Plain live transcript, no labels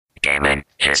Gaming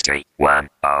History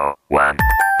 101.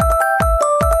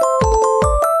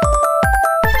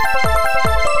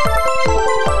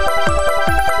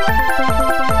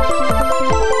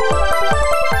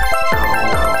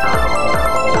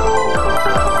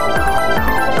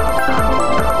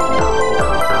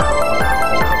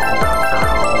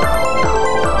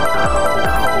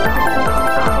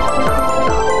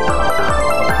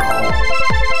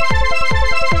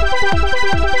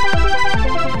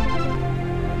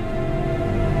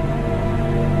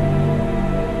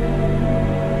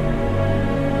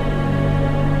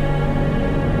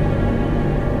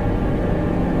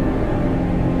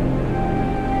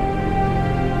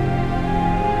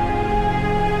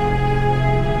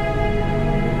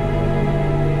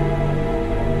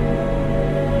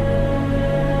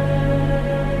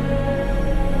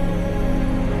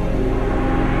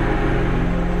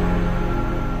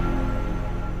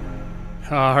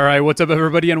 All right, what's up,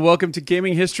 everybody, and welcome to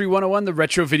Gaming History 101, the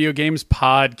Retro Video Games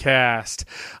Podcast.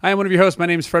 I am one of your hosts. My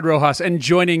name is Fred Rojas, and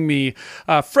joining me,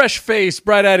 fresh-faced,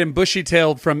 bright-eyed, and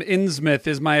bushy-tailed from Innsmouth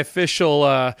is my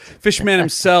official fishman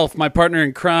himself, my partner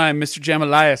in crime, Mr.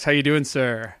 Jamalias. How you doing,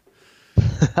 sir?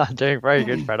 I'm doing very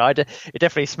good, Fred. It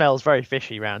definitely smells very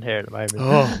fishy around here at the moment.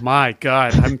 Oh, my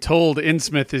God. I'm told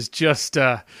Innsmouth is just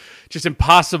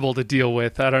impossible to deal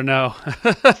with. I don't know.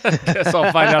 Guess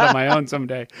I'll find out on my own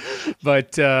someday.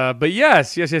 But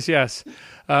yes.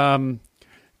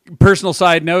 Personal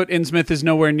side note, Innsmouth is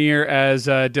nowhere near as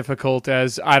difficult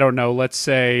as, I don't know, let's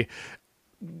say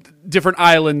different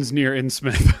islands near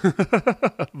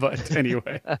Innsmouth. But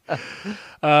anyway,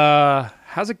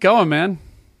 how's it going, man?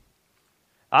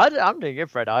 I'm doing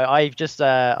good, Fred. I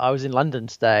was in London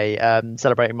today,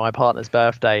 celebrating my partner's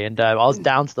birthday, and I was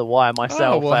down to the wire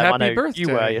myself. Oh, well, happy I know birthday.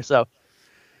 You were yourself.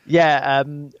 Yeah,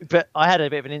 but I had a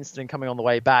bit of an incident coming on the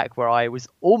way back where I was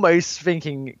almost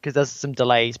thinking, because there's some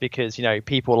delays, because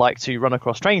people like to run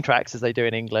across train tracks as they do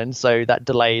in England, so that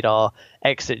delayed our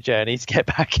exit journey to get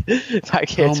back here.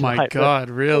 Oh my tonight. God,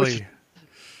 really?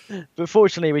 But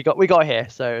fortunately, we got here,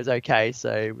 so it was okay.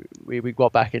 So we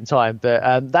got back in time. But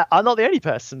I'm not the only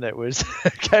person that was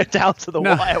going down to the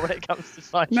wire when it comes to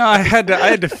science. No, I had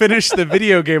to finish the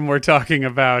video game we're talking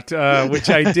about, which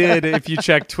I did. If you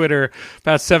check Twitter,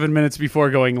 about 7 minutes before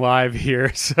going live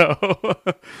here. So,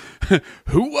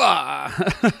 hoo-ah!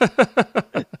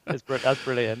 That's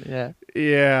brilliant. Yeah.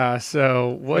 Yeah.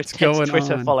 So what's going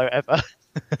Twitter on? follow ever.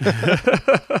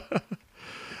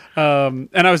 And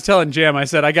I was telling Jam, I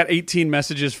said I got 18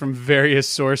 messages from various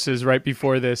sources right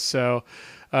before this, so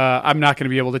I'm not going to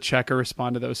be able to check or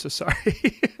respond to those, so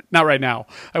sorry. Not right now.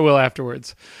 I will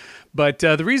afterwards. But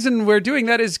the reason we're doing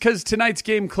that is because tonight's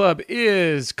game club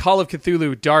is Call of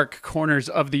Cthulhu, Dark Corners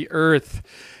of the Earth,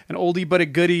 an oldie but a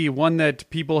goodie, one that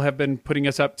people have been putting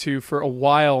us up to for a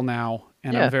while now,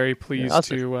 and I'm very pleased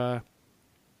to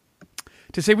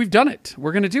say we've done it.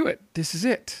 We're going to do it. This is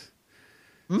it.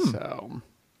 So...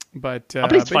 But I'm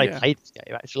pleased to yeah. play this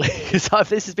game, actually, because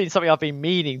this has been something I've been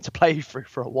meaning to play through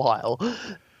for a while.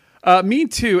 Me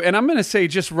too, and I'm going to say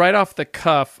just right off the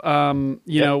cuff,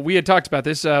 we had talked about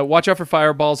this. Watch Out for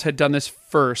Fireballs had done this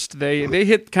first. They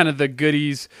hit kind of the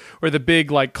goodies or the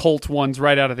big like cult ones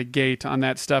right out of the gate on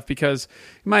that stuff because,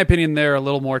 in my opinion, they're a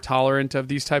little more tolerant of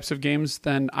these types of games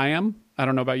than I am. I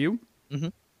don't know about you. Mm-hmm.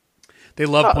 They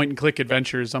love point and click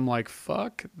adventures. I'm like,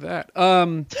 fuck that.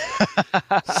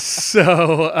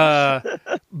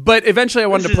 But eventually I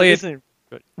wanted to play it.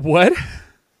 What? I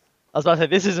was about to say,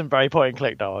 this isn't very point and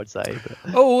click, though, I would say. But...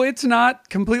 Oh, it's not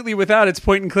completely without its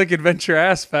point and click adventure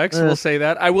aspects. We'll say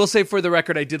that. I will say for the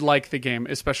record, I did like the game,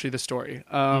 especially the story.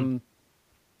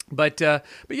 But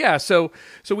yeah, so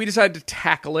we decided to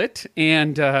tackle it,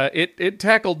 and it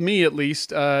tackled me at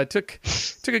least.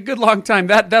 Took a good long time.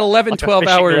 That 11, 12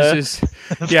 hours is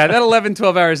that 11,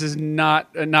 12 hours is not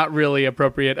really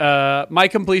appropriate. My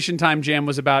completion time, Jam,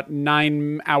 was about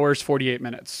 9 hours 48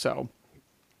 minutes. So.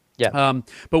 Yeah.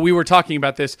 But we were talking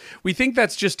about this. We think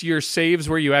that's just your saves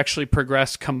where you actually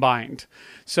progress combined.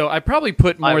 So I probably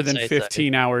put more than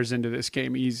 15 hours into this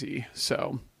game easy.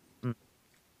 So.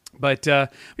 But yeah,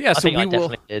 I so think we I will.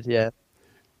 Definitely did, yeah.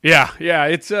 Yeah.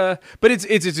 It's but it's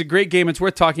a great game. It's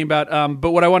worth talking about.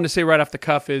 But what I wanted to say right off the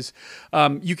cuff is,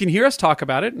 you can hear us talk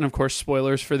about it, and of course,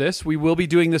 spoilers for this. We will be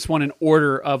doing this one in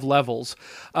order of levels,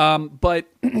 but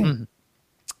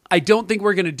I don't think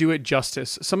we're going to do it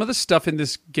justice. Some of the stuff in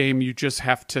this game you just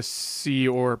have to see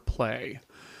or play.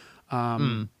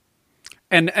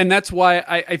 And that's why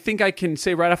I think I can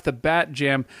say right off the bat,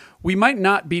 Jam, we might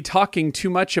not be talking too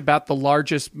much about the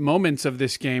largest moments of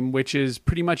this game, which is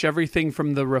pretty much everything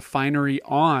from the refinery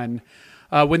on,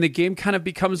 when the game kind of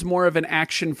becomes more of an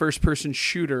action first-person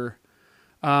shooter.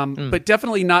 but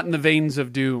definitely not in the veins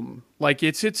of Doom. Like,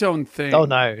 it's its own thing. Oh,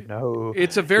 no.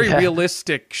 It's a very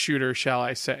realistic shooter, shall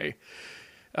I say.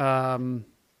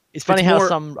 It's funny how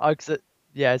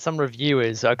some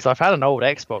reviewers, because I've had an old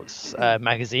Xbox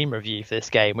magazine review for this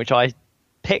game, which I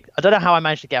picked. I don't know how I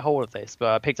managed to get hold of this, but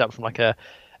I picked up from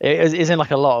it's in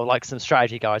like a lot of like some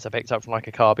strategy guides I picked up from like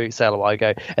a car boot sale a while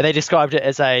ago, and they described it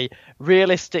as a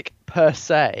realistic per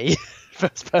se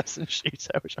first-person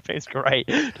shooter, which I think is great.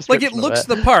 Like, it looks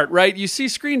the part, right? You see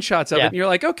screenshots of it, and you're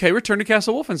like, okay, Return to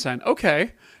Castle Wolfenstein.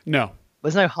 Okay, no,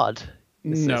 there's no HUD.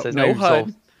 No HUD. Sort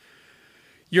of...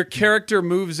 Your character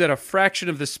moves at a fraction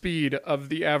of the speed of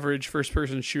the average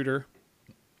first-person shooter.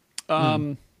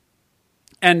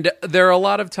 And there are a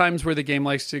lot of times where the game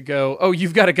likes to go, oh,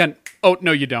 you've got a gun. Oh,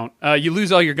 no, you don't. You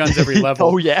lose all your guns every level.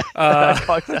 Oh, yeah.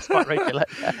 That's quite regular.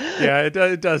 Yeah,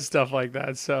 it does stuff like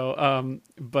that. So,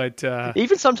 but...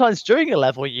 even sometimes during a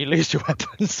level, you lose your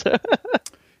weapons.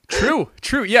 True.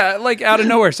 Yeah, like out of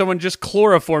nowhere, someone just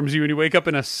chloroforms you and you wake up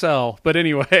in a cell. But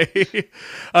anyway,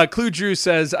 Clue Drew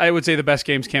says, I would say the best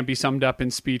games can't be summed up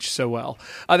in speech so well.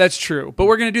 That's true. But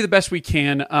we're going to do the best we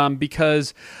can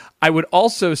because I would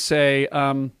also say...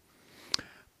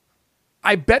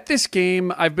 I bet this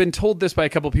game, I've been told this by a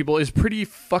couple people, is pretty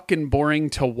fucking boring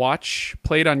to watch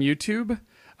played on YouTube.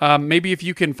 Maybe if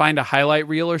you can find a highlight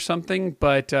reel or something,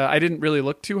 but I didn't really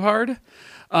look too hard.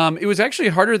 It was actually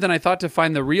harder than I thought to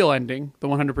find the real ending, the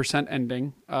 100%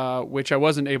 ending, which I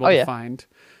wasn't able to find.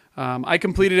 I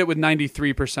completed it with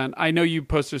 93%. I know you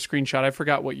posted a screenshot. I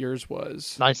forgot what yours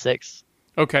was. 96.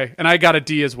 Okay, and I got a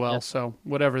D as well, so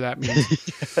whatever that means.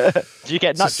 Did you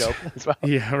get nut job as well?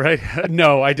 Yeah, right.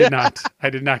 No, I did not. I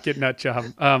did not get nut job.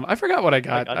 I forgot what I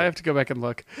got. I have to go back and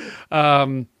look.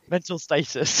 Mental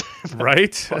status.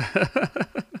 Right?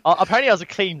 Apparently I was a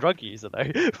clean drug user,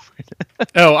 though.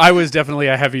 Oh, I was definitely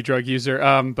a heavy drug user,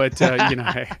 but,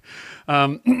 hey.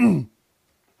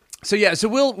 So yeah,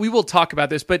 we will talk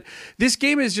about this, but this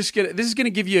game is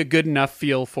gonna give you a good enough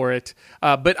feel for it.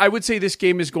 But I would say this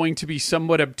game is going to be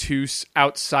somewhat obtuse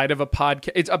outside of a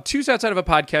podcast. It's obtuse outside of a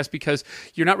podcast because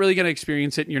you're not really going to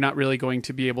experience it and you're not really going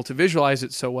to be able to visualize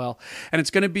it so well. And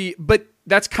it's going to be, but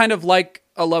that's kind of like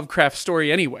a Lovecraft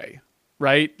story anyway,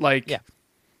 right? Like,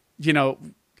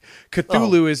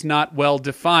 Cthulhu is not well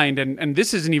defined, and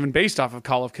this isn't even based off of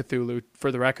Call of Cthulhu,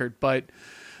 for the record. But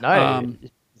no,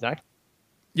 exactly.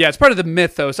 Yeah, it's part of the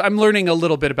mythos. I'm learning a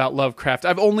little bit about Lovecraft.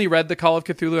 I've only read the Call of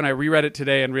Cthulhu, and I reread it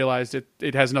today and realized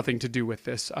it has nothing to do with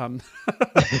this.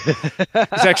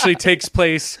 This actually takes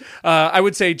place, I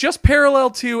would say, just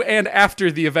parallel to and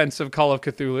after the events of Call of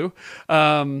Cthulhu.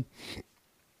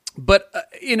 But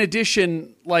in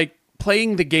addition, like,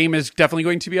 playing the game is definitely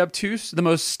going to be obtuse. The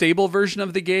most stable version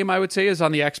of the game, I would say, is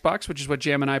on the Xbox, which is what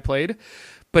Jam and I played.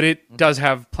 But it does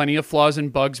have plenty of flaws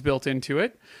and bugs built into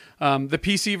it. The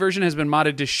PC version has been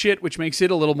modded to shit, which makes it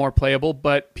a little more playable,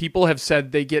 but people have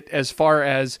said they get as far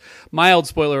as, mild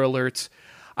spoiler alerts,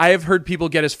 I have heard people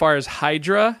get as far as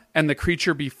Hydra and the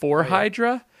creature before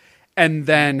Hydra, and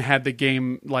then had the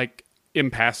game, like,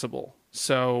 impassable.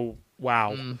 So,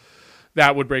 wow.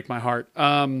 That would break my heart.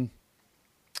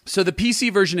 So the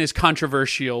PC version is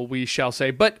controversial, we shall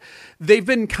say, but they've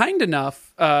been kind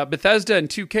enough, Bethesda and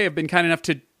 2K have been kind enough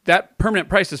to, that permanent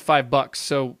price is $5,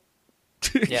 so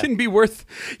it can be worth,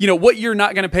 what you're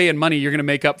not going to pay in money, you're going to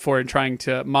make up for in trying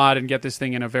to mod and get this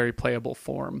thing in a very playable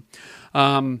form.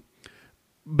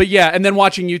 But yeah, and then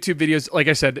watching YouTube videos, like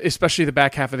I said, especially the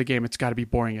back half of the game, it's got to be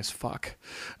boring as fuck.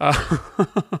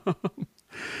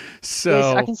 So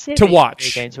yes, I can see to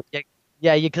watch.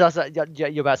 Yeah, because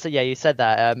you're about to say, you said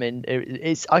that.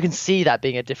 I can see that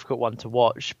being a difficult one to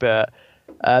watch, but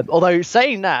although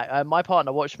saying that, my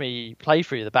partner watched me play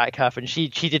through the back half, and she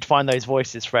did find those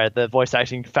voices, Fred, the voice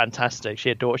acting fantastic.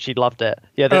 She loved it.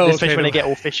 Yeah, especially when they get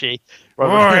all fishy.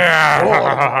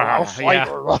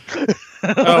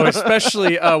 Oh,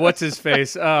 especially what's his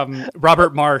face,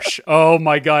 Robert Marsh. Oh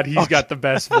my God, he's got the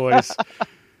best voice.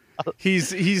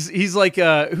 He's like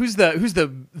who's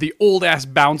the old ass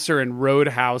bouncer in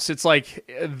Roadhouse? It's like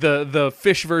the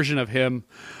fish version of him.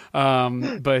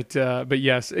 But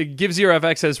yes, Gives Zero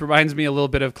FX says reminds me a little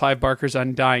bit of Clive Barker's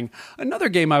Undying, another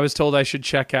game I was told I should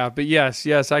check out. But yes,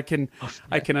 I can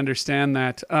understand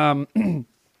that.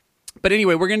 But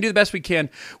anyway, we're gonna do the best we can.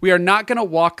 We are not gonna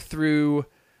walk through.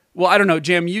 Well, I don't know,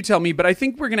 Jam, you tell me, but I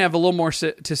think we're gonna have a little more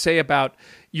to say about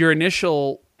your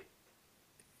initial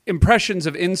impressions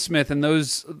of Innsmouth and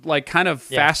those like kind of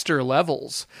faster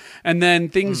levels, and then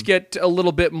things get a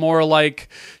little bit more like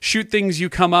shoot things you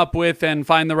come up with and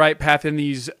find the right path in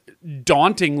these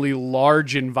dauntingly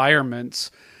large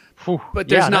environments. But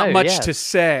there's not much to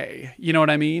say, you know what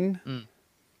I mean?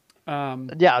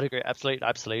 Yeah, I'd agree.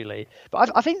 Absolutely.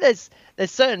 But I think there's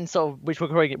certain sort of which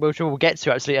we'll get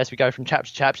to actually as we go from chapter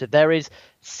to chapter. There is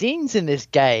scenes in this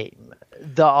game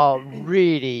that are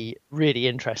really, really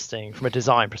interesting from a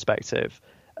design perspective.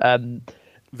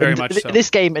 Very much so. This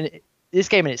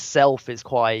game in itself is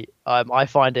quite. I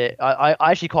find it.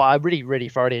 I really, really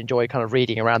thoroughly enjoy kind of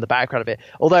reading around the background of it.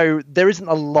 Although there isn't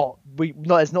a lot.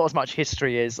 There's not as much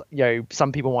history as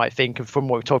some people might think of from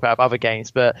what we talk about other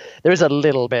games, but there is a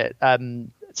little bit to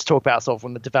talk about sort of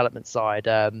from the development side.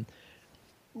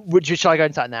 Should I go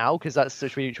into that now? Because that's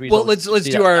well. Let's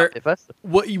do our.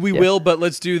 We will, but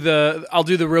let's do the. I'll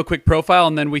do the real quick profile,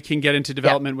 and then we can get into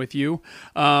development with you.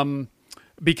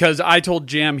 Because I told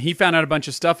Jam, he found out a bunch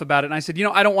of stuff about it, and I said,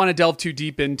 I don't want to delve too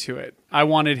deep into it. I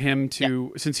wanted him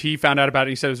to, since he found out about it,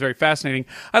 he said it was very fascinating,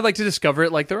 I'd like to discover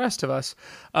it like the rest of us.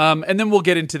 And then we'll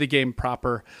get into the game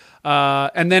proper.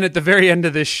 And then at the very end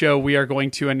of this show, we are going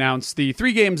to announce the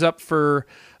 3 games up for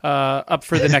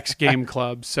the next game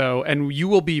club. So, and you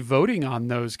will be voting on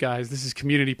those, guys. This is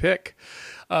community pick.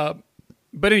 But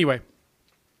anyway.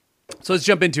 So let's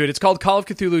jump into it. It's called Call of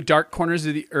Cthulhu, Dark Corners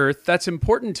of the Earth. That's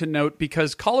important to note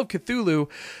because Call of Cthulhu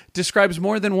describes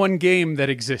more than one game that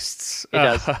exists. It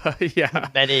does. Yeah.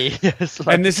 Many.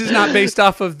 And this is not based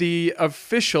off of the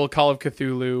official Call of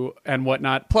Cthulhu and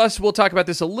whatnot. Plus, we'll talk about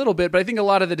this a little bit, but I think a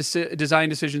lot of the design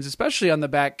decisions, especially on the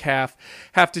back half,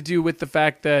 have to do with the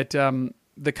fact that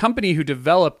the company who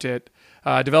developed it,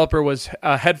 developer was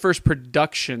Headfirst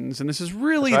Productions, and this is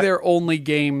really their only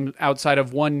game outside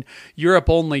of one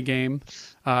Europe-only game,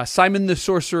 Simon the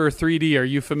Sorcerer 3D. Are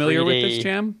you familiar with this,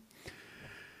 Jam?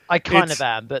 I kind of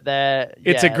am, but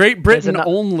it's a Great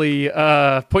Britain-only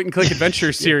point-and-click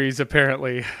adventure series,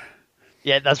 apparently.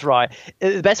 Yeah, that's right.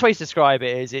 The best way to describe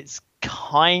it is it's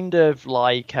kind of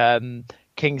like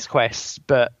King's Quest,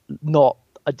 but not.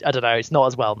 I don't know. It's not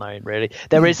as well known, really.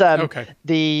 There is I'll go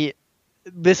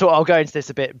into this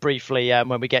a bit briefly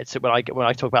when we get to when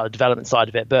I talk about the development side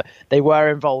of it. But they were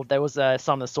involved. There was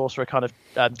Simon the Sorcerer kind of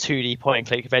 2D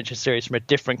point-and-click adventure series from a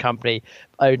different company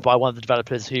owned by one of the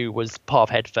developers who was part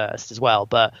of Headfirst as well.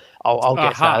 But I'll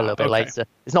get to that a little bit later.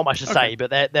 There's not much to say,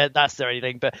 but that's their only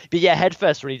thing. But yeah,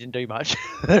 Headfirst really didn't do much,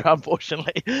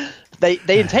 unfortunately.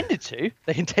 They intended to.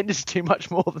 They intended to do much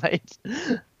more than they.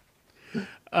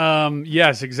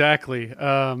 Yes, exactly.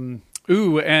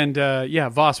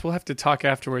 Voss, we'll have to talk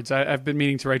afterwards. I've been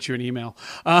meaning to write you an email.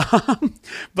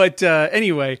 But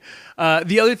anyway,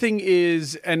 the other thing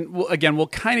is, and we'll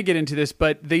kind of get into this,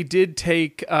 but they did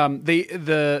take,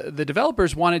 the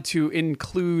developers wanted to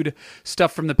include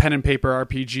stuff from the pen and paper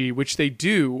RPG, which they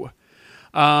do.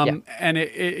 And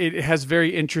it has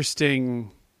very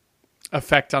interesting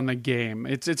effect on the game.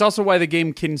 It's also why the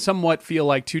game can somewhat feel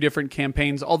like 2 different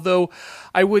campaigns, although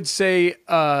I would say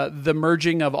the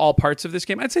merging of all parts of this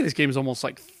game, I'd say this game is almost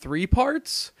like 3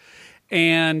 parts,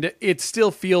 and it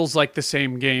still feels like the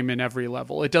same game in every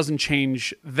level. It doesn't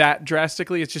change that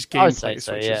drastically. It's just gameplay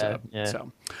switches up. Yeah.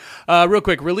 So, real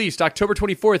quick, released October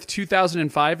 24th,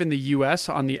 2005 in the US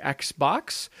on the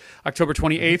Xbox, October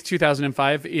 28th,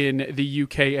 2005 in the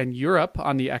UK and Europe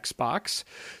on the Xbox.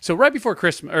 So right before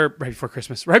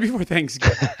Thanksgiving.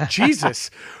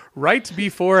 Jesus. Right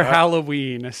before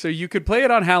Halloween. So you could play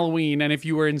it on Halloween, and if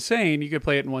you were insane, you could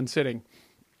play it in one sitting.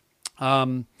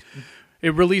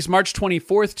 It released March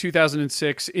 24th,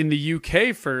 2006 in the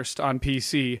UK first on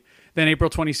PC, then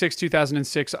April 26th,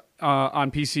 2006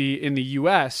 on PC in the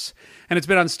US, and it's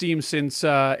been on Steam since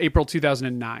April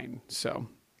 2009. So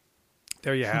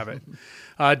there you have it.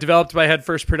 Developed by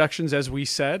Headfirst Productions, as we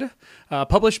said.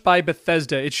 Published by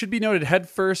Bethesda. It should be noted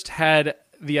Headfirst had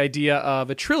the idea of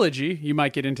a trilogy. You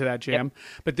might get into that, Jam.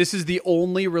 Yep. But this is the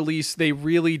only release they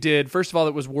really did. First of all,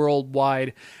 that was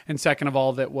worldwide. And second of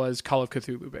all, that was Call of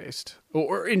Cthulhu based.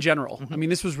 Or in general. Mm-hmm. I mean,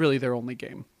 this was really their only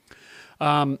game.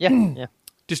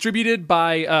 Distributed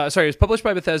by, it was published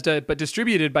by Bethesda, but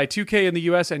distributed by 2K in the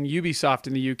US and Ubisoft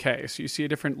in the UK. So you see a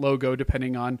different logo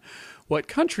depending on what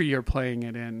country you're playing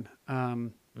it in.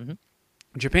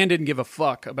 Japan didn't give a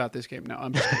fuck about this game. No,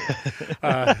 I'm just kidding.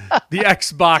 The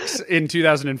Xbox in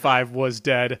 2005 was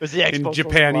dead. In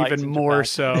Japan even more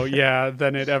so,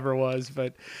 than it ever was.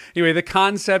 But anyway, the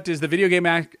concept is the video game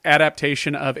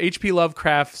adaptation of H.P.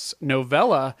 Lovecraft's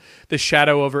novella, The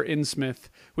Shadow over Innsmouth,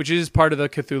 which is part of the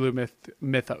Cthulhu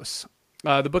mythos.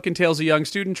 The book entails a young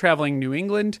student traveling New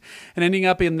England and ending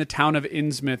up in the town of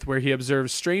Innsmouth, where he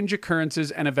observes strange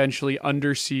occurrences and eventually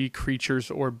undersea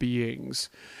creatures or beings.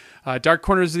 Dark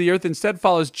Corners of the Earth instead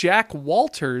follows Jack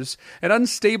Walters, an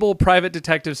unstable private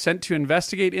detective sent to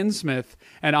investigate Innsmouth,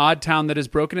 an odd town that has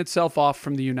broken itself off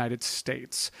from the United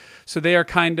States. So they are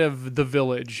kind of The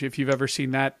Village, if you've ever seen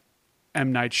that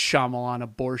M. Night Shyamalan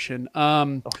abortion.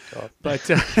 Oh God. But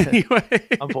anyway,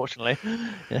 Unfortunately,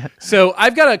 yeah. So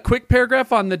I've got a quick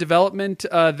paragraph on the development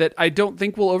that I don't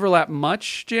think will overlap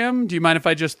much, Jim. Do you mind if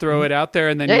I just throw it out there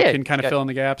and then you can kind of fill in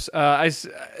the gaps?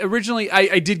 Originally,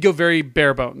 I did go very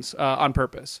bare bones on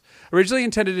purpose. Originally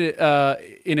intended it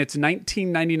in its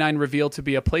 1999 reveal to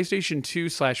be a PlayStation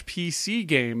 2/PC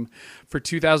game for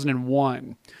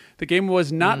 2001. The game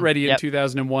was not ready in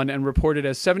 2001 and reported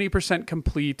as 70%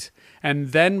 complete,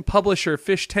 and then publisher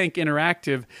Fish Tank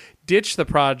Interactive ditched the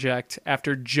project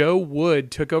after Joe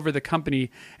Wood took over the company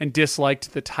and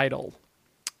disliked the title.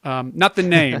 Not the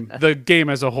name, the game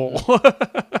as a whole.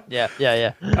 Yeah.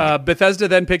 Bethesda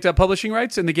then picked up publishing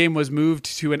rights, and the game was moved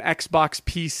to an Xbox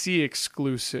PC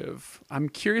exclusive. I'm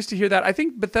curious to hear that. I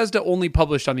think Bethesda only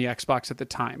published on the Xbox at the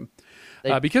time.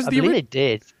 I believe they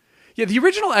did. Yeah, the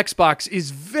original Xbox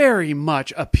is very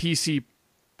much a PC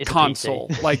console.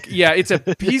 It's a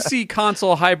PC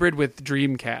console hybrid with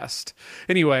Dreamcast.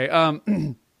 Anyway,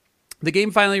 the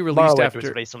game finally released Morrowind after was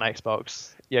released on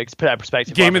Xbox. Yeah, to put that in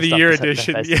perspective. Game of the Year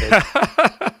edition. Yeah.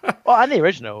 Well, and the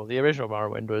original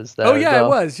Morrowind was there. Oh yeah, it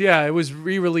was. Yeah, it was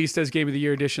re-released as Game of the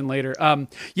Year edition later. I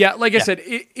said,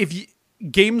 if you.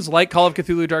 Games like Call of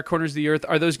Cthulhu, Dark Corners of the Earth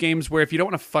are those games where if you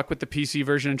don't want to fuck with the PC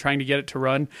version and trying to get it to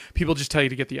run, people just tell you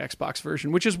to get the Xbox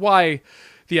version, which is why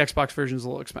the Xbox version is a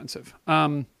little expensive.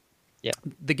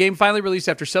 The game finally released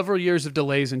after several years of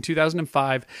delays in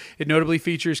 2005. It notably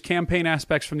features campaign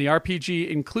aspects from the RPG,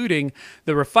 including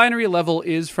the refinery level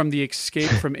is from the Escape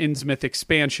from Innsmouth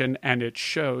expansion, and it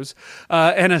shows,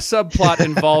 and a subplot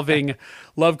involving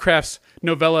Lovecraft's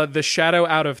novella The Shadow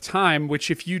Out of Time, which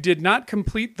if you did not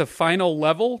complete the final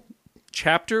level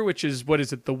chapter, which is,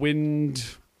 the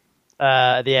wind...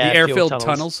 the air-filled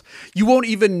tunnels. You won't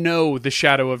even know the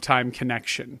Shadow of Time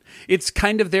connection. It's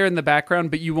kind of there in the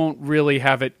background, but you won't really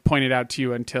have it pointed out to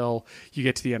you until you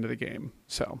get to the end of the game.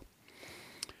 So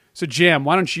Jam,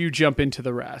 why don't you jump into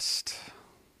the rest?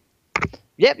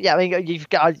 Yep, yeah. I mean,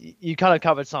 you kind of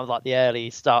covered some of like the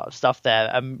early stuff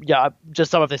there.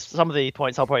 Just some of the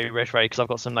points I'll probably reiterate because I've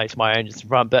got some notes of my own just in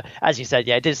front. But as you said,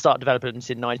 it did start development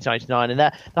in 1999, and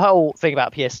the whole thing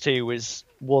about PS2 was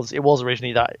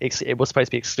originally that it was supposed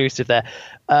to be exclusive there.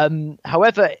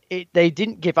 However, they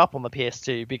didn't give up on the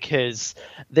PS2 because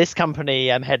this company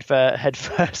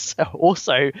Headfirst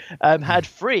also had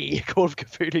 3 Call of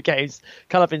Cthulhu games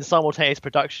kind of in simultaneous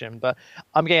production. But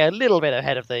I'm getting a little bit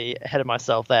ahead of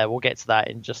myself there. We'll get to that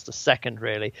in just a second,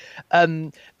 really.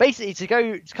 Basically, to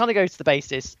kind of go to the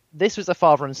basis. This was a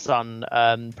father and son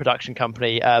production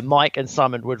company, Mike and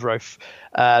Simon Woodruff,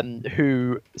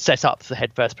 who set up the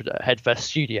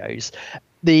Headfirst Studios.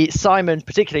 The Simon,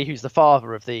 particularly, who's the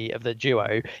father of the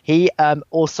duo, he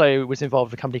also was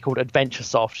involved with a company called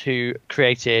AdventureSoft, who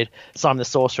created Simon the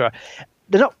Sorcerer.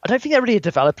 I don't think they're really a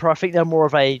developer. I think they're more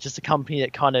of just a company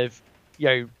that kind of,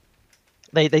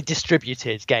 they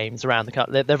distributed games around the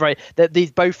country.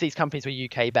 Both these companies were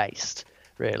UK based.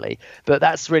 Really, but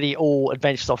that's really all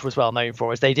AdventureSoft was well known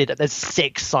for. There's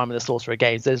 6 Simon the Sorcerer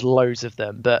games. There's loads of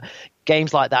them, but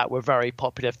games like that were very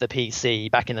popular for the PC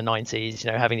back in the 90s.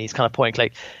 Having these kind of point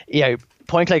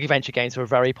and click adventure games were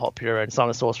very popular, and Simon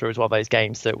the Sorcerer was one of those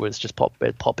games that was just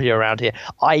popular around here.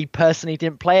 I personally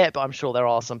didn't play it, but I'm sure there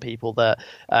are some people that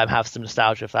have some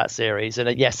nostalgia for that series. And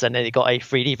then it got a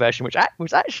 3D version, which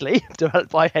was actually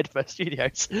developed by Headfirst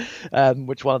Studios,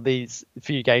 which one of these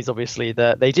few games, obviously,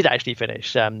 that they did actually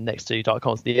finish next to Dark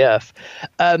Corners of the Earth.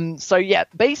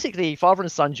 Basically, father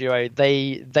and son duo,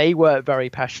 they were very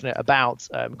passionate about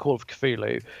Call of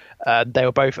Cthulhu.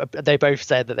 They both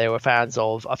said that they were fans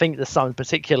of. I think the son,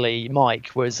 particularly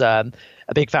Mike, was a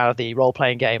big fan of the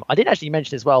role-playing game. I didn't actually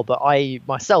mention as well, but I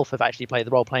myself have actually played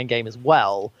the role-playing game as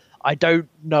well. I don't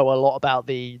know a lot about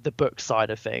the book side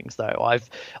of things, though.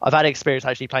 I've had experience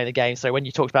actually playing the game. So when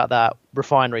you talked about that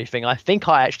refinery thing, I think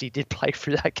I actually did play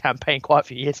through that campaign quite a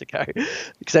few years ago.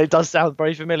 So it does sound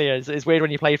very familiar. It's weird when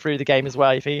you play through the game as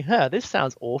well. You think, this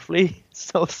sounds awfully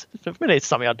so familiar. It's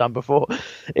something I've done before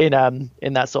in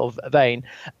that sort of vein.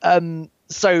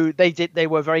 So they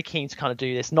were very keen to kind of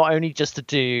do this, not only just to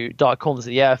do Dark Corners of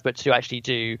the Earth, but to actually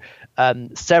do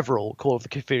several Call of the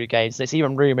Cthulhu games. And it's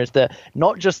even rumored that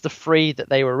not just the 3 that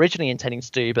they were originally intending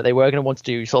to do, but they were going to want to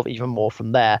do sort of even more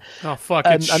from there. Oh, fuck,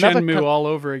 it's Shenmue all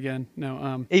over again.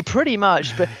 No, pretty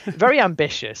much, but very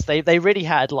ambitious. They really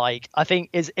had, I think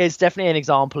is definitely an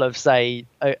example of, say,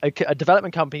 a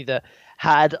development company that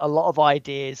had a lot of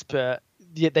ideas, but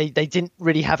they didn't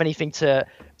really have anything to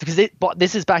but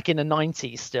this is back in the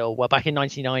 90s still, well, back in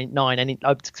 1999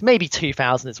 and maybe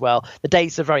 2000 as well. The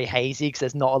dates are very hazy because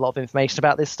there's not a lot of information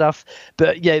about this stuff.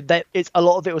 But it's a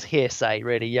lot of it was hearsay,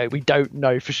 really. We don't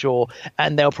know for sure,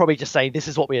 and they'll probably just say this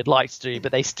is what we'd like to do,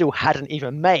 but they still hadn't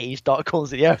even made Dark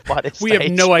Corners of the Earth by this We stage.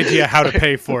 have no idea how to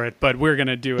pay for it, but we're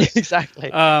gonna do it. Exactly.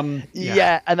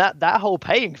 Yeah, and that whole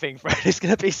paying thing, Fred, is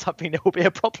going to be something that will be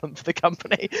a problem for the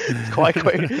company quite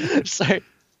quick. So.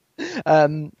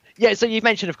 So you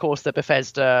mentioned, of course, that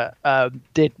Bethesda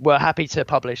were happy to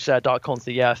publish Dark Corners of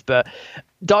the Earth, but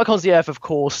Dark Corners of the Earth, of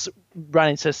course, ran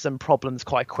into some problems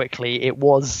quite quickly.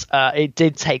 It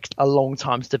did take a long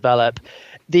time to develop.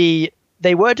 We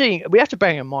have to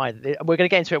bear in mind, we're going to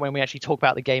get into it when we actually talk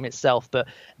about the game itself, but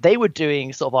they were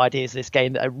doing sort of ideas of this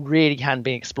game that really hadn't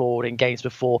been explored in games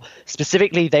before.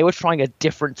 Specifically, they were trying a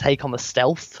different take on the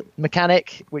stealth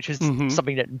mechanic, which is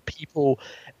something that people...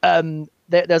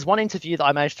 There's one interview that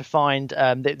I managed to find.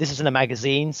 This is in a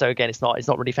magazine, so again, it's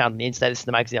not really found on the internet. This is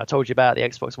the magazine I told you about, the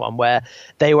Xbox one, where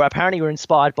they were apparently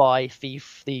inspired by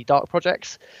Thief: The Dark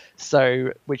Projects,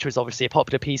 which was obviously a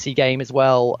popular PC game as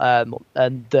well, and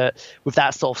with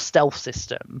that sort of stealth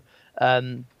system.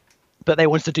 But they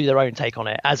wanted to do their own take on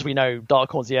it. As we know, Dark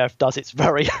Corners of the Earth does its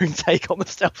very own take on the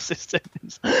stealth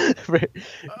systems. Kind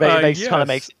of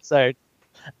makes it so.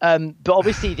 But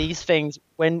obviously these things,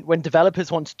 when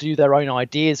developers want to do their own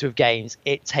ideas with games,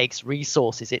 it takes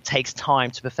resources, it takes time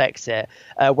to perfect it.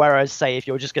 Whereas, say, if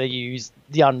you're just going to use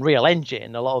the Unreal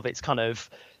Engine, a lot of it's kind of...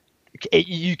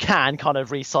 you can kind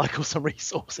of recycle some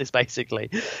resources,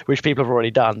 basically, which people have already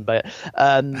done. But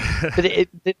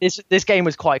this game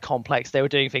was quite complex. They were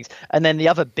doing things. And then the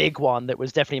other big one that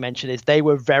was definitely mentioned is they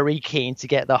were very keen to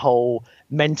get the whole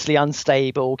mentally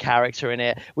unstable character in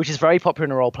it, which is very popular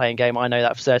in a role-playing game. I know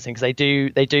that for certain, because they do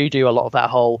a lot of that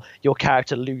whole, your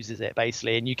character loses it,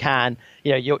 basically, and you can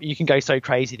go so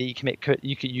crazy that you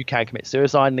can commit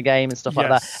suicide in the game and stuff like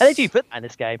that. And they do put that in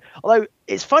this game. Although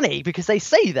it's funny because they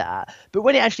say that, but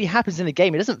when it actually happens in the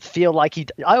game, it doesn't feel like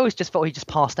I always just thought he just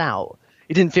passed out.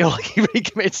 It didn't feel like he really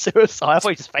committed suicide. I thought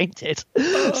he just fainted.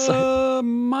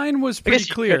 Mine was pretty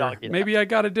clear. Maybe I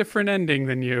got a different ending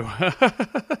than you.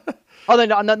 Oh,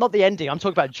 no, not the ending. I'm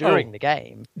talking about during the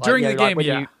game. During the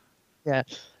game, yeah.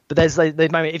 But there's the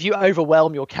moment, if you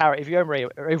overwhelm your character, if you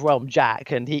overwhelm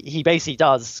Jack, and he basically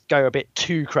does go a bit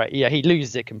too crazy. Yeah, he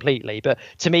loses it completely. But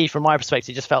to me, from my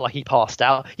perspective, it just felt like he passed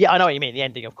out. Yeah, I know what you mean. The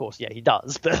ending, of course, yeah, he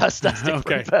does. But that's different.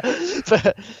 Okay.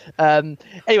 But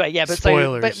anyway, yeah. But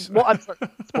spoilers.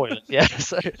 Spoilers. Yeah.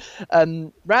 So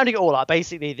rounding it all up,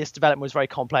 basically, this development was very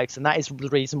complex, and that is the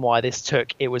reason why it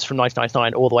was from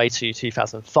 1999 all the way to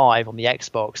 2005 on the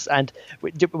Xbox. And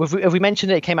have we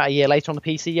mentioned it came out a year later on the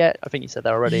PC yet? I think you said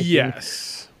that already.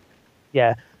 Yes.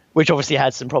 Yeah, which obviously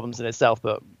had some problems in itself,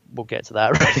 but we'll get to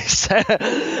that.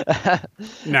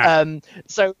 Really.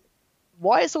 So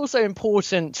why it's also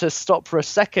important to stop for a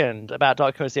second about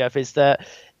Dark Corners of the Earth is that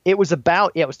it was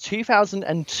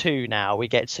 2002 now we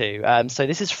get to. So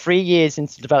this is 3 years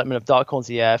into the development of Dark Corners of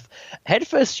the Earth.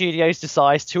 Headfirst Studios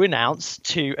decides to announce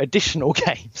 2 additional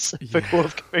games for Call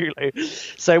of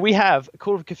Cthulhu. So we have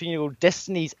Call of Cthulhu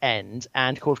Destiny's End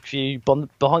and Call of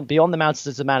Cthulhu Beyond the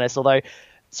Mountains of Malice, although...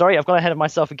 Sorry, I've gone ahead of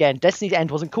myself again. Destiny's End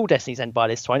wasn't called Destiny's End by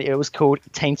this point. It was called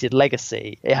Tainted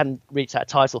Legacy. It hadn't reached that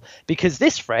title because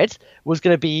this, Fred, was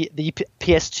going to be the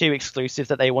PS2 exclusive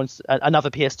that they wanted, another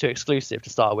PS2 exclusive to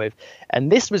start with.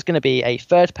 And this was going to be a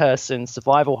third-person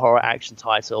survival horror action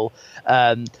title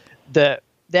that...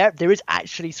 There is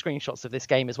actually screenshots of this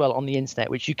game as well on the internet,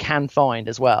 which you can find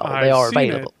as well. They are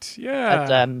available.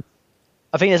 Yeah. And,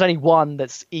 I think there's only one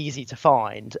that's easy to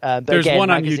find. But there's again, one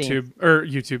on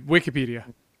Wikipedia.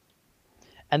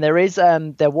 And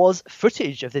there was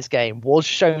footage of this game was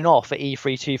shown off at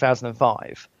E3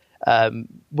 2005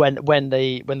 when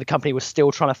the company was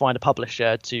still trying to find a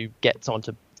publisher to get someone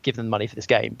to give them money for this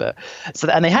game.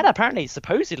 And they had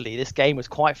supposedly this game was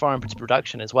quite far into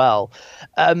production as well.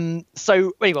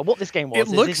 So anyway, what this game was,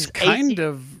 it looks kind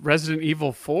of Resident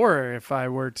Evil 4 if I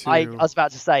were to... I was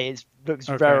about to say it looks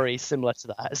very similar to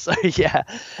that. So yeah.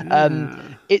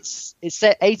 It's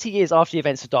set 80 years after the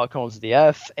events of Dark Corners of the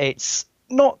Earth. It's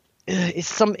not...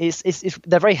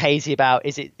 they're very hazy about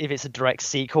if it's a direct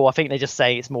sequel. I think they just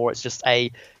say it's just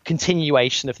a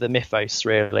continuation of the mythos,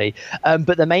 really.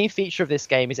 But the main feature of this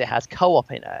game is it has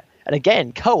co-op in it. And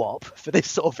again, co-op for this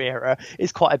sort of era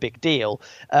is quite a big deal.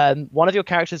 One of your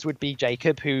characters would be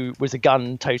Jacob, who was a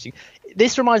gun-toting.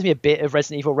 This reminds me a bit of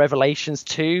Resident Evil Revelations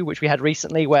 2, which we had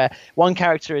recently, where one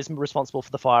character is responsible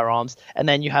for the firearms, and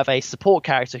then you have a support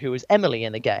character who is Emily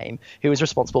in the game, who is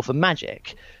responsible for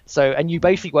magic. So, and you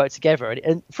basically work together.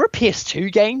 And for a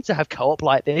PS2 game to have co-op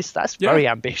like this, that's very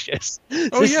ambitious.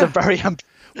 This is a very ambitious.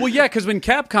 Well, yeah, because when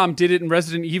Capcom did it in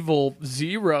Resident Evil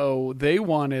 0, they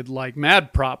wanted like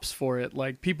mad props for it.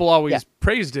 Like people always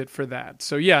praised it for that.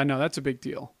 So yeah, no, that's a big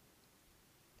deal.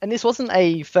 And this wasn't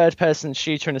a third-person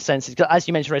shooter in a sense. As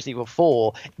you mentioned, Resident Evil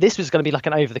 4, this was going to be like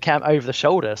an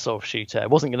over-the-shoulder sort of shooter.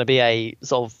 It wasn't going to be a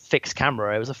sort of fixed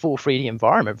camera. It was a full 3D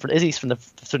environment, at least from the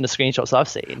screenshots I've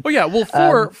seen. Oh yeah, well,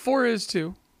 four is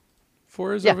too.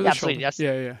 4 is over the shoulder.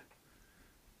 Absolutely. Yeah.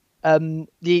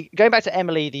 Going back to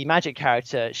Emily, the magic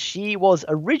character, she was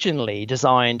originally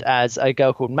designed as a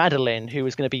girl called Madeline, who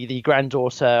was going to be the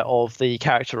granddaughter of the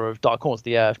character of Dark Corners of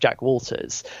the Earth, Jack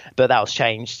Walters, but that was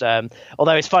changed.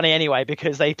 Although it's funny anyway,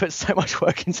 because they put so much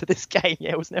work into this game,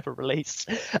 it was never released.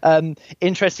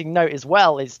 Interesting note as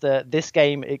well is that this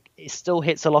game, it still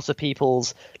hits a lot of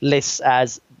people's lists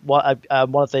as one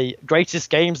of the greatest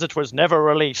games that was never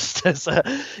released, in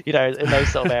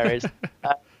those sort of areas.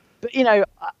 But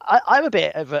I'm a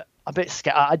bit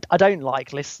scared. I don't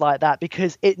like lists like that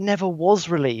because it never was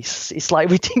released. It's like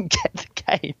we didn't get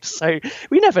the game, so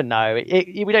we never know.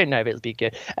 We don't know if it'll be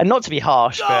good. And not to be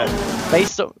harsh, but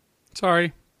based on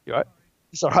sorry, you're right.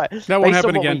 It's all right. That won't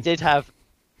happen again. We did have.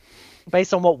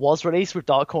 Based on what was released with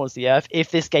Dark Corners of the Earth,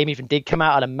 if this game even did come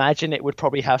out, I'd imagine it would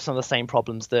probably have some of the same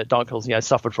problems that Dark Corners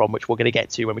suffered from, which we're going to get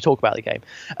to when we talk about the game.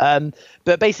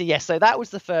 But basically, yes. So that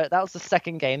was the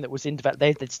second game that was in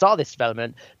development. They started this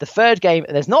development. The third game,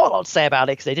 and there's not a lot to say about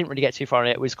it because they didn't really get too far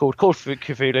in it. It was called Call of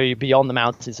Cthulhu: Beyond the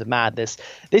Mountains of Madness.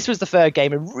 This was the third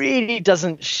game. It really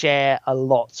doesn't share a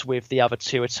lot with the other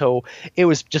two at all. It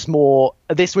was just more.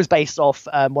 This was based off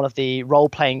one of the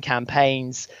role-playing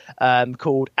campaigns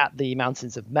called At the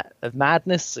Mountains of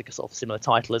Madness, a sort of similar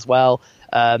title as well.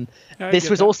 This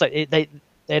was also they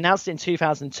announced it in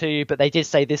 2002, but they did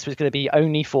say this was going to be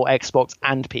only for Xbox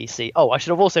and PC. Oh, I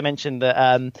should have also mentioned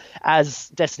that as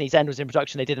Destiny's End was in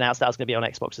production, they did announce that was going to be on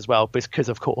Xbox as well, because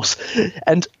of course.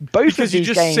 And both of these games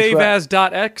you just save as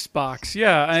 .xbox.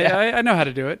 Yeah, I know how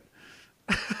to do it.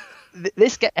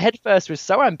 This Headfirst was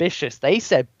so ambitious. They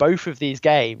said both of these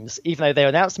games, even though they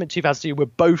announced them in 2002, were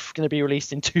both going to be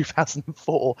released in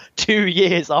 2004, 2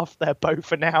 years after they're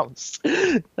both announced.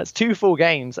 That's 2 full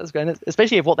games. That's going,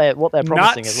 especially of what they're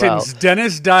promising as well. Not since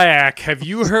Dennis Dyack have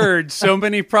you heard so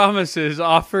many promises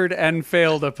offered and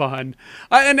failed upon.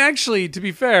 And actually, to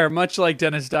be fair, much like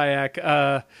Dennis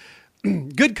Dyack,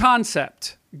 good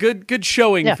concept. Good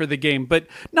showing for the game, but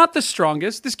not the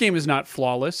strongest. This game is not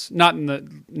flawless, not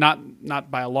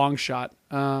by a long shot.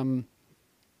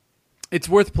 It's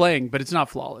worth playing, but it's not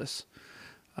flawless.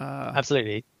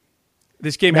 Absolutely.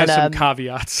 This game has some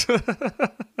caveats.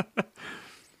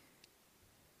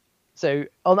 So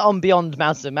on Beyond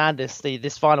Mountains of Madness,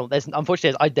 this final, there's no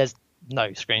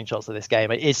screenshots of this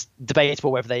game. It's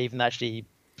debatable whether they even actually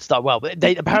start well, but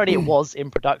apparently it was in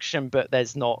production, but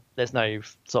there's no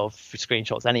sort of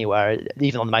screenshots anywhere.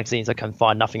 Even on the magazines, I can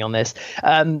find nothing on this.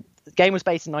 The game was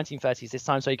based in 1930s this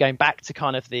time, so you're going back to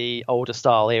kind of the older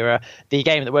style era. The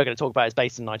game that we're going to talk about is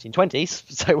based in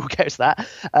 1920s, so we'll go to that.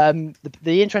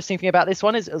 The interesting thing about this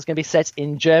one is it was going to be set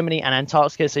in Germany and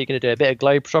Antarctica, so you're going to do a bit of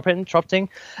globe trotting.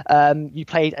 You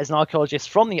played as an archaeologist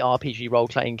from the RPG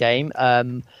role-playing game,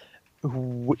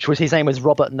 which was his name was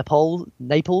Robert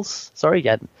Naples. Sorry,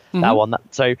 that one.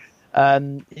 So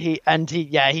he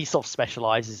sort of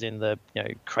specializes in the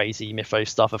crazy mythos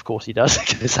stuff. Of course he does,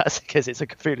 because it's a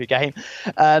Cthulhu game.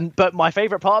 But my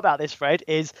favorite part about this, Fred,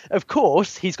 is of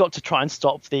course he's got to try and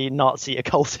stop the Nazi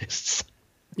occultists.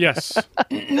 Yes. So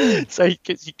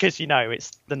because it's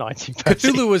the 1930s.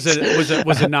 Cthulhu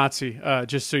was a Nazi,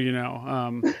 just so you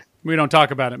know. We don't talk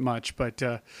about it much, but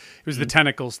it was the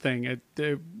tentacles thing.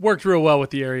 It worked real well with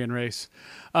the Aryan race.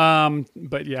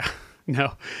 But yeah,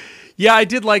 no. Yeah, I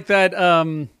did like that.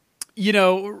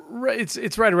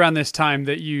 It's right around this time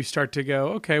that you start to go,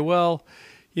 okay, well,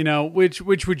 which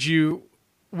would you,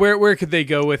 where could they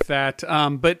go with that?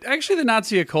 But actually the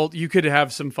Nazi occult you could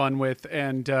have some fun with.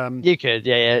 And you could,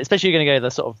 yeah. Especially you're going to go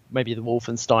the sort of maybe the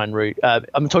Wolfenstein route.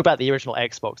 I'm talking about the original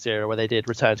Xbox era where they did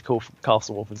Return to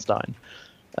Castle Wolfenstein.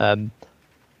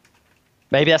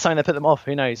 Maybe that's something that put them off.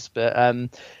 Who knows? But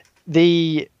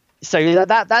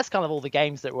that's kind of all the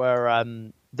games that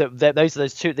were. These are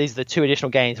the two additional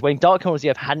games. When Dark Corners of the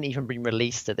Earth hadn't even been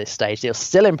released at this stage, they were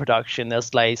still in production. There's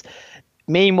delays.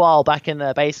 Meanwhile, back in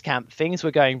the base camp, things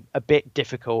were going a bit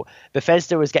difficult.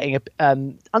 Bethesda was getting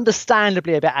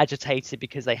understandably a bit agitated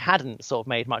because they hadn't sort of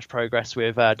made much progress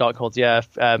with Dark Souls the Earth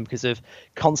because of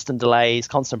constant delays,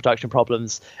 constant production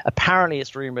problems. Apparently,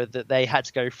 it's rumored that they had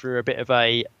to go through a bit of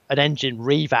an engine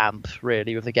revamp,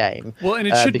 really, with the game. Well, and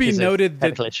it should be noted that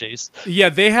technical issues. Yeah,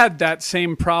 they had that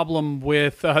same problem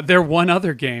with their one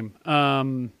other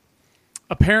game.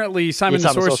 Apparently, Simon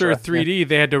the Sorcerer 3D,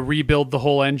 they had to rebuild the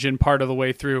whole engine part of the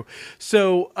way through.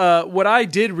 So what I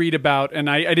did read about, and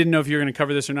I didn't know if you were going to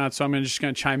cover this or not, so I'm just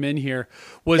going to chime in here,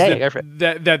 was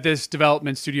that this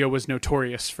development studio was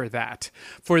notorious for that,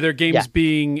 for their games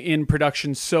being in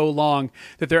production so long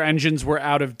that their engines were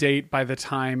out of date by the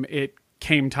time it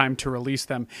came time to release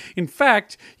them. In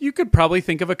fact, you could probably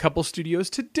think of a couple studios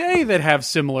today that have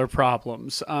similar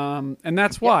problems. And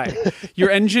that's why your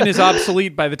engine is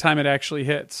obsolete by the time it actually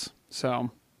hits.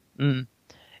 So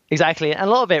exactly. And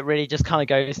a lot of it really just kind of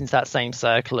goes into that same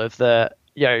circle of the,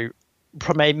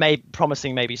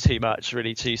 promising maybe too much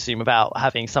really too soon without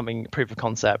having something proof of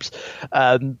concept.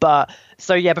 But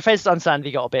so Bethesda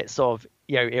understandably got a bit sort of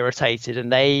irritated,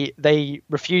 and they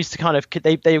refused to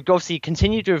they obviously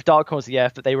continued with Dark Souls the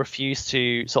Earth, but they refused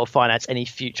to sort of finance any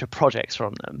future projects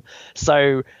from them.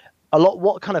 So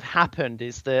what kind of happened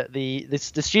is that the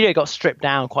studio got stripped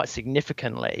down quite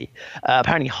significantly.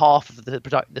 Apparently half of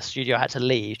the studio had to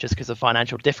leave just because of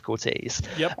financial difficulties.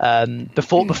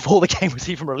 Before the game was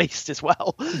even released as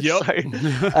well. So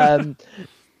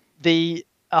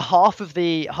half of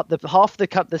the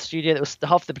studio, that was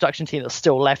half of the production team that was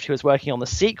still left, who was working on the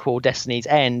sequel Destiny's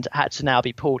End, had to now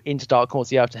be pulled into Dark Souls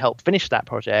the Earth to help finish that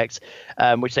project,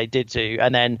 which they did do.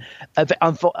 And then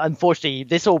unfortunately,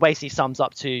 this all basically sums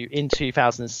up to in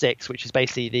 2006, which is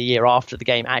basically the year after the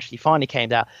game actually finally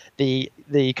came out, the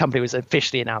company was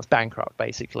officially announced bankrupt,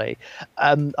 basically.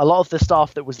 A lot of the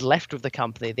staff that was left with the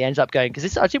company, they ended up going,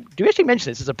 because do you actually mention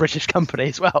this as a British company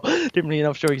as well? Didn't really know,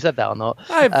 I'm sure you said that or not.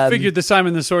 I figured the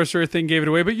Simon the Sorcerer thing gave it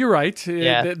away, but you're right.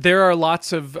 There are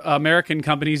lots of American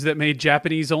companies that made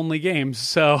Japanese only games,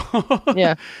 so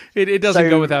it doesn't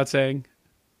go without saying.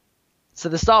 So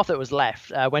the staff that was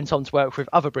left went on to work with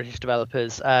other British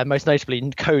developers, most notably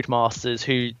Codemasters,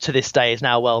 who to this day is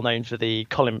now well known for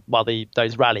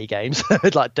those rally games,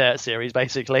 like Dirt series,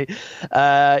 basically.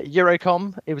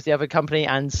 Eurocom, it was the other company,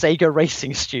 and Sega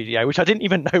Racing Studio, which I didn't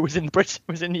even know was in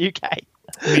the UK.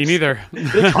 Me neither.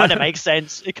 It kind of makes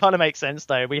sense. It kind of makes sense,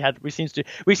 though. We seem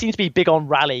to be big on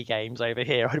rally games over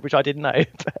here, which I didn't know.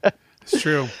 It's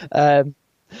true.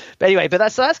 But anyway,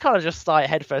 that's kind of just like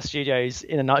Headfirst Studios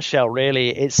in a nutshell.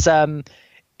 Really, it's an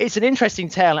interesting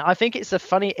tale. I think it's a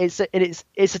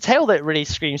tale that really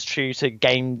screams true to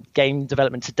game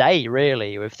development today.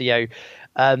 Really, with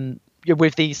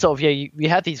with these sort of you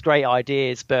had these great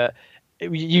ideas, but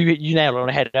you nailed it on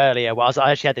the head earlier. Well,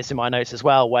 I actually had this in my notes as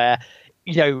well, where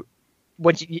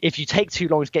if you take too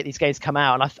long to get these games to come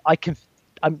out, and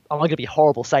I'm going to be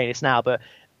horrible saying this now, but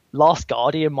Last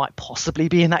Guardian might possibly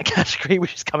be in that category,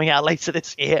 which is coming out later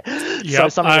this year. Yeah,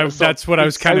 so that's what I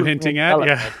was kind of hinting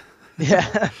at.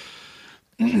 Yeah.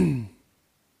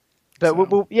 But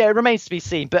it remains to be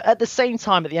seen. But at the same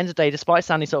time, at the end of the day, despite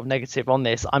sounding sort of negative on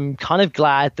this, I'm kind of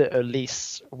glad that at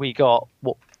least we got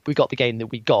the game that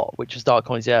we got, which was Dark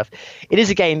Souls the Earth. It is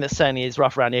a game that certainly is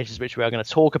rough around the edges, which we are going to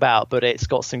talk about, but it's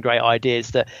got some great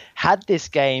ideas that had this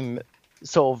game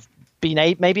sort of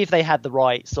been maybe if they had the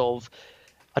right sort of,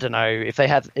 I don't know, if they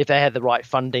had the right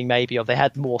funding, maybe, or if they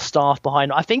had more staff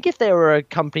behind. I think if they were a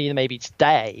company maybe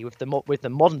today with the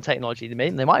modern technology,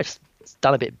 they might have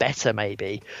done a bit better,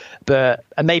 maybe. But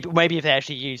maybe if they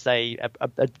actually used a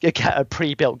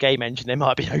pre-built game engine, they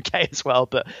might be okay as well.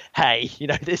 But hey,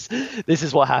 this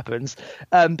is what happens.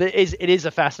 But it is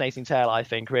a fascinating tale, I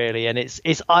think, really, and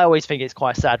I always think it's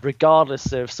quite sad,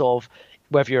 regardless of sort of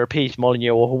whether you're a Peter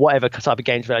Molyneux or whatever type of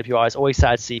game developer you are. It's always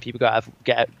sad to see people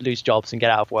lose jobs and get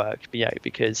out of work,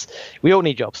 because we all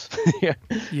need jobs. Yeah.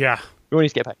 We all need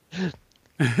to get paid.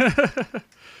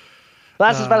 But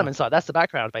that's the development side. That's the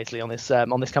background, basically, on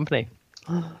this company.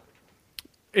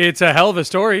 It's a hell of a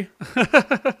story.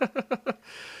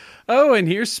 Oh, and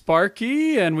here's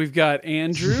Sparky, and we've got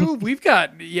Andrew. We've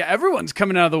got, everyone's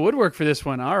coming out of the woodwork for this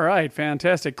one. All right,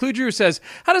 fantastic. Clue Drew says,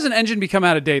 how does an engine become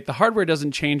out of date? The hardware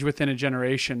doesn't change within a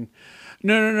generation.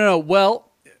 No.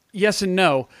 Well, yes and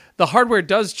no. the hardware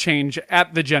does change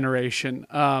at the generation.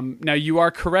 Now, you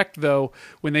are correct, though.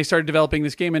 When they started developing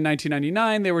this game in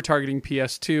 1999, they were targeting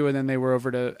PS2, and then they were over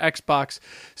to Xbox.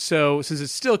 So since it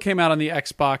still came out on the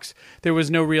Xbox, there was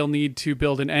no real need to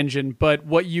build an engine. But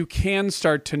what you can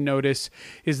start to notice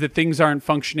is that things aren't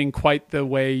functioning quite the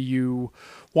way you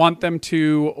want them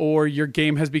to, or your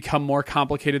game has become more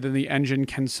complicated than the engine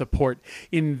can support.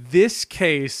 In this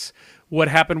case, what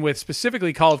happened with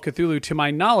specifically Call of Cthulhu, to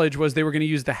my knowledge, was they were going to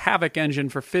use the Havoc engine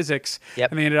for physics,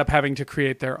 and they ended up having to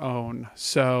create their own.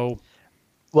 So,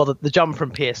 well, the jump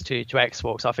from PS2 to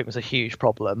Xbox, I think, was a huge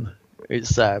problem.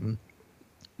 It's because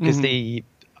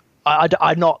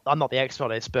I'm not the expert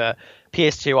on this, but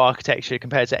PS2 architecture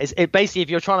compared to it basically, if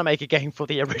you're trying to make a game for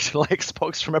the original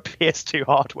Xbox from a PS2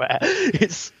 hardware,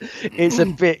 it's a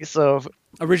bit sort of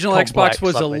original complex, Xbox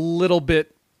was a little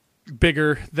bit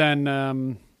bigger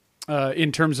than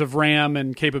in terms of RAM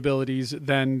and capabilities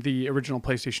than the original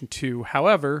PlayStation 2.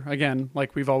 However, again,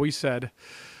 like we've always said,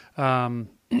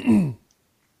 PlayStation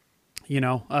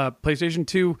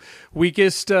 2,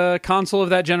 weakest console of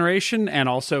that generation, and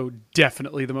also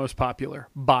definitely the most popular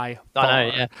by far. I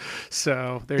know, yeah.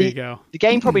 So there you go. The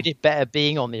game probably did better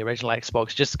being on the original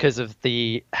Xbox just because of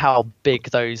how big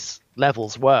those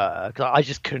levels were. 'Cause I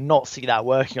just could not see that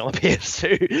working on the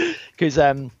PS2. Because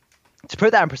to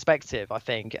put that in perspective, I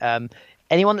think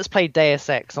anyone that's played Deus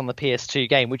Ex on the PS2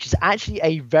 game, which is actually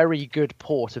a very good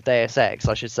port of Deus Ex,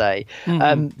 I should say,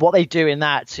 what they do in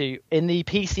the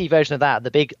PC version of that, the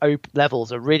big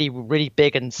levels are really, really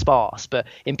big and sparse. But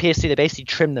in PS2, they basically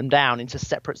trim them down into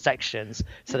separate sections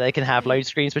so they can have load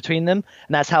screens between them.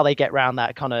 And that's how they get around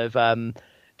that kind of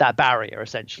that barrier,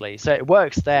 essentially. So it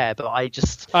works there, but I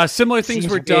just... similar things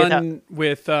were done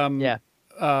with...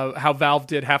 how Valve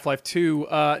did Half-Life 2,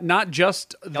 not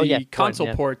just the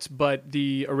console ports, but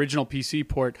the original PC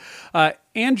port.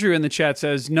 Andrew in the chat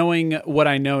says, knowing what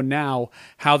I know now,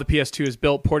 how the PS2 is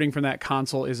built, porting from that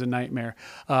console is a nightmare.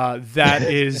 That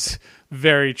is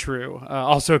very true.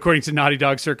 Also, according to Naughty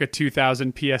Dog, circa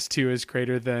 2000, PS2 is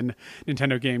greater than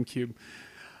Nintendo GameCube.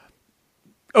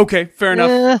 Okay, fair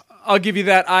enough. I'll give you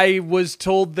that. I was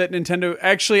told that Nintendo...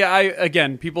 Actually,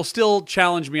 again, people still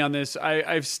challenge me on this.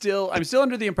 I'm still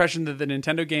under the impression that the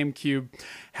Nintendo GameCube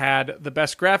had the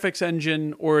best graphics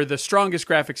engine or the strongest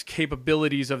graphics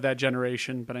capabilities of that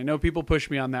generation, but I know people push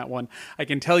me on that one. I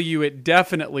can tell you it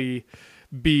definitely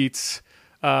beats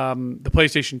the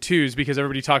PlayStation 2s because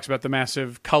everybody talks about the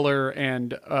massive color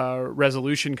and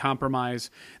resolution compromise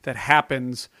that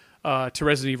happens to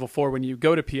Resident Evil 4 when you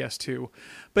go to PS2.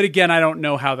 But again, I don't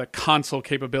know how the console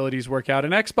capabilities work out.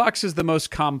 And Xbox is the most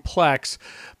complex,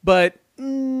 but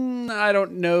I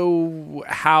don't know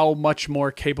how much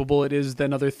more capable it is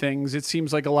than other things. It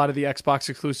seems like a lot of the Xbox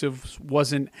exclusives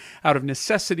wasn't out of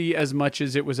necessity as much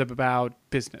as it was about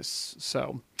business.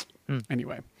 So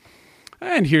anyway.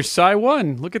 And here's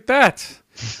Cy1. Look at that.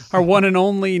 Our one and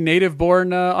only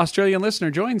native-born Australian listener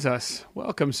joins us.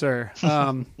 Welcome, sir.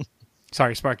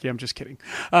 Sorry, Sparky, I'm just kidding.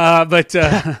 I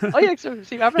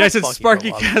said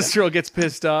Sparky Kestrel gets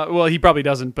pissed off. Well, he probably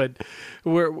doesn't, but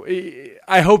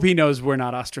I hope he knows we're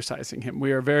not ostracizing him.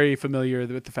 We are very familiar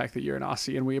with the fact that you're an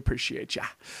Aussie, and we appreciate ya.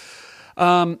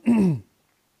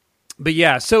 But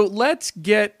yeah, so let's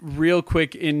get real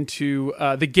quick into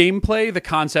the gameplay, the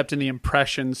concept, and the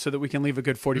impressions so that we can leave a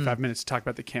good 45 minutes to talk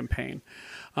about the campaign.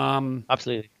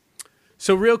 Absolutely.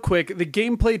 So real quick, the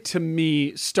gameplay to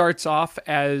me starts off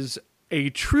as a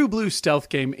true blue stealth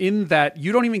game in that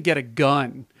you don't even get a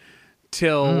gun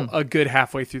till a good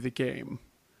halfway through the game.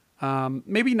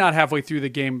 Maybe not halfway through the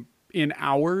game in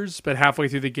hours, but halfway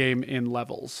through the game in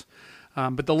levels.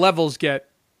 But the levels get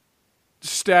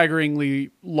staggeringly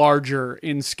larger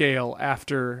in scale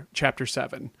after Chapter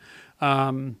 7.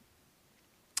 But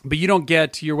you don't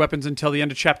get your weapons until the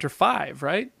end of Chapter 5,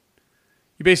 right?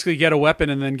 You basically get a weapon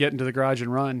and then get into the garage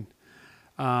and run.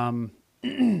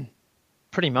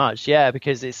 Pretty much, yeah,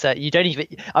 because it's you don't even...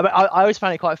 I always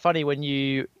find it quite funny when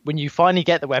you finally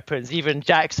get the weapons. Even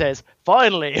Jack says,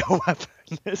 "Finally, a weapon."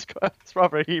 It's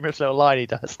rather a humorous little line he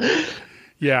does.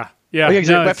 Yeah. Weapons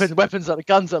are the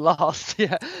guns at last.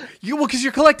 Yeah. Because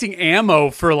you're collecting ammo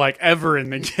for like ever in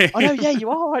the game. Oh no, yeah, you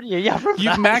are, aren't you? Yeah,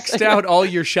 you've maxed out all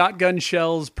your shotgun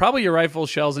shells, probably your rifle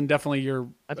shells, and definitely your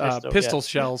pistol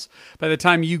shells by the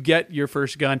time you get your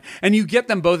first gun. And you get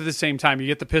them both at the same time. You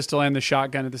get the pistol and the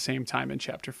shotgun at the same time in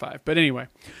Chapter 5. But anyway,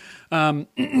 but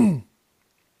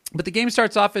the game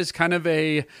starts off as kind of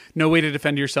a no way to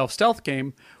defend yourself stealth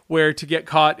game, where to get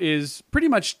caught is pretty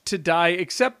much to die,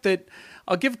 except that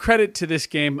I'll give credit to this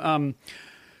game.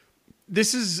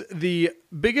 this is the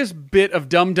biggest bit of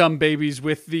dum-dum babies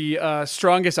with the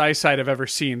strongest eyesight I've ever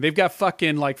seen. They've got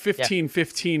fucking like 15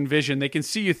 vision. They can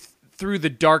see you through the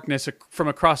darkness from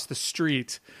across the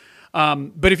street.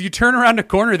 But if you turn around a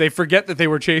corner, they forget that they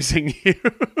were chasing you.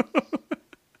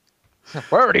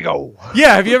 Where'd he go?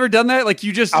 Yeah, have you ever done that? Like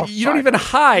you don't even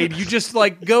hide. You just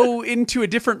like go into a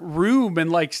different room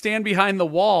and like stand behind the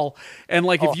wall. And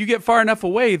like if you get far enough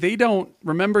away, they don't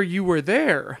remember you were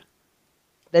there.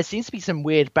 There seems to be some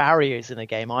weird barriers in the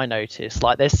game, I noticed.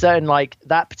 Like there's certain, like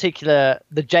that particular,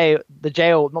 the jail,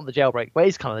 not the jailbreak, but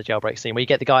it's kind of the jailbreak scene where you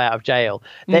get the guy out of jail.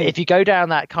 If you go down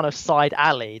that kind of side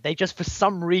alley, they just for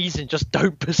some reason just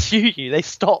don't pursue you. They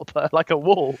stop like a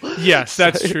wall. Yes,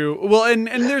 that's true. Well, and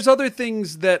there's other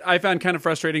things that I found kind of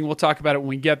frustrating. We'll talk about it when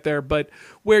we get there, but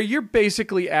where you're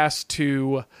basically asked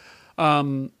to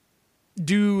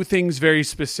do things very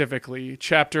specifically.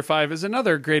 Chapter 5 is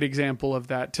another great example of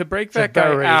that. To break that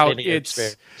guy out,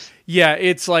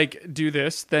 it's like do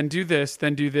this, then do this,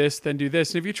 then do this, then do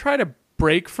this. And if you try to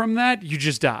break from that, you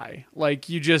just die. Like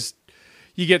you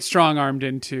get strong-armed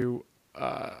into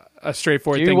a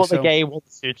straightforward thing. Do what the game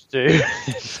wants you to do.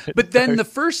 But then the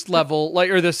first level,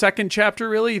 like, or the second chapter,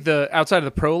 really, the outside of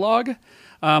the prologue,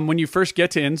 when you first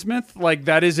get to Innsmouth, like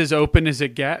that is as open as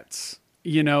it gets.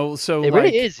 You know, so it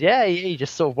really is. Yeah, you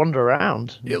just sort of wander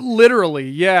around. Literally,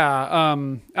 yeah.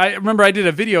 I remember I did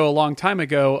a video a long time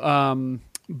ago,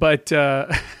 but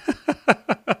don't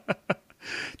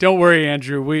worry,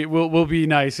 Andrew. We'll be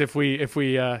nice if we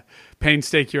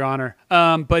painstake your honor.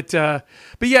 But yeah,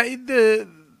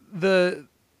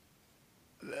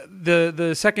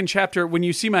 the second chapter, when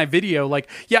you see my video, like,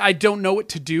 yeah, I don't know what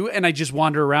to do and I just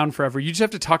wander around forever. You just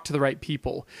have to talk to the right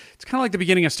people. It's kind of like the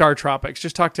beginning of Star Tropics.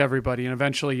 Just talk to everybody and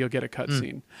eventually you'll get a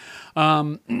cutscene.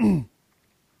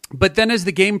 But then as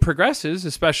the game progresses,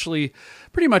 especially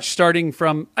pretty much starting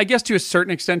from, I guess to a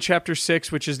certain extent, chapter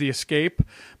 6, which is the escape,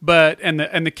 and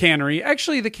the cannery.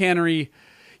 Actually, the cannery,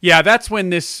 yeah, that's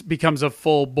when this becomes a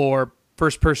full bore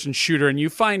first-person shooter, and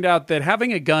you find out that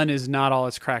having a gun is not all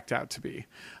it's cracked out to be.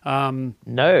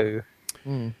 No.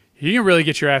 You can really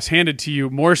get your ass handed to you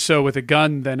more so with a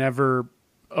gun than ever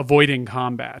avoiding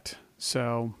combat.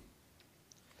 So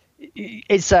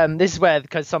it's this is where,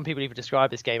 because some people even describe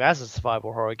this game as a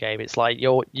survival horror game, it's like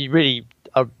you really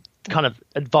are kind of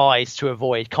advised to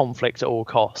avoid conflict at all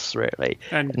costs, really.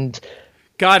 And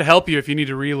God help you if you need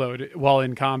to reload while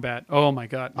in combat. Oh my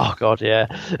God. Oh God, yeah.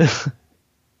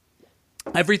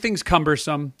 Everything's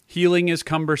cumbersome. Healing is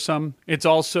cumbersome. It's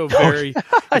also very.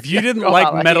 If you didn't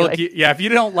like Metal Gear, if you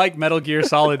don't like Metal Gear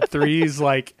Solid 3's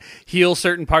like heal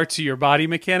certain parts of your body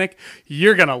mechanic,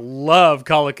 you're gonna love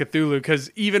Call of Cthulhu,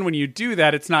 because even when you do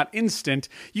that, it's not instant.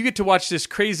 You get to watch this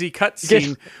crazy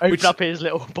cutscene, open up his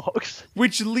little box,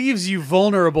 which leaves you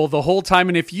vulnerable the whole time.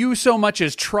 And if you so much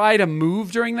as try to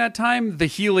move during that time, the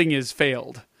healing is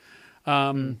failed.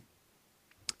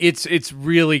 It's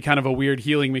really kind of a weird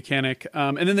healing mechanic.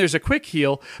 And then there's a quick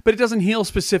heal, but it doesn't heal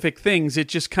specific things. It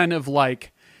just kind of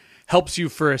like helps you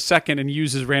for a second and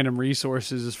uses random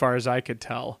resources, as far as I could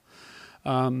tell.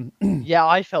 Yeah,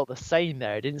 I felt the same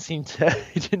there. It didn't seem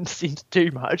to do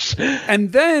much.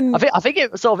 And then I think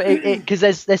it sort of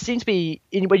because there seems to be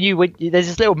there's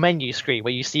this little menu screen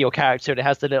where you see your character and it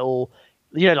has the little,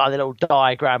 like the little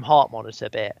diagram heart monitor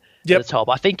bit at the top.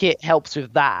 I think it helps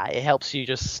with that. It helps you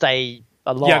just stay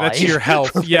alive. Yeah, that's your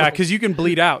health. Yeah, because you can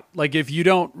bleed out. Like if you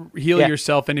don't heal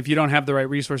yourself, and if you don't have the right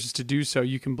resources to do so,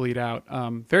 you can bleed out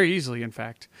very easily, in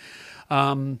fact.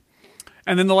 And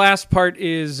then the last part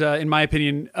is, in my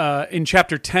opinion, in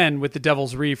Chapter 10 with the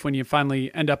Devil's Reef, when you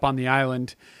finally end up on the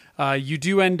island, you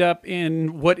do end up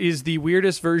in what is the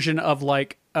weirdest version of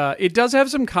like, it does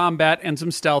have some combat and some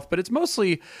stealth, but it's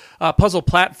mostly a puzzle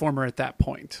platformer at that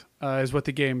point, is what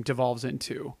the game devolves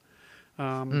into.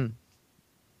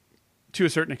 To a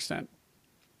certain extent,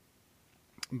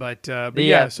 but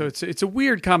yeah, so it's a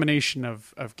weird combination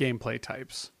of gameplay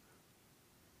types.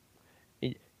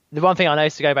 The one thing I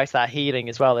noticed, to go back to that healing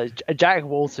as well, is Jack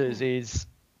Walters is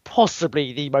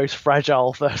possibly the most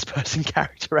fragile first-person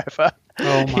character ever.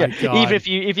 Oh my God! Even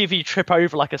if you trip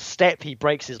over like a step, he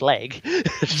breaks his leg.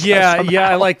 Yeah,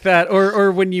 I like that.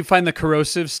 Or when you find the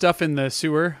corrosive stuff in the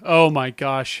sewer. Oh my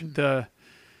gosh, the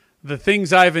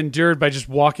things I've endured by just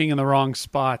walking in the wrong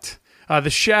spot. The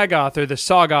Shaggoth or the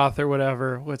Soggoth or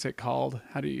whatever. What's it called?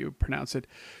 How do you pronounce it?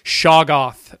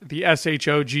 Shoggoth. The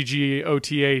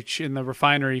Shoggoth in the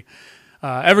refinery.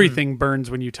 Everything burns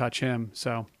when you touch him.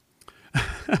 So,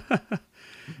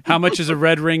 how much is a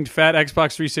red-ringed fat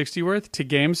Xbox 360 worth? To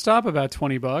GameStop, about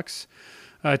 $20.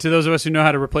 To those of us who know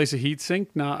how to replace a heatsink,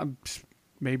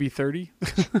 maybe 30.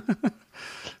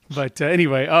 But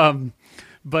anyway,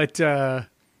 but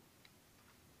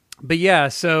yeah,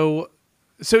 so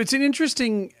it's an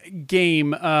interesting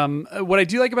game. What I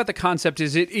do like about the concept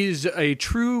is it is a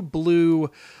true blue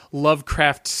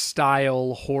Lovecraft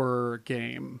style horror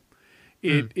game.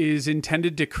 It is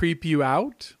intended to creep you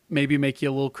out, maybe make you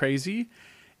a little crazy.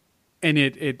 And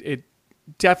it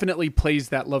definitely plays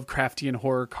that Lovecraftian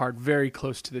horror card very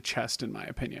close to the chest, in my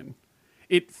opinion.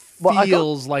 It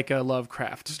feels like a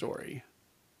Lovecraft story.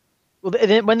 Well,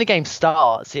 when the game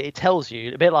starts, it tells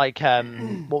you a bit like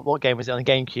what game was it on the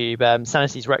GameCube?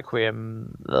 Sanity's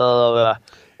Requiem,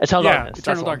 Eternal Darkness.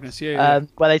 Eternal Darkness. Yeah.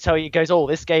 Where they tell you, it goes, "Oh,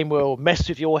 this game will mess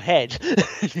with your head."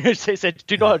 It said,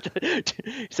 "Do not." It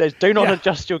says, "Do not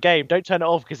adjust your game. Don't turn it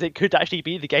off because it could actually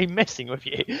be the game messing with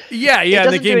you." Yeah.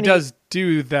 And the game does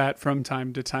do that from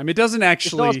time to time. It doesn't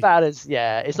actually. It's not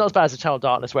as bad as Eternal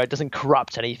Darkness, where it doesn't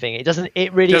corrupt anything. It doesn't.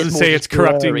 It really doesn't say it's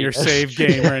corrupting your blurriness. save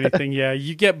game or anything. Yeah,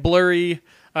 you get blurry.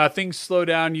 Things slow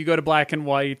down. You go to black and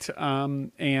white,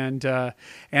 and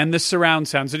the surround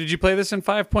sound. So, did you play this in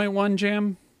 5.1,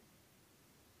 Jam?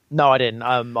 No, I didn't.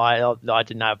 I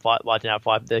didn't have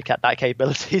that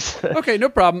capabilities. Okay, no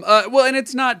problem. Well, and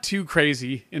it's not too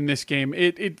crazy in this game.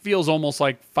 It feels almost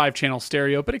like 5-channel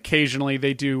stereo, but occasionally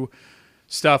they do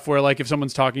stuff where, like, if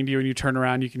someone's talking to you and you turn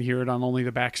around, you can hear it on only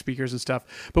the back speakers and stuff.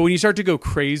 But when you start to go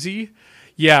crazy,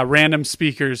 random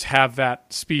speakers have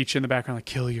that speech in the background, like,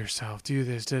 kill yourself, do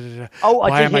this, da-da-da.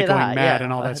 Why am I going mad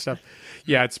and all that stuff.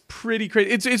 Yeah, it's pretty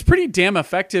crazy. It's pretty damn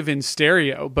effective in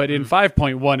stereo, but in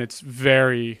 5.1, it's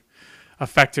very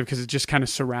effective because it just kind of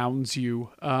surrounds you.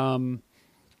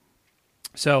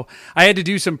 So I had to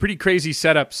do some pretty crazy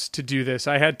setups to do this.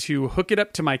 I had to hook it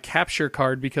up to my capture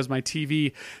card because my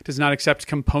TV does not accept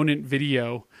component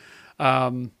video.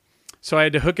 So I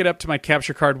had to hook it up to my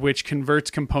capture card, which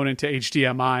converts component to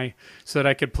HDMI so that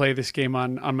I could play this game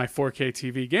on my 4K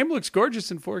TV. Game looks gorgeous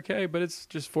in 4K, but it's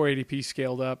just 480p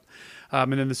scaled up.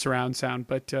 And then the surround sound,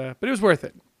 but it was worth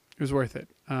it. It was worth it.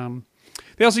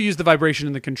 They also use the vibration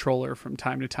in the controller from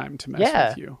time to time to mess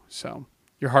with you. So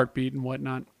your heartbeat and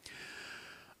whatnot.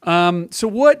 So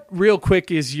what, real quick,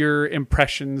 is your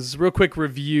impressions? Real quick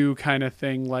review kind of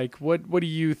thing. Like, what do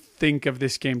you think of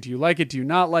this game? Do you like it? Do you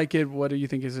not like it? What do you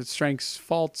think is its strengths,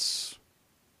 faults?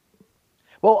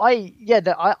 Well, I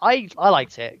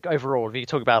liked it overall. If you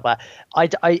talk about that,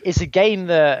 it's a game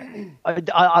that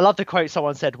I love the quote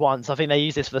someone said once. I think they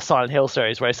used this for the Silent Hill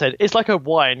series, where it said it's like a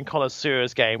wine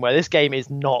connoisseur's game, where this game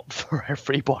is not for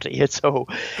everybody at all.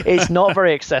 It's not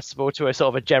very accessible to a sort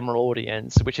of a general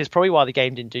audience, which is probably why the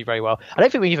game didn't do very well. I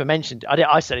don't think we even mentioned.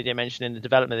 I certainly didn't mention in the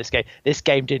development of this game. This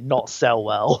game did not sell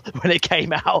well when it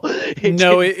came out. It did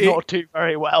not do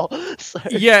very well. So.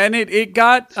 Yeah, and it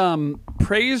got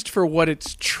praised for what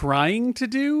it's trying to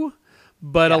do,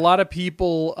 but a lot of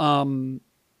people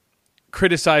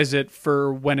criticize it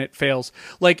for when it fails.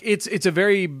 Like it's a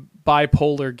very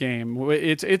bipolar game.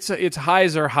 Its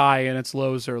highs are high and its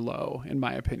lows are low, in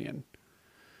my opinion.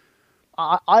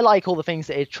 I like all the things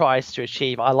that it tries to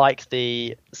achieve. I like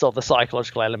the sort of the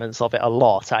psychological elements of it a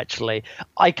lot, actually.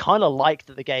 I kind of like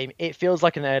that the game, it feels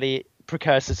like an early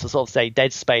precursor to sort of say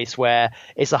Dead Space, where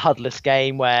it's a HUD-less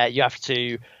game where you have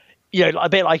to, a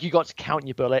bit like you got to count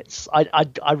your bullets. I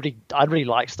really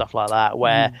like stuff like that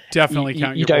where definitely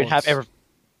count your bullets. Don't have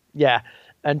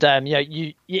and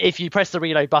if you press the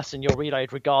reload button, you'll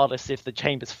reload regardless if the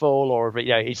chamber's full or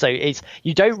so it's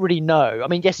you don't really know. I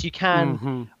mean, yes, you can.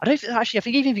 Mm-hmm. I think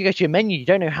even if you go to your menu, you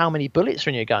don't know how many bullets are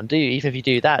in your gun, do you? Even if you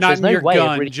do that, not so there's no way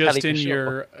gun, of really just telling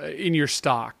in your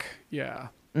stock. Yeah.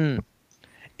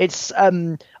 It's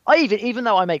even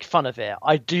though I make fun of it,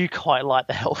 I do quite like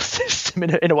the health system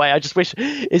in a way. I just wish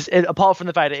apart from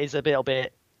the fact that it's a little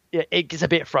bit, it gets a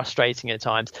bit frustrating at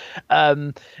times.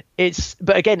 But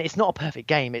again, it's not a perfect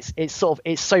game. It's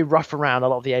so rough around a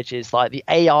lot of the edges. Like the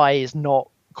AI is not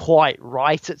quite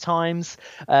right at times.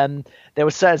 There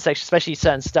were certain sections, especially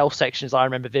certain stealth sections, I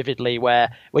remember vividly,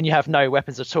 where when you have no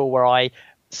weapons at all, where I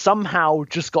somehow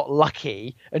just got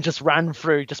lucky and just ran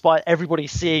through despite everybody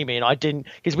seeing me, and I didn't,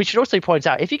 because we should also point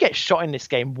out, if you get shot in this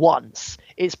game once,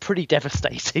 it's pretty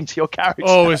devastating to your character.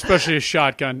 Oh, especially a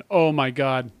shotgun. Oh my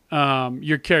god.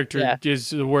 Your character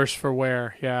is the worse for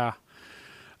wear. Yeah.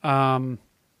 And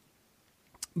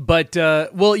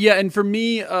for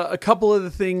me, a couple of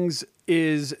the things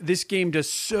is this game does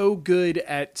so good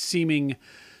at seeming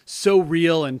so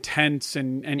real and tense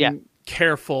and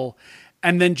careful,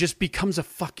 and then just becomes a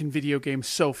fucking video game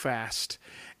so fast.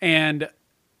 And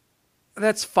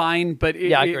that's fine, but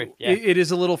I agree. It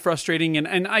is a little frustrating.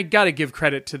 And I got to give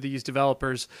credit to these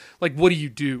developers. Like, what do you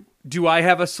do? do I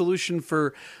have a solution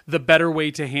for the better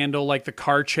way to handle like the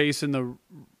car chase and the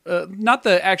not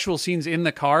the actual scenes in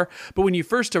the car, but when you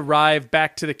first arrive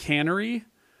back to the cannery,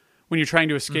 when you're trying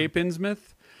to escape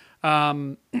Innsmouth,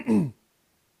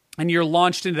 and you're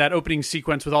launched into that opening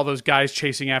sequence with all those guys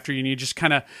chasing after you, and you just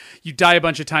you die a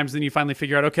bunch of times, then you finally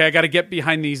figure out, okay, I got to get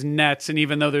behind these nets, and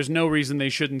even though there's no reason they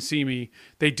shouldn't see me,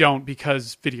 they don't,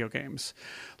 because video games.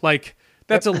 Like,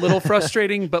 that's a little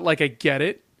frustrating, but like I get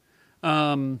it.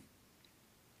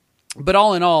 But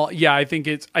all in all, yeah, I think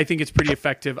it's pretty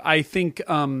effective. I think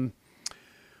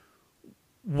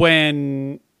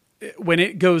when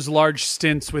it goes large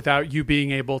stints without you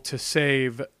being able to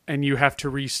save and you have to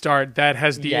restart, that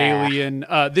has the alien.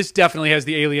 This definitely has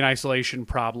the alien isolation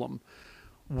problem,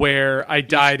 where I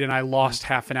died and I lost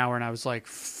half an hour, and I was like,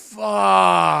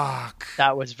 "Fuck."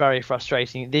 That was very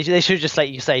frustrating. They should just let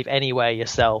you save anywhere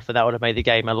yourself, and that would have made the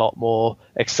game a lot more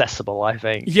accessible, I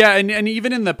think. Yeah, and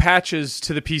even in the patches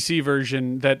to the PC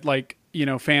version that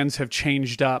fans have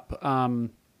changed up,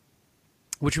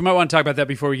 which we might want to talk about that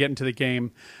before we get into the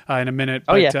game in a minute.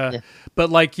 But,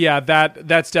 but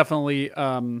that's definitely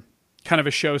kind of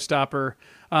a showstopper.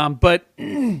 But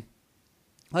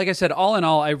like I said, all in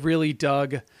all, I really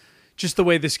dug just the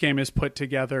way this game is put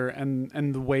together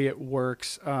and the way it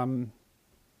works.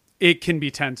 It can be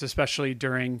tense, especially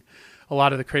during a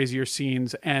lot of the crazier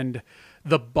scenes, and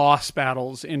the boss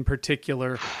battles in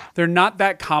particular. They're not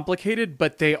that complicated,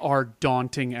 but they are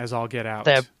daunting as all get out.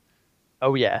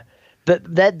 Oh yeah.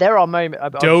 But there are moments.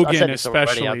 Dogen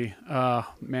especially. Oh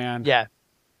man. Yeah.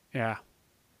 Yeah.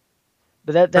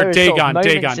 But there is Dagon, sort of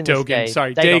moments in this Dogen. game.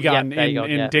 Sorry, Dagon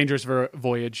in Dangerous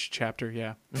Voyage chapter.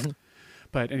 Yeah. Mm-hmm.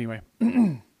 But anyway.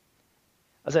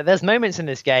 So there's moments in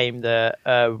this game that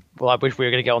I wish we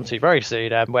were going to get onto very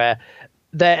soon, where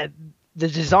the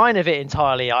design of it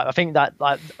entirely, I think that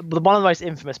one of the most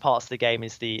infamous parts of the game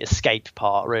is the escape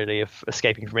part, really, of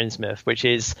escaping from Innsmouth, which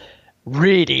is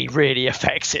really, really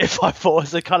effective. I thought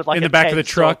as a kind of like in the back of the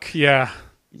truck, yeah.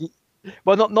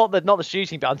 Well, not the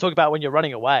shooting bit. I'm talking about when you're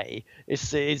running away.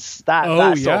 It's that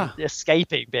sort of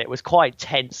escaping bit was quite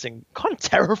tense and kind of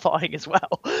terrifying as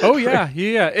well. Oh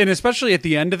yeah, and especially at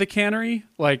the end of the cannery,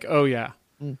 like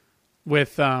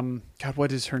with God,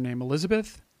 what is her name?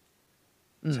 Elizabeth?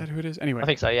 Is that who it is? Anyway, I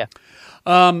think so. Yeah.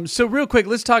 So real quick,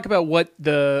 let's talk about what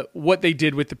they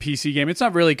did with the PC game. It's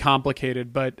not really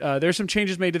complicated, but there's some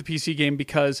changes made to the PC game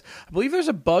because I believe there's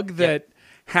a bug that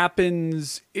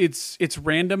happens. It's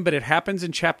random, but it happens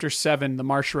in Chapter 7, the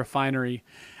Marsh Refinery,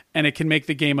 and it can make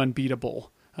the game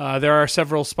unbeatable. There are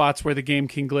several spots where the game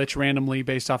can glitch randomly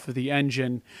based off of the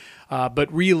engine,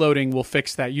 but reloading will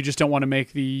fix that. You just don't want to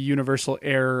make the universal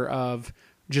error of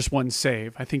just one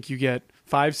save. I think you get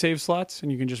 5 save slots,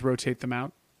 and you can just rotate them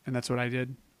out, and that's what I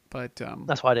did. But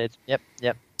that's what I did. Yep.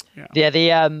 Yeah.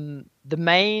 The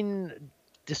main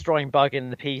destroying bug in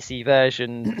the PC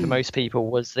version for most people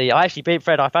was I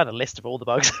found a list of all the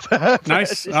bugs.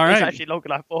 Nice. All right. It's actually longer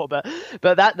than I thought, but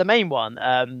that the main one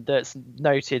that's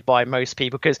noted by most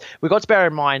people, because we've got to bear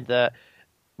in mind that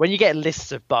when you get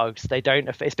lists of bugs, they don't.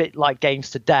 It's a bit like games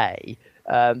today.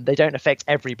 They don't affect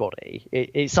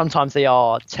everybody. Sometimes they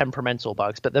are temperamental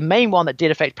bugs, but the main one that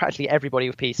did affect practically everybody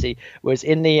with PC was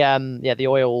in the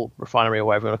oil refinery, or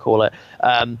whatever you want to call it.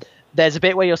 There's a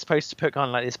bit where you're supposed to put kind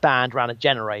of like this band around a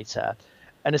generator,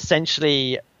 and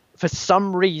essentially, for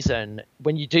some reason,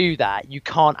 when you do that, you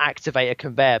can't activate a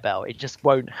conveyor belt. It just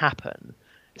won't happen.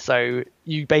 So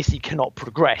you basically cannot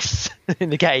progress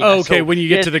in the game. Oh, okay. When you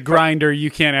get to the grinder, you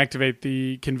can't activate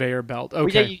the conveyor belt.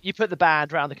 Okay. Well, you put the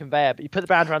band around the conveyor, but you put the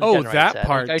band around the generator. Oh, that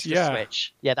part. You go to the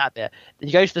switch. Yeah, that bit. Then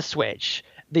you go to the switch.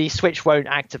 The switch won't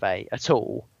activate at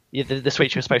all. The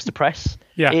switch you're supposed to press.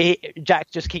 Yeah. Jack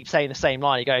just keeps saying the same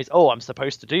line. He goes, "Oh, I'm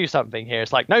supposed to do something here."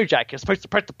 It's like, "No, Jack, you're supposed to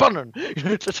press the button."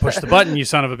 Push the button, you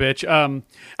son of a bitch.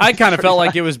 I kind of felt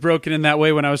like it was broken in that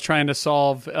way when I was trying to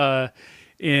solve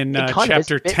in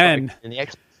Chapter 10. In the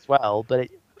Xbox as well, but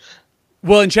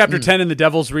in Chapter 10 in the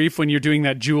Devil's Reef, when you're doing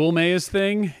that jewel maze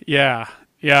thing, yeah.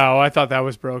 I thought that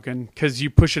was broken because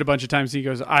you push it a bunch of times and he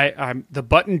goes, the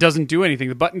button doesn't do anything.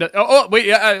 The button does. Oh wait,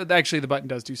 yeah, actually the button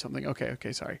does do something. Okay,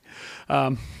 sorry.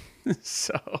 But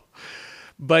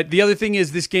the other thing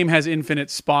is this game has infinite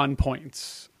spawn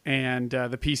points, and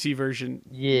the PC version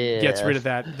gets rid of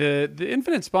that. The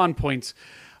infinite spawn points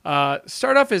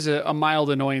start off as a mild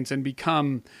annoyance and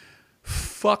become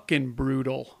fucking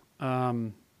brutal.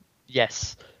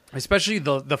 Yes, especially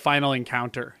the final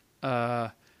encounter.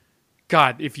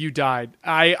 God, if you died,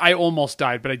 I almost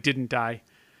died, but I didn't die.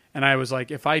 And I was like,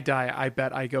 if I die, I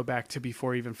bet I go back to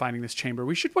before even finding this chamber.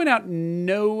 We should point out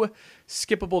no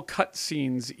skippable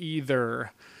cutscenes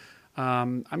either.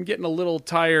 I'm getting a little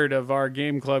tired of our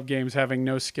game club games having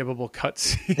no skippable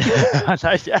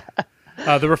cutscenes. Yeah.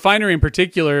 The refinery in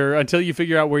particular, until you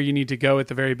figure out where you need to go at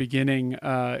the very beginning,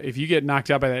 if you get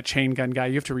knocked out by that chain gun guy,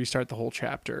 you have to restart the whole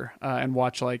chapter and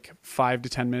watch like 5 to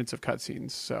 10 minutes of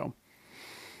cutscenes. So,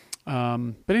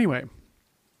 but anyway,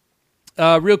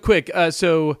 real quick.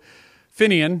 So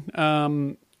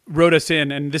Finian wrote us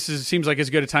in, and seems like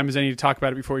as good a time as any to talk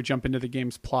about it before we jump into the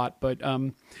game's plot. But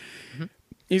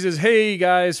he says, "Hey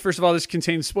guys, first of all, this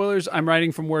contains spoilers. I'm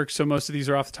writing from work, so most of these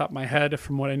are off the top of my head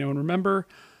from what I know and remember.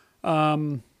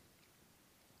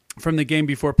 From the game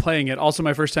before playing it. Also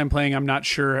my first time playing, I'm not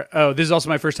sure. Oh, this is also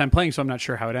my first time playing, so I'm not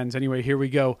sure how it ends. Anyway, here we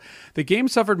go. The game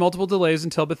suffered multiple delays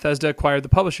until Bethesda acquired the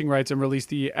publishing rights and released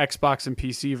the Xbox and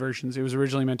PC versions. It was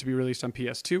originally meant to be released on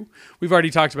PS2. We've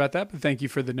already talked about that, but thank you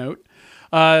for the note.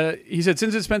 He said,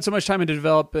 since it spent so much time in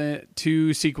development,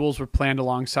 2 sequels were planned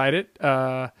alongside it.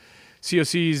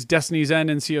 COC's Destiny's End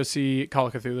and COC Call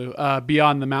of Cthulhu,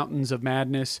 Beyond the Mountains of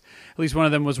Madness. At least one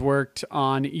of them was worked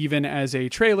on even as a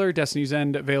trailer. Destiny's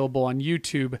End available on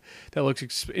YouTube that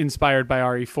looks inspired by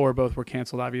RE4. Both were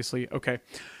canceled, obviously. Okay.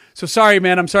 So sorry,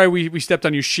 man. I'm sorry we stepped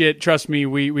on your shit. Trust me,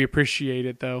 we appreciate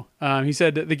it, though. He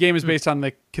said the game is based on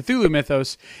the Cthulhu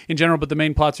mythos in general, but the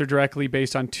main plots are directly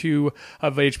based on 2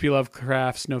 of H.P.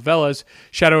 Lovecraft's novellas,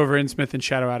 Shadow over Innsmouth and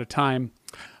Shadow Out of Time.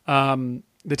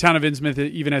 The town of Innsmouth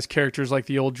even has characters like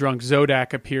the old drunk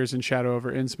Zodak appears in Shadow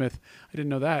over Innsmouth. I didn't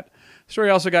know that. The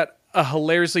story also got a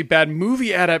hilariously bad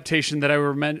movie adaptation that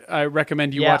I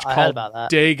recommend you watch called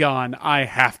Dagon. I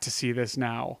have to see this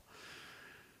now.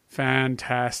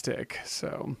 Fantastic.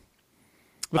 So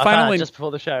just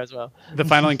before the show as well. The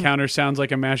final encounter sounds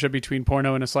like a mashup between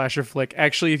porno and a slasher flick.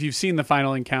 Actually, if you've seen the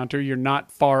final encounter, you're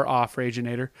not far off,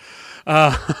 Raginator.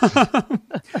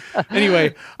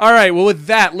 Anyway, all right. Well, with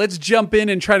that, let's jump in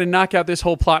and try to knock out this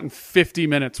whole plot in 50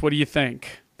 minutes. What do you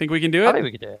think? Think we can do it? I think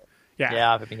we can do it.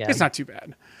 Yeah, I think we can. It's not too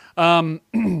bad. So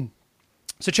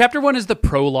chapter 1 is the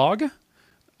prologue.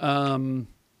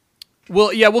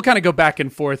 We'll kind of go back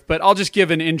and forth, but I'll just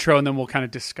give an intro and then we'll kind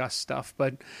of discuss stuff.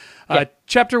 But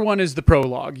chapter 1 is the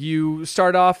prologue. You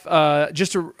start off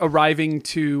just arriving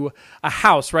to a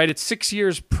house, right? It's 6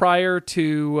 years prior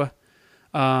to...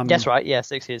 That's right. Yeah,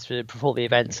 6 years before the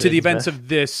events. To the events of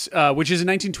this, which is in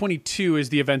 1922, is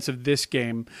the events of this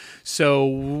game.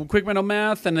 So quick mental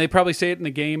math, and they probably say it in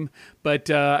the game, but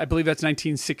I believe that's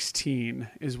 1916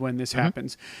 is when this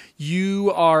happens.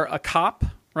 You are a cop,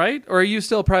 right? Or are you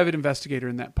still a private investigator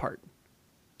in that part?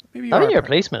 Maybe I think you're a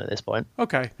policeman at this point.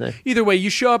 Okay. Yeah. Either way, you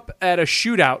show up at a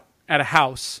shootout at a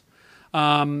house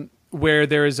where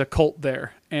there is a cult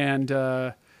there,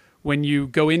 and when you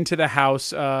go into the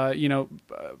house,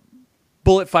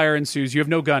 bullet fire ensues. You have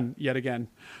no gun yet again.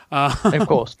 Of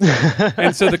course.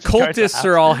 And so the cultists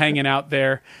are all hanging out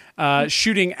there,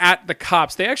 shooting at the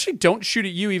cops. They actually don't shoot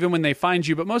at you even when they find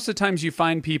you, but most of the times you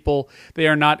find people, they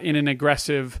are not in an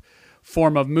aggressive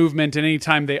form of movement, and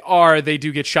anytime they are, they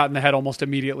do get shot in the head almost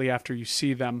immediately after you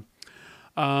see them.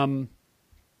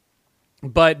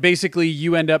 But basically,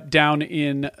 you end up down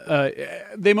in...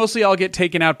 they mostly all get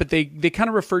taken out, but they kind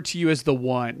of refer to you as the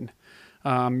one.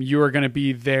 You are going to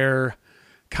be their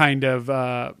kind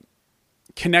of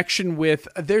connection with...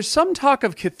 There's some talk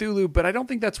of Cthulhu, but I don't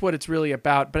think that's what it's really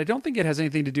about. But I don't think it has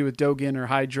anything to do with Dogen or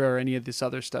Hydra or any of this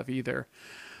other stuff either.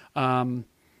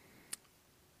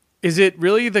 Is it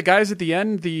really the guys at the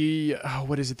end?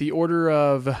 What is it? The Order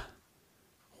of...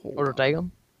 Order of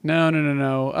Dagon?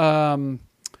 No.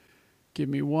 Give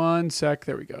me 1 sec.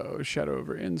 There we go. Shadow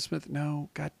over Innsmouth. No,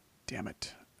 god damn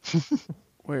it.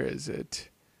 Where is it?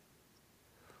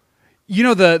 You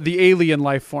know the alien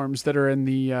life forms that are in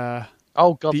the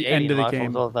the end of the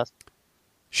game. That's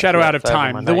Shadow Out of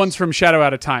Time. The ones from Shadow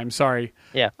Out of Time. Sorry.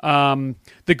 Yeah.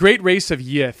 The Great Race of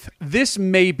Yith. This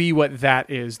may be what that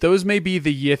is. Those may be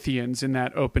the Yithians in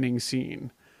that opening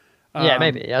scene. Yeah,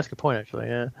 maybe. Yeah, that's a good point, actually.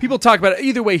 Yeah. People talk about it.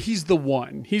 Either way, he's the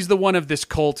one. He's the one of this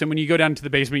cult. And when you go down to the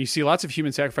basement, you see lots of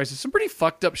human sacrifices. Some pretty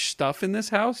fucked up stuff in this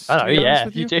house. Oh, yeah,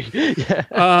 you do.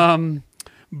 Yeah.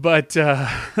 But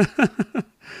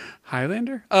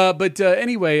Highlander.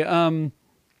 Anyway,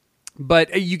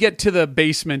 but you get to the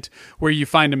basement where you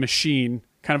find a machine,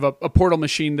 kind of a portal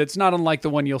machine that's not unlike the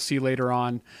one you'll see later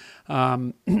on.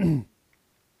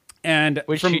 And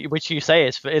which you say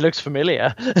it looks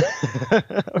familiar.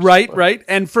 right.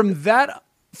 And from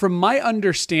my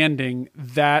understanding,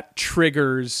 that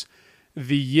triggers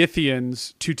the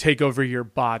Yithians to take over your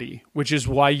body, which is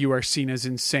why you are seen as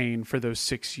insane for those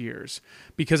 6 years.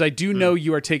 Because I do know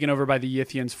you are taken over by the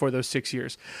Yithians for those 6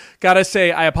 years. Gotta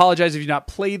say, I apologize if you've not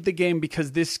played the game,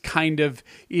 because this kind of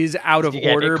is out of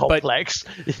order. But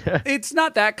it's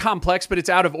not that complex, but it's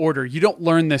out of order. You don't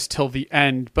learn this till the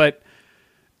end.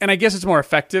 And I guess it's more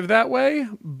effective that way.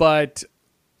 But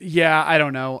yeah, I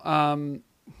don't know. I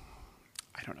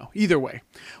don't know. Either way,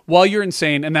 while you're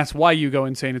insane, and that's why you go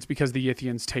insane, it's because the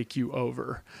Yithians take you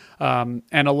over. And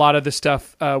a lot of the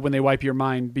stuff, when they wipe your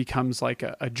mind, becomes like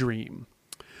a dream.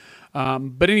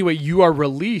 But anyway, you are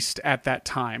released at that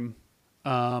time.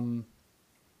 Right.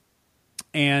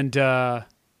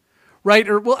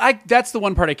 That's the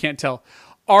one part I can't tell.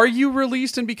 Are you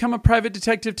released and become a private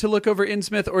detective to look over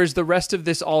Innsmouth, or is the rest of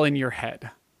this all in your head?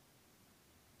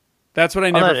 That's what I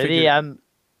never figured.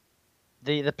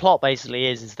 The plot basically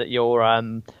is that you're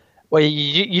well,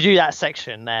 you do that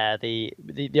section there, the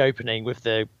opening with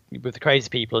the crazy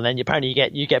people, and then apparently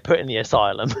you get put in the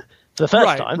asylum for the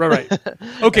first time. Right.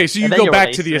 Okay, so you go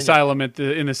back to the asylum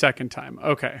in the second time.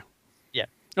 Okay. Yeah.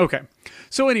 Okay.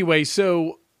 So anyway,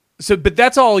 but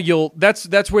that's all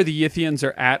that's where the Yithians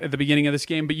are at the beginning of this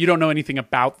game, but you don't know anything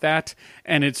about that,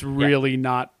 and it's really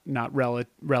not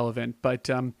relevant. But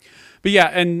yeah,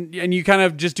 and you kind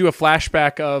of just do a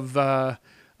flashback of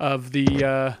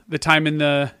the time in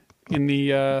the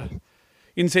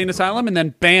insane asylum, and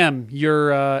then bam,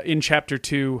 you're in chapter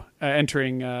 2,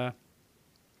 entering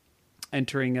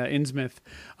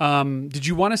Innsmouth. Did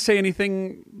you want to say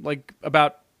anything like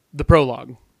about the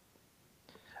prologue?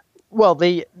 Well,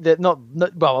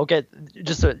 I'll get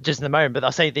just in a moment, but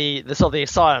I'll say the sort of the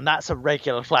asylum, that's a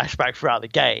regular flashback throughout the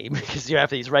game, because you have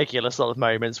these regular sort of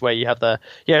moments where you have the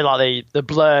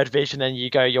blurred vision, and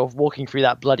you're walking through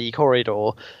that bloody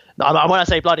corridor. When I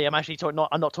say bloody, I'm actually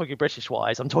I'm not talking British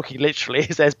wise. I'm talking literally.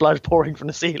 There's blood pouring from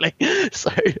the ceiling.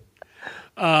 So,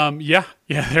 yeah,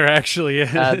 there actually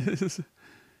is.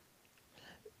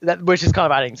 Which is kind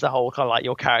of adding to the whole kind of like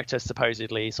your character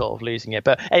supposedly sort of losing it.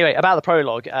 But anyway, about the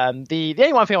prologue, the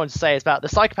only one thing I wanted to say is about the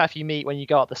psychopath you meet when you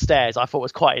go up the stairs. I thought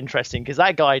was quite interesting, because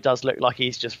that guy does look like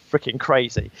he's just freaking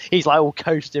crazy. He's like all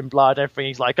coated in blood, everything.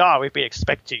 He's like, we've been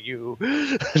expecting you.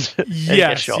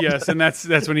 Yes, and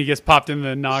that's when he gets popped in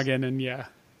the noggin, and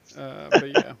but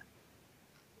yeah.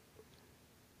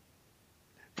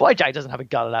 Why Jack doesn't have a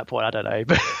gun at that point, I don't know,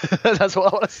 but that's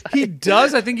what I want to say. He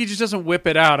does. I think he just doesn't whip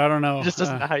it out. I don't know. He just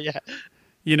doesn't know, yeah.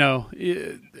 You know,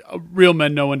 real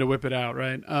men know when to whip it out,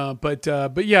 right? But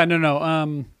yeah,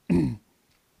 no.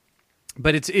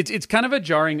 But it's kind of a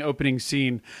jarring opening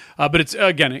scene, but it's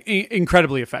again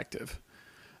incredibly effective.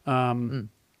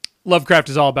 Lovecraft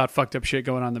is all about fucked up shit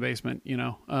going on in the basement, you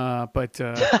know. But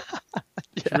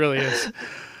it really is.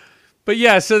 But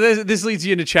yeah, so this leads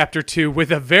you into chapter 2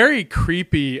 with a very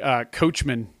creepy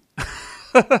coachman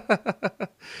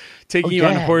taking you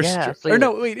on a horse. Or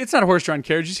no, wait, it's not a horse-drawn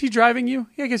carriage. Is he driving you?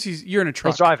 Yeah, I guess you're in a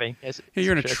truck. He's driving.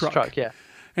 You're in a truck. Yeah.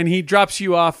 And he drops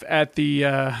you off at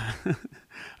the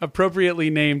appropriately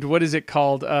named, what is it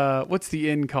called? What's the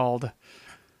inn called?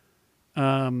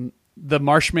 The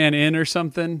Marshman Inn or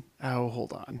something? Oh,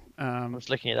 hold on. I was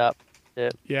looking it up.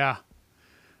 Yeah.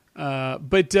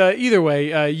 But either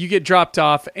way, you get dropped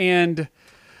off, and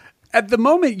at the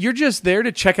moment, you're just there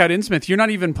to check out Innsmouth. You're not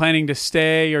even planning to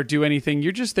stay or do anything.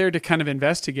 You're just there to kind of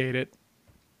investigate it.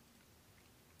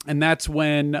 And that's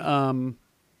when...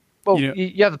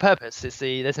 you have a purpose.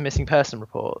 There's a missing person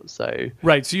report. So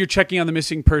right, so you're checking on the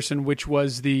missing person, which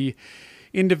was the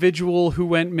individual who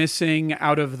went missing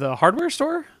out of the hardware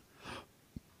store?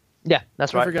 Yeah,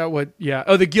 that's right. I forgot what... Yeah.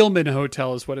 Oh, the Gilman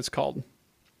Hotel is what it's called.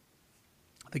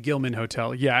 The Gilman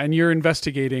Hotel, yeah, and you're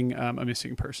investigating a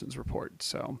missing persons report.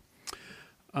 So,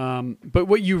 but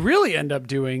what you really end up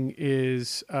doing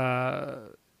is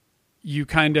you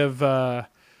kind of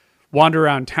wander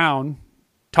around town,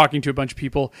 talking to a bunch of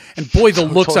people, and boy, the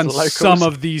looks on some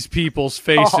of these people's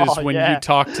faces when you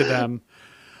talk to them.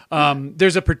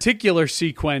 There's a particular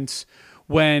sequence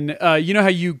when you know how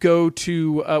you go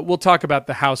to. We'll talk about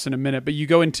the house in a minute, but you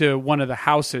go into one of the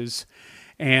houses,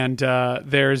 and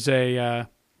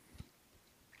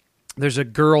there's a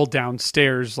girl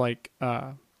downstairs, like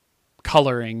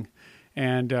coloring,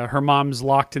 and her mom's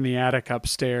locked in the attic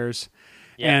upstairs.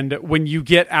 Yeah. And when you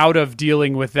get out of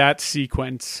dealing with that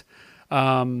sequence,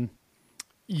 there's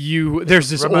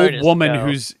this old woman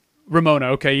who's Ramona.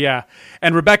 Okay. Yeah.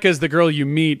 And Rebecca is the girl you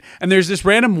meet. And there's this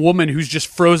random woman who's just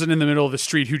frozen in the middle of the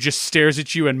street who just stares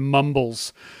at you and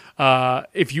mumbles,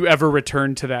 if you ever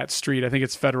return to that street. I think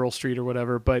it's Federal Street or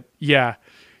whatever, but yeah,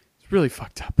 it's really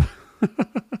fucked up.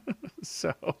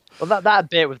 So well, that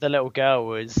bit with the little girl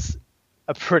was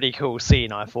a pretty cool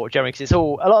scene, I thought, generally, because a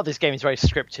lot of this game is very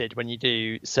scripted when you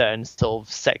do certain sort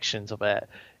of sections of it,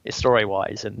 story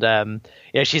wise. And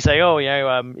she's like, oh,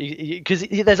 because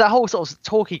there's that whole sort of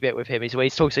talky bit with him. He's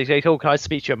talks, he's like, oh, can I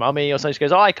speak to your mummy? Or something. She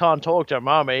goes, oh, I can't talk to your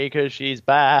mummy because she's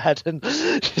bad. And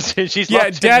she's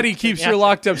Daddy keeps her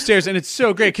locked upstairs, and it's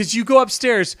so great because you go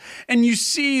upstairs and you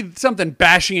see something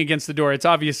bashing against the door. It's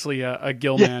obviously a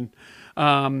Gilman.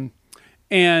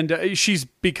 And she's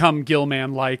become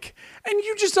Gilman-like. And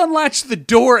you just unlatch the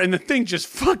door, and the thing just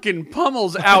fucking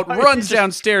pummels out, runs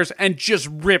downstairs, and just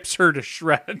rips her to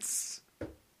shreds.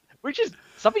 Which is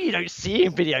something you don't see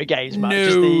in video games much.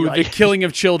 No, the killing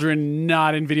of children,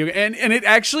 not in video. And it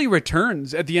actually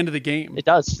returns at the end of the game. It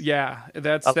does. Yeah,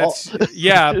 that's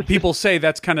people say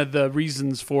that's kind of the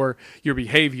reasons for your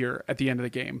behavior at the end of the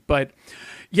game. But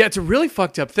yeah, it's a really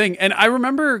fucked up thing. And I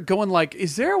remember going like,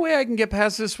 is there a way I can get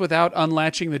past this without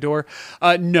unlatching the door?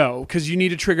 No, because you need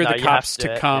to trigger the cops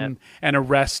to come and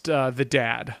arrest the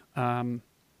dad.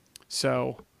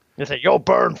 So they say, you'll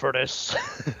burn for this.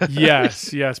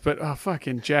 yes. But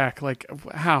fucking Jack, like,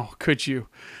 how could you?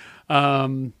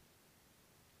 But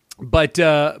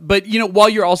while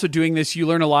you're also doing this, you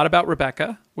learn a lot about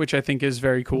Rebecca, which I think is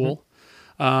very cool.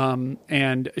 Mm-hmm.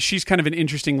 And she's kind of an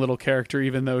interesting little character,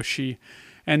 even though she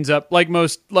ends up, like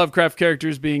most Lovecraft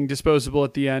characters, being disposable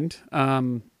at the end.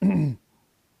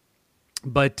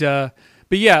 But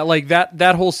yeah, like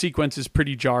that whole sequence is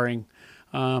pretty jarring.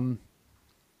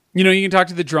 You can talk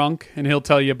to the drunk and he'll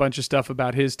tell you a bunch of stuff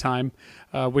about his time,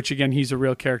 which again, he's a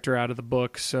real character out of the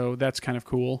book. So that's kind of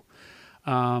cool.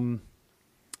 And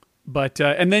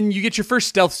then you get your first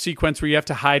stealth sequence where you have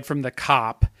to hide from the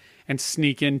cop and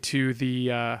sneak into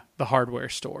the hardware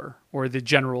store or the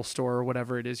general store or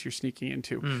whatever it is you're sneaking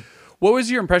into. What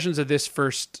was your impressions of this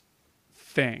first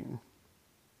thing?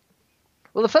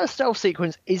 Well, the first stealth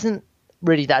sequence isn't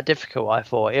really that difficult. I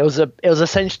thought it was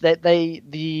essentially that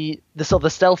the sort of the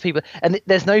stealth people, and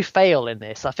there's no fail in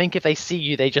this. I think if they see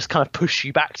you, they just kind of push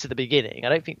you back to the beginning. I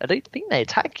don't think they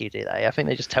attack you, do they? I think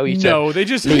they just tell you to. No, they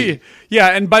just leave. Yeah,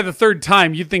 and by the third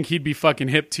time, you'd think he'd be fucking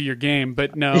hip to your game,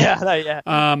 but no.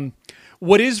 Yeah.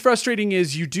 What is frustrating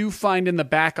is you do find in the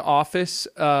back office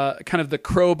kind of the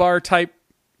crowbar type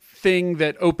thing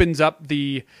that opens up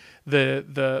the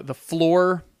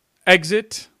floor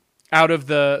exit out of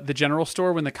the general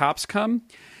store when the cops come.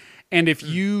 And if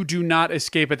you do not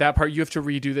escape at that part, you have to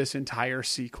redo this entire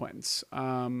sequence.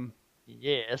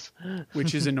 Yes.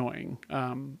 Which is annoying.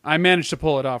 I managed to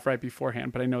pull it off right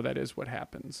beforehand, but I know that is what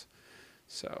happens.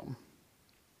 So,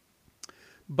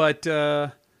 but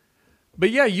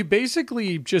yeah, you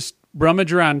basically just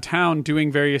rummage around town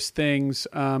doing various things.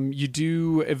 You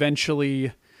do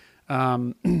eventually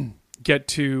get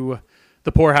to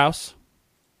the poorhouse,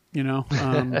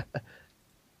 and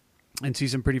see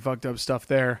some pretty fucked up stuff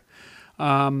there.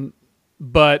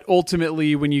 But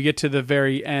ultimately, when you get to the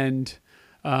very end,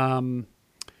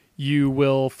 you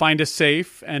will find a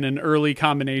safe and an early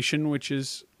combination, which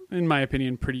is, in my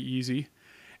opinion, pretty easy.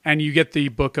 And you get the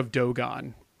Book of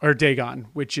Dagon,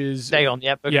 which is Dagon,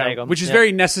 Dagon, which is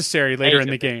very necessary later in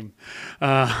the game.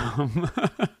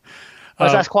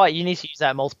 That's quite. You need to use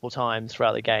that multiple times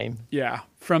throughout the game. Yeah,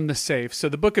 from the safe. So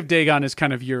the Book of Dagon is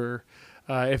kind of your.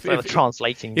 If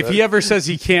translating, if he ever says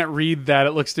he can't read that,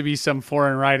 it looks to be some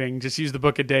foreign writing. Just use the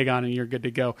Book of Dagon and you're good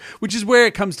to go. Which is where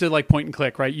it comes to like point and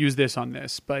click, right? Use this on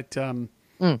this, but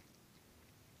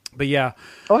yeah.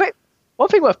 Okay. One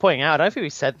thing worth pointing out, I don't think we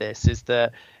said this, is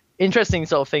the interesting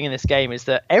sort of thing in this game is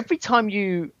that every time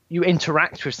you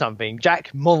interact with something,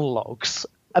 Jack monologues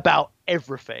about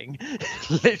everything,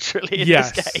 literally in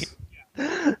this game.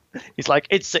 He's like,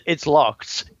 it's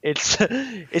locked. It's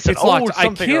an old locked.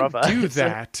 Something I or can't other. do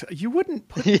that. You wouldn't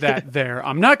put that there.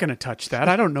 I'm not going to touch that.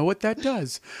 I don't know what that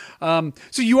does. So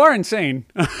you are insane.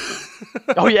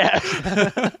 Oh yeah,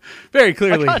 very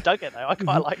clearly. I kind of dug it though. I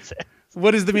quite liked it.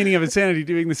 What is the meaning of insanity?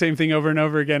 Doing the same thing over and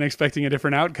over again, expecting a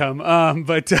different outcome.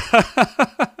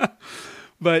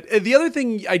 But the other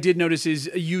thing I did notice is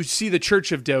you see the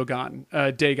Church of Dagon.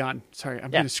 Sorry,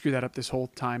 I'm going to screw that up this whole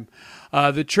time.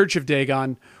 The Church of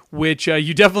Dagon, which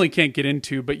you definitely can't get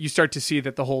into, but you start to see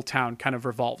that the whole town kind of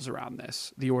revolves around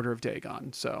this, the Order of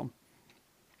Dagon. So,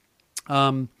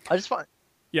 I just find,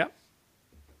 yeah.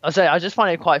 I just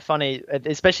find it quite funny,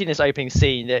 especially in this opening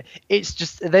scene, that it's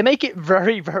just, they make it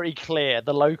very, very clear,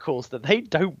 the locals, that they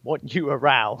don't want you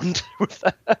around.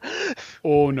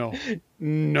 Oh no.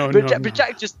 No. But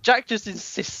Jack just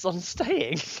insists on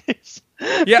staying.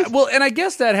 Yeah, well, and I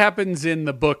guess that happens in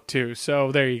the book too,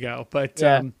 so there you go. But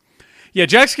Yeah,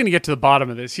 Jack's gonna get to the bottom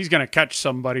of this. He's gonna catch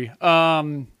somebody.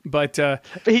 But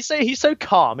he's so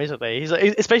calm, isn't he? He's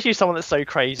like, especially someone that's so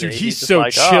crazy. dude, he's just so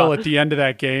like, chill at the end of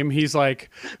that game. He's like,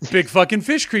 big fucking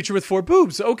fish creature with 4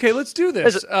 boobs. Okay, let's do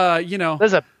this.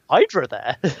 There's a Hydra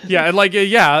there. Yeah, and like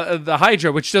the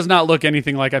Hydra, which does not look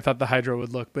anything like I thought the Hydra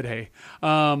would look, but hey,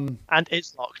 and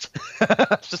it's locked.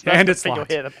 And it's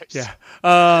locked. Yeah,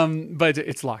 but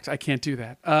it's locked. I can't do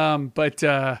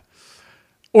that.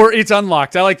 Or it's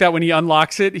unlocked. I like that when he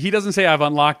unlocks it. He doesn't say I've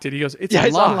unlocked it. He goes, it's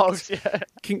unlocked. It's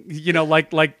unlocked. Yeah.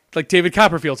 Like David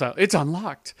Copperfield style. It's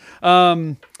unlocked.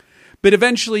 But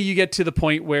eventually you get to the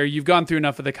point where you've gone through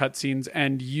enough of the cutscenes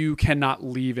and you cannot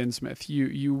leave Innsmouth.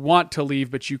 You want to leave,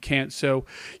 but you can't. So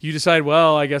you decide,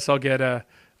 well, I guess I'll get a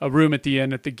room at the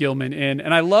inn, at the Gilman Inn.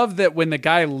 And I love that when the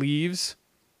guy leaves,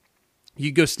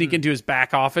 you go sneak into his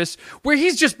back office where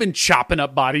he's just been chopping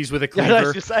up bodies with a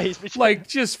cleaver. Like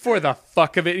just for the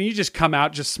fuck of it. And you just come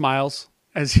out, just smiles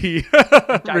as he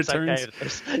returns. Okay with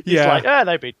this. He's like,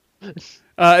 they've been...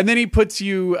 and then he puts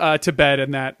you to bed,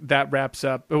 and that wraps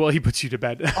up. Well, he puts you to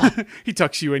bed. He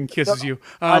tucks you and kisses you.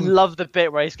 I love the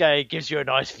bit where gives you a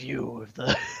nice view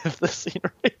of the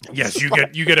scenery. Yes, you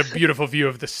get a beautiful view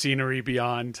of the scenery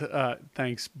beyond.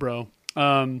 Thanks, bro.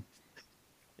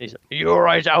 He's like, you're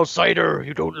right, outsider.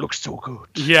 You don't look so good.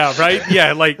 Yeah, right.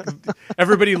 Yeah, like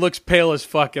everybody looks pale as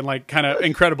fuck and like kind of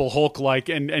Incredible Hulk like,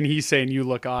 and he's saying you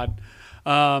look odd.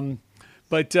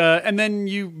 But and then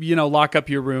you lock up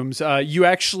your rooms. You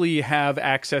actually have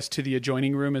access to the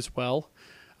adjoining room as well,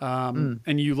 and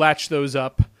you latch those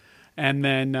up, and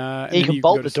then you can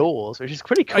bolt the doors, which is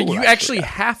pretty cool. You actually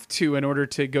have to in order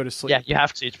to go to sleep. Yeah, you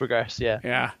have to progress. Yeah.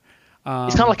 Yeah.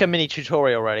 It's kind of like a mini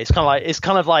tutorial, really. It's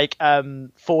kind of like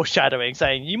foreshadowing,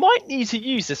 saying you might need to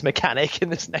use this mechanic in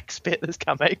this next bit that's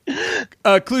coming.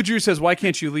 Clue Drew says, "Why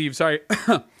can't you leave?" Sorry,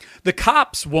 the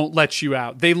cops won't let you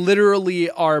out. They literally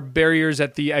are barriers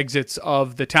at the exits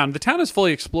of the town. The town is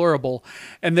fully explorable,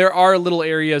 and there are little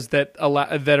areas that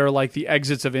are like the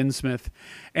exits of Innsmouth.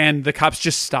 And the cops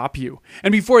just stop you.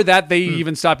 And before that, they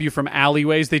even stop you from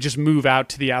alleyways. They just move out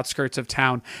to the outskirts of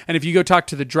town. And if you go talk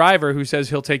to the driver who says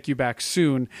he'll take you back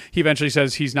soon, he eventually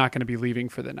says he's not going to be leaving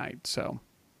for the night. So,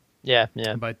 yeah.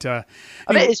 But I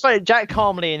mean, it's funny. Jack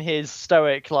calmly in his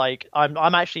stoic, like I'm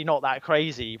actually not that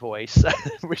crazy voice,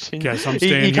 which guess I'm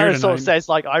staying he kind of here sort of tonight. says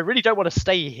like I really don't want to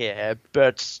stay here,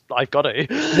 but I've got to.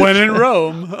 When in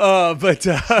Rome,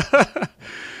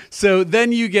 So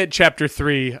then you get chapter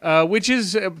 3, which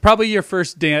is probably your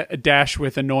first dash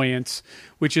with annoyance,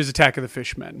 which is Attack of the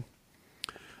Fishmen.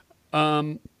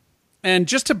 And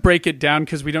just to break it down,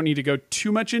 because we don't need to go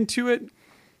too much into it,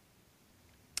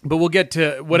 but we'll get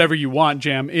to whatever you want,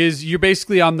 Jam, is you're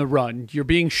basically on the run. You're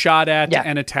being shot at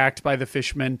and attacked by the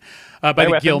fishmen, by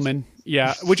the weapons. Gilmen.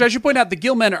 Yeah, which I should point out, the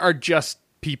Gilmen are just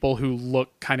people who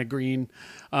look kind of green,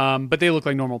 but they look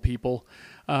like normal people.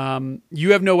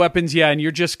 You have no weapons, and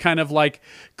you're just kind of like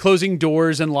closing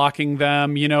doors and locking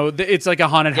them. It's like a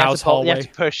haunted house hallway. You have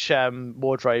to push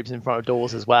wardrobes in front of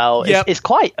doors as well. Yep. It's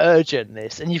quite urgent,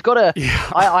 this, and you've got to. Yeah.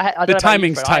 I don't The know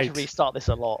timing's about you, but I tight. have to restart this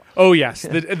a lot. Oh yes,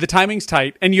 the timing's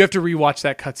tight, and you have to rewatch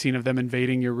that cutscene of them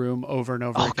invading your room over and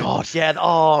over again. God, yeah.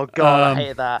 Oh God, I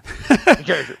hated that.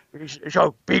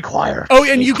 So be quiet. Oh,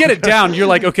 and you get it down. You're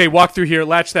like, okay, walk through here,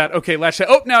 latch that. Okay, latch that.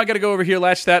 Oh, now I got to go over here,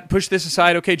 latch that, push this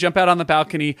aside. Okay, jump out on the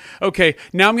balcony. Okay,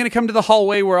 now I'm going to come to the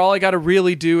hallway where all I got to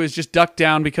really do is just duck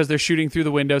down because they're shooting through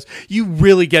the windows. You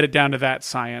really get it down to that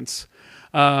science.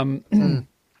 You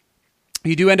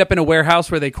do end up in a warehouse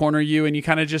where they corner you, and you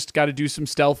kind of just got to do some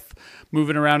stealth,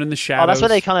 moving around in the shadows. Oh, that's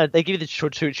where they give you the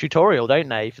tutorial, don't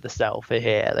they, for the stealth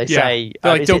here? They say,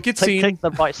 they're like, don't get seen. Click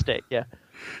the right stick, yeah.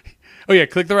 Oh yeah,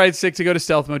 click the right stick to go to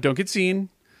stealth mode. Don't get seen.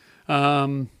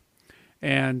 And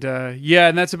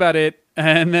that's about it.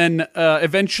 And then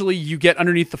eventually you get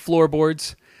underneath the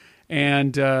floorboards,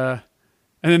 and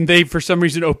then they for some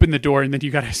reason open the door, and then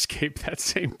you got to escape that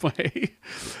same way.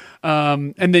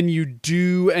 And then you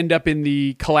do end up in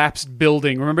the collapsed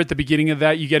building. Remember at the beginning of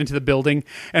that, you get into the building,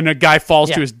 and a guy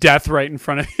falls to his death right in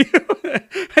front of you,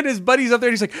 and his buddy's up there,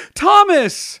 and he's like,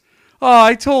 "Thomas." Oh,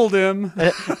 I told him.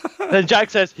 Then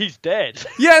Jack says he's dead.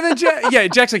 Yeah, and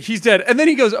then Jack's like, he's dead. And then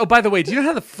he goes, oh, by the way, do you know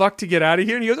how the fuck to get out of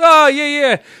here? And he goes, oh,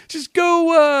 yeah. Just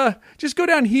go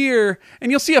down here, and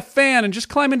you'll see a fan, and just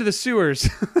climb into the sewers.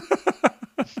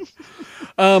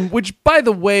 Which, by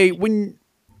the way, when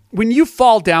you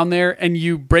fall down there and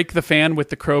you break the fan with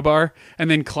the crowbar and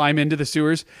then climb into the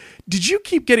sewers, did you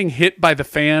keep getting hit by the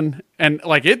fan? And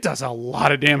like, it does a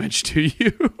lot of damage to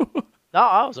you. No,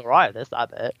 I was alright. That's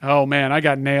that bit. Oh man, I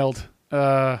got nailed.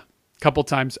 couple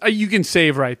times. You can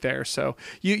save right there, so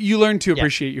you learn to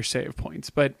appreciate your save points.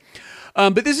 But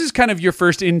this is kind of your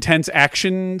first intense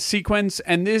action sequence,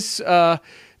 and this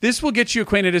will get you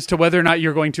acquainted as to whether or not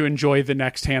you're going to enjoy the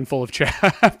next handful of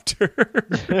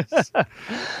chapters.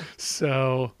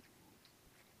 So,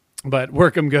 but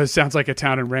Workham goes, sounds like a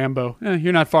town in Rambo.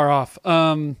 You're not far off.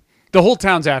 The whole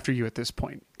town's after you at this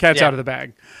point. Cat's out of the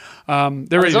bag.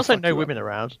 There's also no women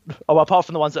around. Oh, apart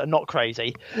from the ones that are not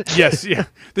crazy. Yes, yeah.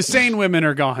 The sane women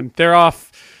are gone. They're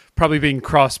off probably being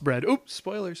crossbred. Oops,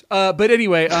 spoilers. But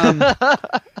anyway,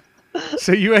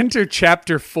 so you enter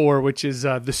chapter 4, which is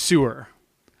the sewer.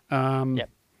 The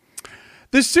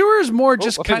sewer is more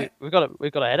just kind of... We've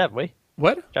got ahead, haven't we?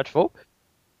 What? Chapter 4?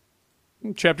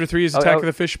 Chapter 3 is Attack of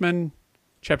the Fishmen.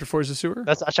 Chapter 4 is the sewer.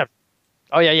 That's chapter...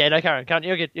 Oh, yeah, no, Karen.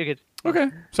 You're good. Okay,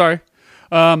 sorry.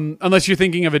 Unless you're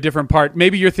thinking of a different part.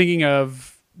 Maybe you're thinking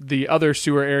of the other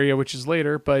sewer area, which is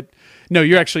later, but no,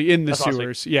 you're actually in the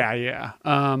sewers. Yeah.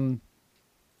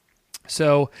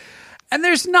 So, and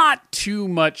there's not too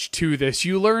much to this.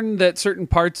 You learn that certain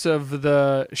parts of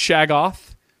the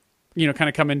Shaggoth, kind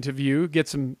of come into view, get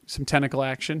some tentacle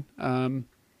action.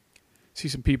 See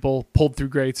some people pulled through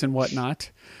grates and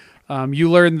whatnot. You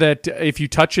learn that if you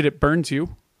touch it, it burns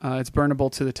you. It's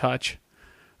burnable to the touch.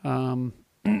 But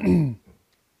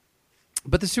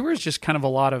the sewer is just kind of a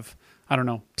lot of, I don't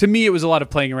know. To me, it was a lot of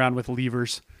playing around with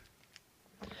levers.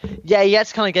 Yeah, you had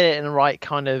to kind of get it in the right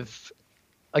kind of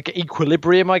like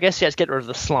equilibrium, I guess. You had to get rid of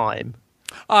the slime.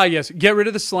 Yes. Get rid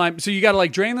of the slime. So you got to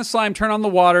drain the slime, turn on the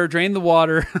water, drain the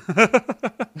water.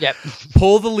 Yep.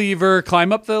 Pull the lever,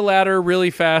 climb up the ladder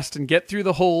really fast and get through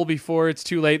the hole before it's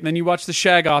too late. And then you watch the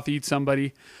Shaggoth eat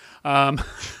somebody.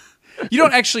 You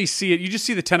don't actually see it. You just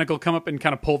see the tentacle come up and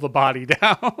kind of pull the body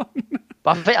down.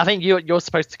 But I think you're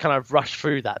supposed to kind of rush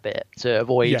through that bit to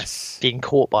avoid being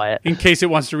caught by it. In case it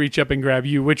wants to reach up and grab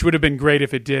you, which would have been great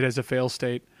if it did as a fail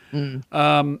state.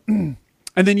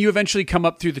 And then you eventually come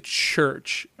up through the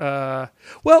church.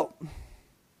 Well,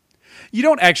 you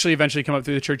don't actually eventually come up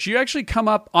through the church. You actually come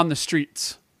up on the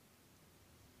streets.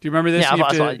 Do you remember this?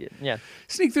 Yeah,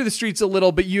 sneak through the streets a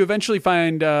little, but you eventually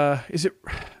find, now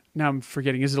I'm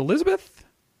forgetting. Is it Elizabeth?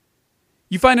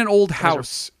 You find an old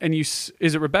house, and is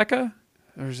it Rebecca?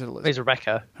 Or is it Elizabeth? It's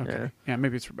Rebecca. Okay. Yeah,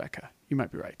 maybe it's Rebecca. You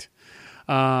might be right.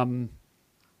 But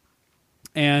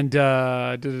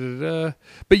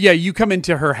yeah, you come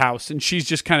into her house, and she's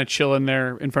just kind of chilling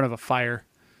there in front of a fire.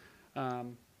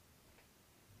 And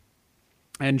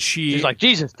she's like,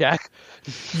 Jesus, Jack.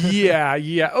 Yeah.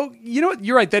 Oh, you know what?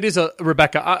 You're right. That is a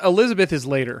Rebecca. Elizabeth is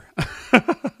later.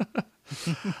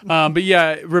 But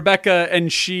yeah, Rebecca,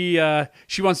 and she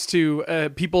wants to,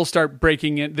 people start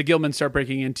breaking in, the Gilmans start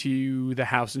breaking into the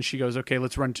house, and she goes, okay,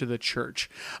 let's run to the church.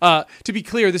 To be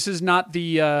clear, this is not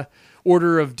the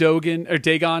Order of Dagon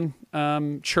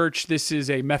church. This is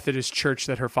a Methodist church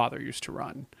that her father used to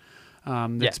run,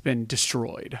 that's been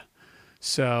destroyed.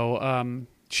 So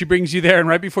she brings you there, and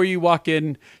right before you walk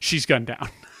in, she's gunned down.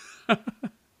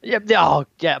 That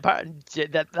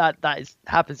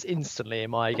happens instantly in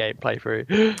my game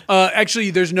playthrough. Actually,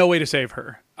 there's no way to save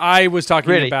her. I was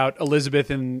talking about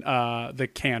Elizabeth in the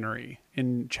cannery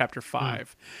in chapter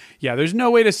 5. Yeah, there's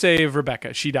no way to save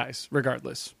Rebecca. She dies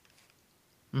regardless.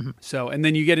 Mm-hmm. So, and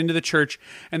then you get into the church,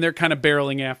 and they're kind of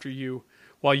barreling after you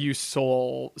while you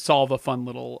solve a fun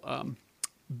little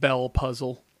bell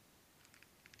puzzle.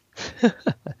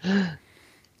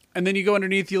 And then you go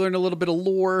underneath. You learn a little bit of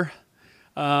lore.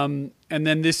 And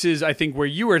then this is, I think, where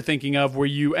you were thinking of, where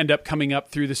you end up coming up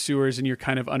through the sewers and you're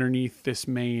kind of underneath this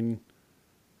main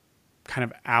kind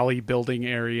of alley building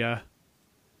area.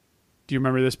 Do you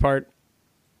remember this part?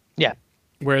 Yeah.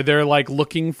 Where they're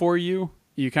looking for you.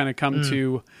 You kind of come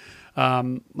to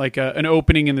an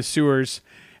opening in the sewers,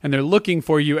 and they're looking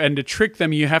for you. And to trick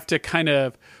them, you have to kind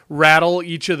of rattle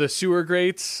each of the sewer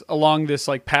grates along this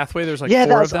pathway. There's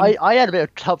 4 of them. I had a bit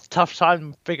of tough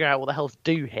time figuring out what the hell to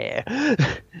do here.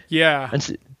 Yeah. And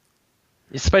so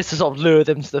you're supposed to sort of lure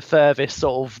them to the furthest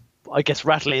sort of, I guess,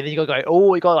 rattling. And then you got to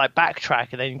go, you got to backtrack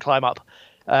and then climb up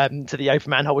to the open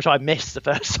manhole, which I missed the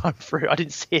first time through. I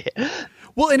didn't see it.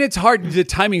 Well, and it's hard. The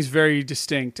timing's very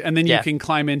distinct. And then you can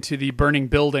climb into the burning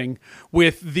building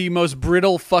with the most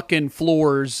brittle fucking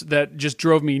floors that just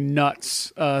drove me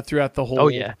nuts throughout the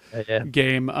whole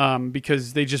game,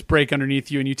 because they just break underneath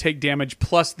you and you take damage.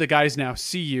 Plus, the guys now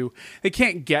see you. They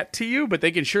can't get to you, but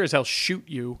they can sure as hell shoot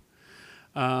you.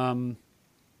 And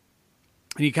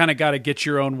you kind of got to get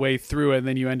your own way through it, and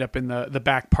then you end up in the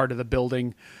back part of the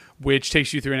building, which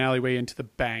takes you through an alleyway into the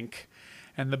bank.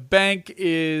 And the bank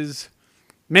is...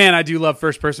 Man, I do love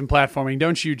first-person platforming,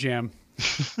 don't you, Jam?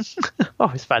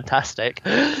 Oh, it's fantastic.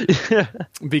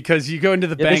 because you go into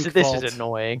the bank this vault. is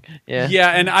annoying. Yeah. Yeah,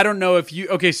 and I don't know if you...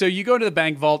 Okay, so you go into the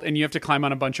bank vault, and you have to climb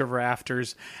on a bunch of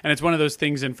rafters, and it's one of those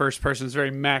things in first person. It's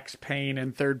very Max Payne,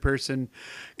 and third person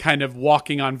kind of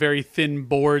walking on very thin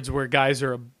boards where guys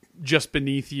are just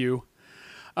beneath you.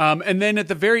 And then at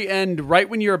the very end, right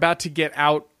when you're about to get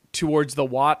out towards the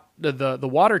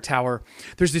water tower,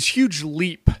 there's this huge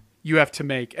leap you have to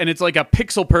make, and it's like a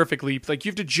pixel perfect leap. Like you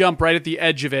have to jump right at the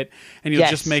edge of it, and you'll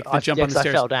just make the jump on the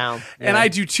stairs. I fell down. Yeah. And I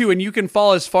do too, and you can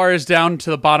fall as far as down to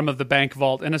the bottom of the bank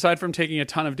vault. And aside from taking a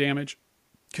ton of damage,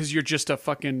 because you're just a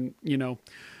fucking,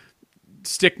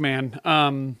 stick man,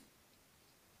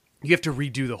 you have to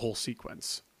redo the whole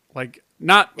sequence. Like,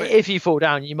 not... If you fall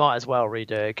down, you might as well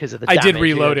redo it because of the I damage. did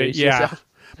reload it, yeah. Yourself.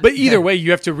 But either way, you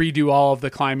have to redo all of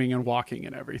the climbing and walking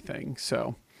and everything,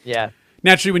 so... Yeah.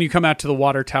 Naturally, when you come out to the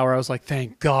water tower, I was like,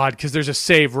 thank God, because there's a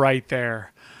save right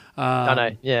there. I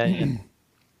know, yeah.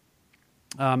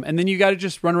 And then you got to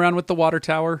just run around with the water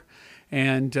tower,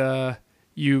 and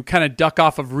you kind of duck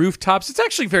off of rooftops. It's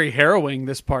actually very harrowing,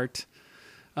 this part.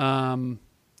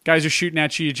 Guys are shooting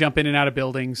at you. You jump in and out of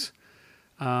buildings.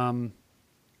 And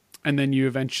then you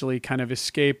eventually kind of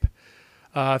escape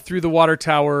through the water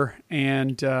tower,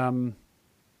 and...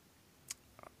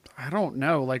 I don't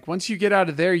know. Like, once you get out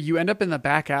of there, you end up in the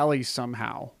back alley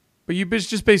somehow. But you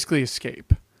just basically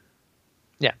escape.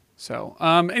 Yeah. So,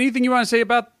 anything you want to say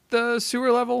about the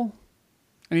sewer level?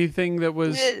 Anything that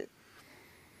was...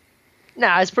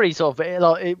 No, it's pretty sort of...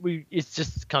 it's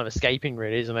just kind of escaping,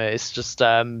 really, isn't it? It's just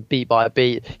beat by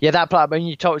beat. Yeah, that platform,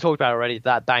 you talked about already,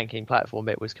 that banking platform,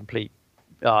 it was complete...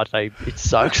 Oh, I don't know, it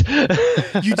sucks.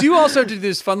 You do also do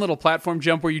this fun little platform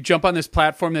jump where you jump on this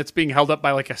platform that's being held up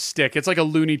by like a stick. It's like a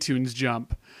Looney Tunes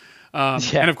jump.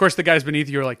 And of course the guys beneath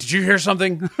you are like, did you hear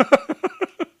something?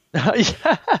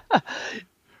 Yeah.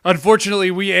 Unfortunately,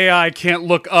 we AI can't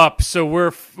look up, so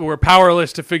we're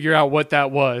powerless to figure out what that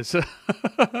was.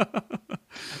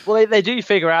 Well, they do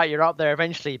figure out you're up there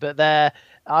eventually, but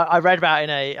I read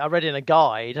in a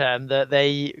guide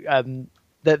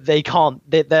that they can't,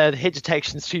 their hit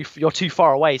detection's you're too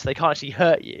far away, so they can't actually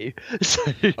hurt you. So...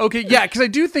 Okay, yeah, because I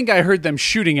do think I heard them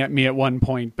shooting at me at one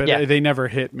point, but yeah. They never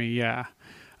hit me. Yeah,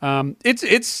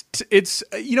 it's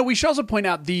we should also point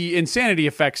out the insanity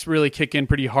effects really kick in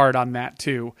pretty hard on that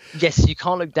too. Yes, you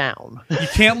can't look down. You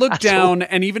can't look down,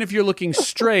 and even if you're looking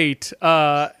straight,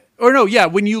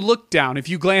 when you look down, if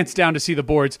you glance down to see the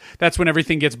boards, that's when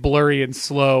everything gets blurry and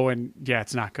slow, and yeah,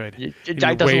 it's not good.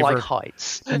 Jack doesn't like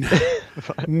heights.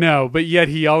 No, but yet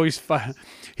he always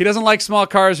he doesn't like small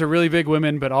cars or really big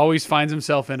women, but always finds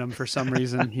himself in them for some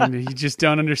reason. You just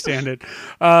don't understand it.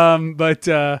 But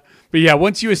yeah,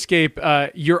 once you escape,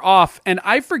 you're off, and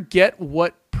I forget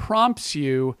what prompts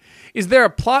you. Is there a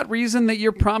plot reason that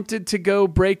you're prompted to go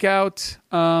break out?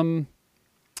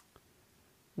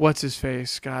 What's his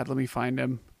face? God, let me find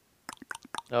him.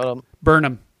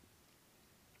 Burnham.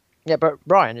 Yeah, but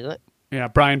Brian, isn't it? Yeah,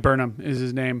 Brian Burnham is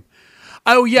his name.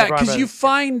 Oh, yeah, because you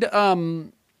find,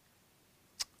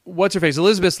 what's her face?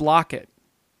 Elizabeth's locket.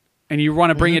 And you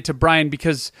want to bring it to Brian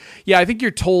because, yeah, I think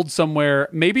you're told somewhere,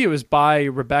 maybe it was by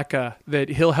Rebecca, that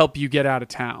he'll help you get out of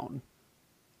town.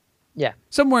 Yeah.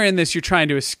 Somewhere in this, you're trying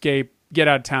to escape, get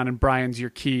out of town, and Brian's your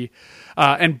key.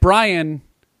 And Brian...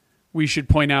 we should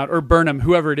point out, or Burnham,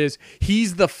 whoever it is,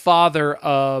 he's the father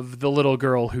of the little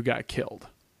girl who got killed.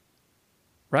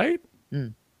 Right?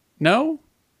 Mm. No?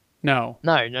 No,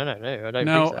 I don't think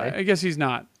so. I guess he's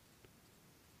not.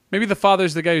 Maybe the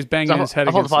father's the guy who's banging his head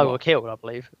against the wall. I thought the father was killed, I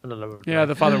believe. Yeah,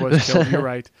 the father was killed. You're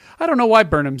right. I don't know why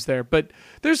Burnham's there, but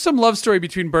there's some love story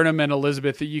between Burnham and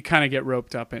Elizabeth that you kind of get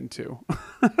roped up into.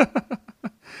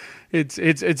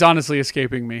 It's honestly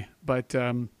escaping me, but...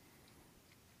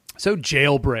 So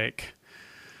Jailbreak.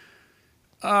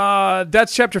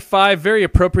 That's chapter 5, very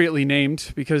appropriately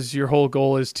named because your whole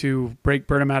goal is to break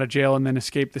Burnham out of jail and then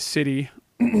escape the city.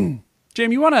 Jamie,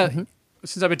 you want to,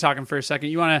 since I've been talking for a second,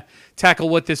 you want to tackle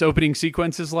what this opening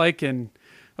sequence is like? And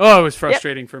it was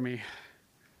frustrating for me.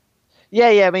 Yeah.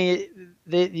 I mean,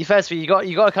 the first thing you got.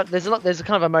 There's a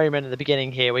kind of a moment at the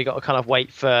beginning here where you got to kind of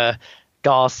wait for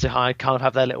guards to kind of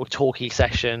have their little talkie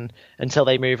session until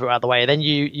they move out of the way. Then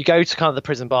you go to kind of the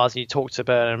prison bars and you talk to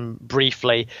Burnham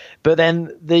briefly. But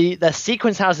then the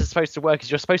sequence how it's supposed to work is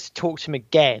you're supposed to talk to him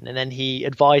again, and then he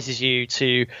advises you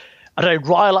to, I don't know,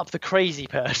 rile up the crazy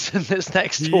person that's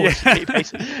next door to you,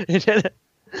 basically.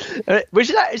 Which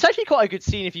is it's actually quite a good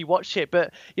scene if you watch it,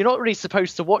 but you're not really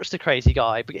supposed to watch the crazy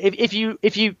guy. But if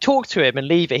you talk to him and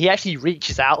leave it, he actually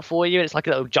reaches out for you, and it's like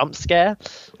a little jump scare,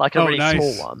 like a really nice.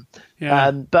 small one.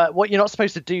 Yeah. But what you're not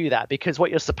supposed to do that, because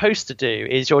what you're supposed to do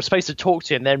is you're supposed to talk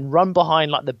to him, then run behind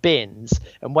like the bins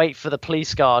and wait for the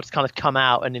police guard to kind of come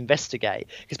out and investigate.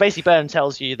 Because basically Byrne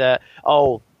tells you that,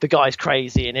 oh, the guy's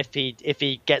crazy, and if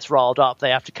he gets riled up,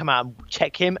 they have to come out and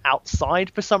check him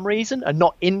outside for some reason and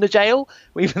not in the jail,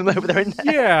 even though they're in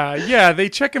there. Yeah, they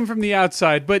check him from the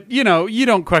outside, but you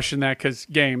don't question that because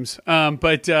games.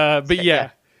 But yeah,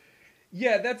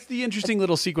 that's the interesting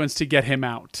little sequence to get him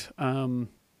out.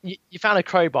 You found a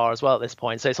crowbar as well at this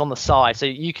point, so it's on the side. So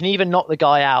you can either knock the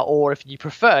guy out, or if you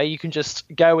prefer, you can just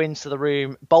go into the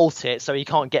room, bolt it so he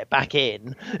can't get back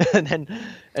in, and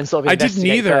sort of. I didn't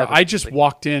either. Further. I just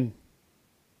walked in.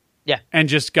 Yeah, and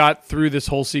just got through this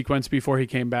whole sequence before he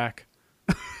came back.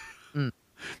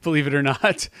 Believe it or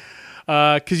not.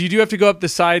 Because you do have to go up the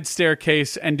side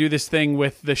staircase and do this thing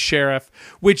with the sheriff,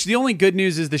 which the only good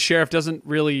news is the sheriff doesn't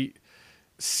really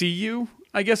see you,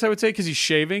 I guess I would say, because he's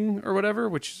shaving or whatever,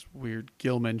 which is weird.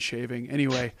 Gilman shaving.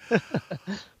 Anyway.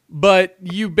 But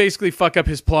you basically fuck up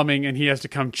his plumbing and he has to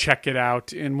come check it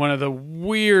out in one of the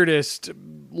weirdest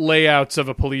layouts of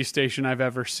a police station I've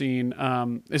ever seen,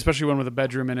 especially one with a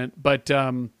bedroom in it. But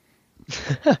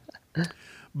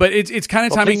it's kind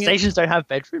of timing. Police stations don't have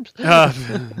bedrooms.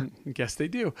 Guess they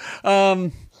do.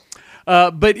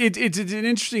 But it's an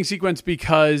interesting sequence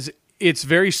because it's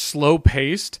very slow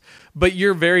paced, but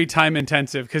you're very time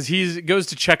intensive because he goes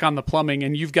to check on the plumbing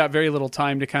and you've got very little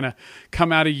time to kind of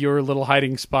come out of your little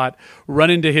hiding spot, run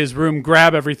into his room,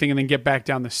 grab everything, and then get back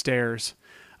down the stairs.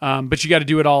 But you got to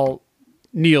do it all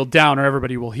kneeled down or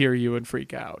everybody will hear you and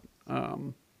freak out.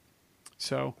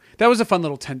 So that was a fun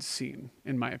little tense scene,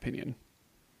 in my opinion.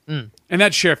 And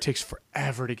that sheriff takes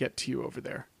forever to get to you over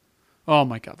there. Oh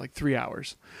my God, like 3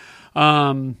 hours.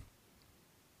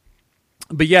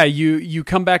 But yeah, you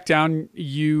come back down,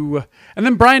 and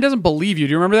then Brian doesn't believe you.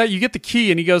 Do you remember that? You get the key,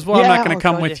 and he goes, well, I'm not going to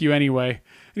come with you anyway.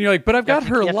 And you're like, but I've got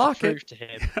her locket.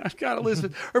 I've got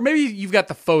Elizabeth. Or maybe you've got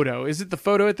the photo. Is it the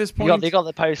photo at this point? You got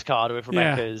the postcard with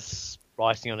Rebecca's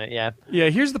writing on it, yeah. Yeah,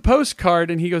 here's the postcard,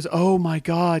 and he goes, oh my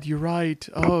God, you're right.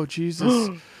 Oh, Jesus.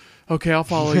 Okay, I'll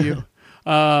follow you.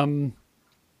 And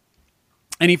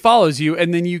he follows you,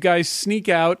 and then you guys sneak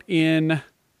out in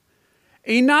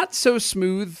a not so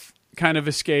smooth kind of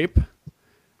escape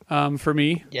for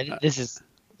me. Yeah, this is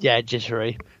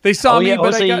jittery. They saw me, but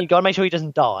also you gotta make sure he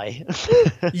doesn't die.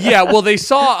 Yeah, well, they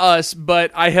saw us,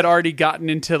 but I had already gotten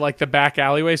into like the back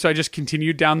alleyway, so I just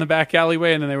continued down the back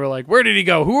alleyway, and then they were like, "Where did he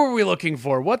go? Who are we looking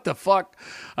for? What the fuck?"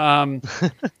 And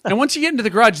once you get into the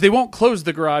garage, they won't close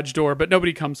the garage door, but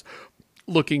nobody comes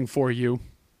looking for you.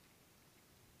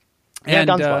 And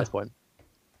guns by this point.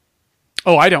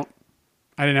 Oh, I don't.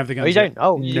 I didn't have the guns. Oh, you don't?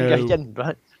 Oh, no. you didn't,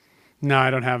 right? No,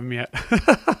 I don't have them yet.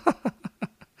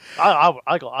 I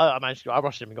managed to. I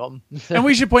rushed him and got them. And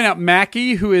we should point out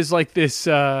Mackie, who is like this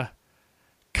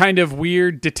kind of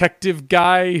weird detective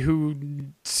guy who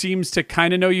seems to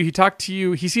kind of know you. He talked to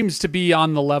you. He seems to be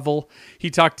on the level. He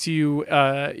talked to you.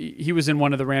 He was in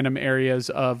one of the random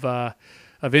areas of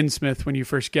Innsmouth when you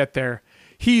first get there.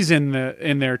 He's in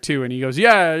there too, and he goes,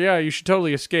 yeah, you should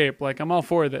totally escape. Like, I'm all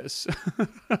for this.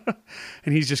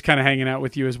 And he's just kind of hanging out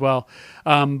with you as well.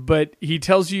 But he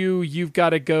tells you you've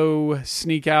got to go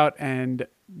sneak out and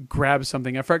grab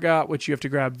something. I forgot what you have to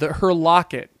grab. Her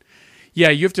locket. Yeah,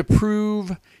 you have to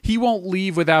prove he won't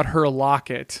leave without her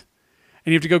locket.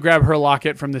 And you have to go grab her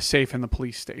locket from the safe in the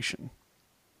police station.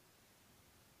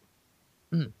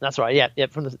 That's right. Yeah,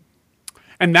 from the...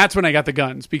 And that's when I got the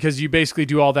guns, because you basically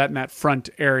do all that in that front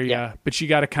area, but you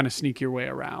got to kind of sneak your way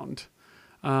around.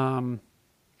 But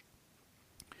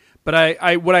what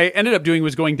I ended up doing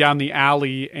was going down the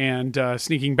alley and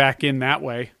sneaking back in that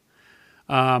way,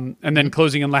 and then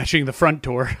closing and latching the front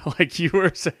door, like you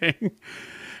were saying.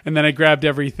 And then I grabbed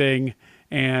everything,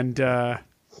 and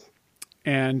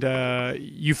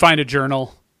you find a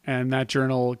journal, and that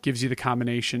journal gives you the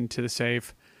combination to the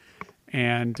safe,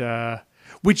 and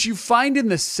which you find in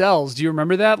the cells. Do you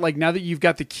remember that? Like, now that you've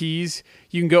got the keys,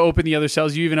 you can go open the other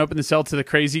cells. You even open the cell to the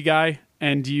crazy guy,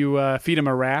 and you feed him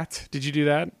a rat. Did you do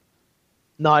that?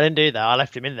 No, I didn't do that. I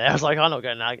left him in there. I was like, I'm not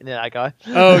going near that guy.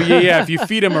 Oh, yeah. If you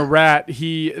feed him a rat,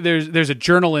 there's a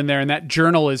journal in there, and that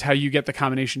journal is how you get the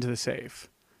combination to the safe.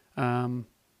 But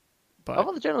I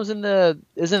thought the journal's in like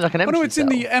an empty cell. Oh, no, it's in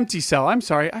the empty cell. I'm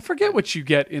sorry. I forget what you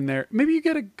get in there. Maybe you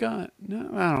get a gun.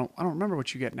 No, I don't remember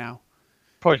what you get now.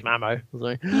 Probably some ammo.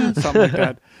 Something like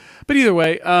that. But either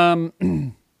way,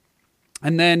 and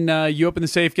then you open the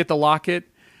safe, get the locket,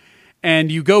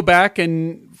 And you go back,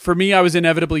 and for me, I was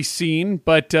inevitably seen,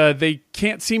 but they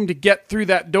can't seem to get through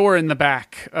that door in the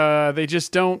back. They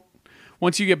just don't.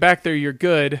 Once you get back there, you're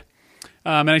good.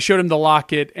 And I showed him the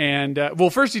locket, and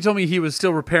first he told me he was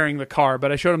still repairing the car,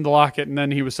 but I showed him the locket, and then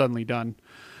he was suddenly done.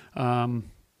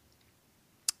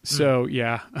 So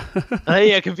yeah.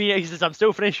 Yeah, convenient. He says, "I'm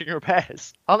still finishing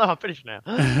repairs." Oh no, I'm finished now.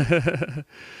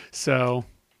 So.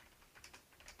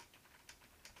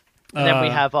 And then we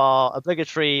have our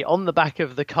obligatory on the back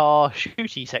of the car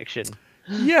shooty section.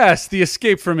 Yes, the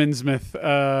escape from Innsmouth.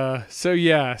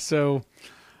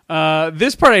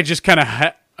 This part I just kind of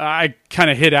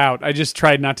hid out. I just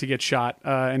tried not to get shot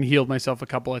and healed myself a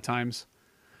couple of times.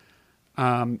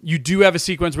 You do have a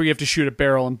sequence where you have to shoot a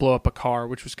barrel and blow up a car,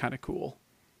 which was kind of cool.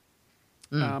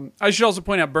 I should also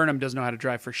point out Burnham doesn't know how to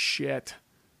drive for shit.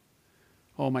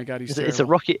 Oh my God, it's a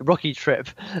rocky trip.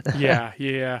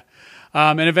 Yeah.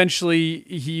 And eventually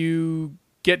you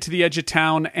get to the edge of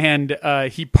town, and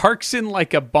he parks in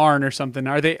like a barn or something.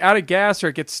 Are they out of gas or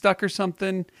it gets stuck or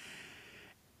something?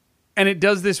 And it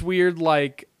does this weird,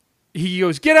 like, he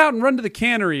goes, "Get out and run to the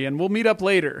cannery and we'll meet up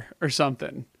later," or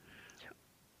something.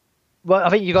 Well, I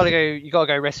think you gotta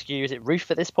go rescue, is it Ruth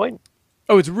at this point?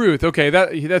 Oh, it's Ruth. Okay,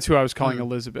 that's who I was calling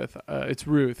Elizabeth. It's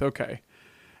Ruth. Okay.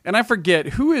 And I forget,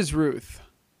 who is Ruth?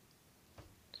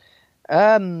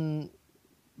 Ruth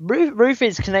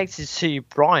is connected to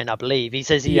Brian, I believe. He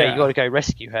says, you got to go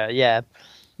rescue her. Yeah.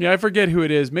 Yeah, I forget who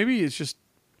it is. Maybe it's just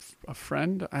a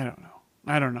friend. I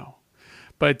don't know.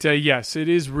 But yes, it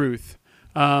is Ruth.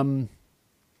 And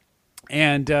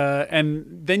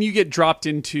then you get dropped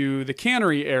into the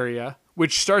cannery area,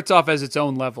 which starts off as its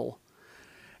own level.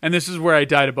 And this is where I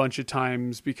died a bunch of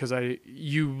times because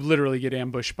you literally get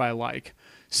ambushed by like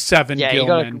 7 Gilmen. You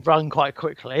got to run quite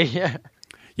quickly. Yeah.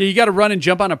 Yeah, you got to run and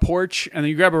jump on a porch, and then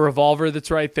you grab a revolver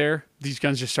that's right there. These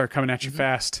guns just start coming at you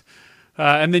fast.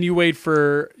 And then you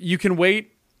can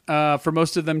wait for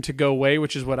most of them to go away,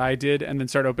 which is what I did, and then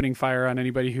start opening fire on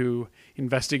anybody who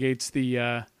investigates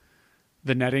the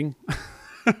netting.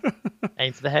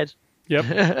 Aim for the head. Yep.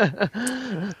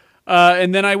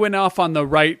 And then I went off on the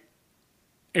right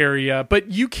area,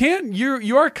 but you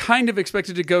are kind of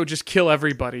expected to go just kill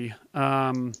everybody.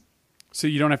 So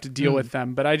you don't have to deal with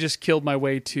them. But I just killed my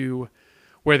way to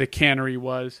where the cannery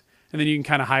was. And then you can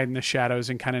kind of hide in the shadows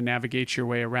and kind of navigate your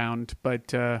way around. But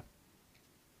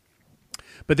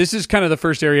this is kind of the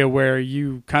first area where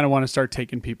you kind of want to start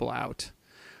taking people out.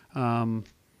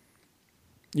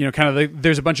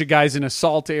 There's a bunch of guys in a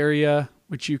salt area,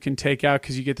 which you can take out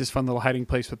because you get this fun little hiding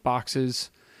place with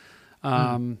boxes.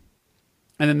 And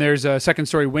then there's a second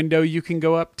story window you can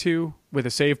go up to with a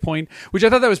save point, which I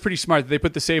thought that was pretty smart. They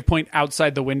put the save point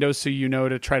outside the window so you know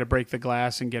to try to break the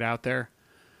glass and get out there.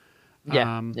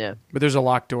 Yeah. But there's a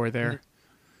locked door there.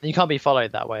 You can't be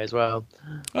followed that way as well.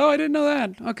 Oh, I didn't know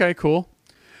that. Okay, cool.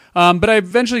 But I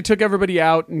eventually took everybody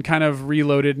out and kind of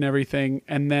reloaded and everything.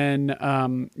 And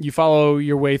then you follow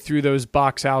your way through those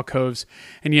box alcoves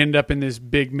and you end up in this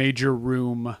big major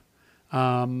room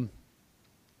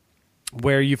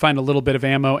where you find a little bit of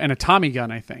ammo and a Tommy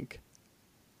gun, I think.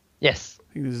 Yes.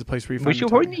 I think this is the place where you find which you'll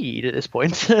probably need at this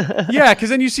point. Yeah, because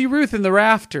then you see Ruth in the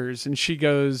rafters, and she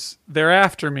goes, "They're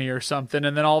after me," or something,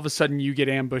 and then all of a sudden you get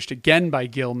ambushed again by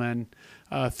Gilmen.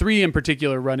 3 in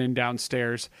particular run in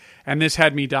downstairs, and this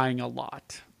had me dying a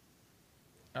lot.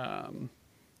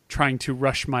 Trying to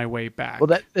rush my way back.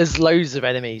 Well, there's loads of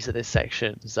enemies at this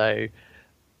section, so...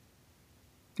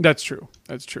 That's true.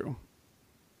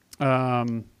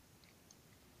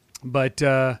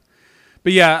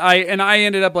 But yeah, I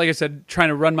ended up, like I said, trying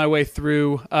to run my way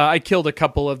through. I killed a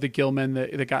couple of the Gilmen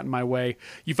that got in my way.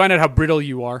 You find out how brittle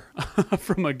you are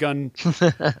from a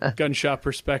gunshot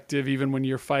perspective, even when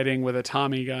you're fighting with a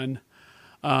Tommy gun.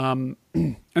 And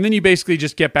then you basically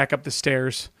just get back up the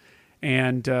stairs,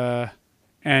 and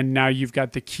now you've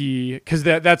got the key, because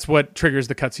that's what triggers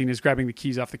the cutscene, is grabbing the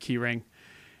keys off the key ring,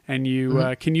 and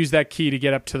you can use that key to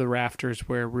get up to the rafters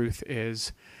where Ruth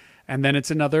is. And then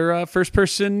it's another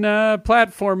first-person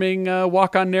platforming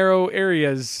walk on narrow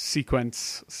areas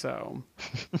sequence. So,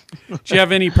 do you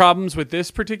have any problems with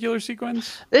this particular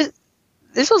sequence?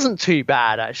 This wasn't too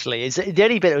bad, actually. The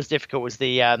only bit that was difficult was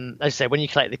the, as I say, when you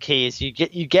collect the keys, you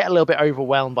get a little bit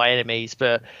overwhelmed by enemies,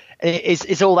 but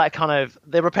it's all that kind of,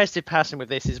 the repetitive pattern with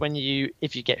this is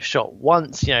if you get shot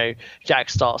once,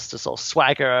 Jack starts to sort of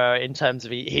swagger in terms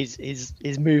of his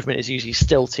movement is usually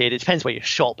stilted. It depends where you're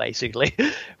shot, basically,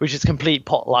 which is complete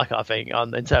pot luck, I think,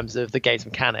 in terms of the game's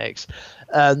mechanics.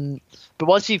 But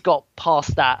once you've got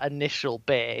past that initial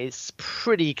bit, it's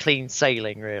pretty clean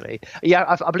sailing, really.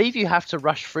 Yeah, I believe you have to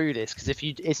rush through this because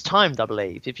it's timed, I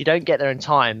believe. If you don't get there in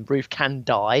time, Ruth can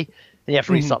die you have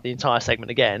to restart the entire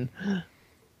segment again.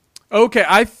 Okay,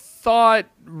 I thought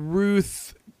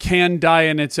Ruth can die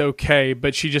and it's okay,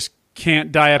 but she just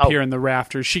can't die up here in the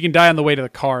rafters. She can die on the way to the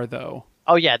car, though.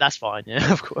 Oh, yeah, that's fine.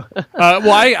 Yeah, of course.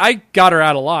 Well, I got her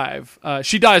out alive.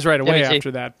 She dies right away me too.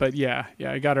 after that, but yeah,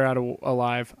 I got her out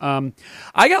alive.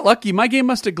 I got lucky. My game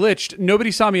must have glitched.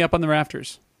 Nobody saw me up on the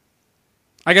rafters.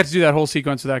 I got to do that whole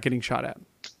sequence without getting shot at.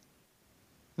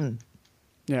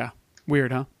 Yeah,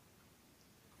 weird, huh?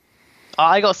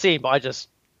 I got seen, but I just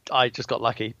got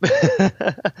lucky.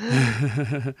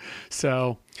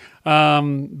 So,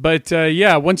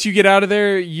 yeah, once you get out of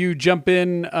there, you jump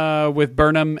in with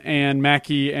Burnham and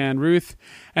Mackie and Ruth,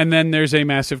 and then there's a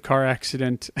massive car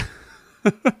accident.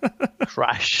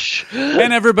 Crash.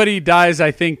 And everybody dies, I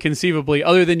think, conceivably,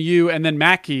 other than you and then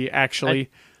Mackie,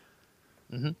 actually.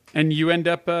 And you end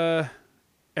up at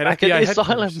back FBI at the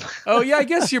asylum. headquarters. Oh, yeah, I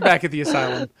guess you're back at the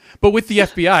asylum. But with the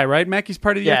FBI, right? Mackie's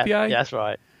part of the FBI? Yeah, that's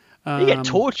right. You get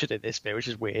tortured in this bit, which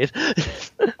is weird.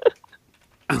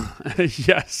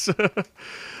 Yes.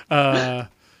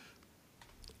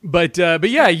 But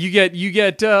yeah, you get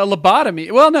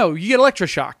lobotomy. Well, no, you get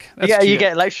electroshock. That's you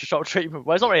get electroshock treatment.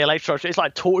 Well, it's not really electroshock. It's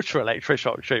like torture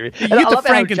electroshock treatment. You get the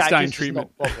Frankenstein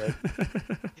treatment.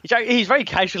 He's very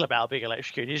casual about being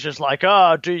electrocuted. He's just like,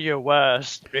 "Oh, do your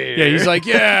worst." Yeah, he's like,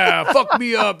 "Yeah, fuck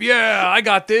me up. Yeah, I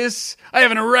got this. I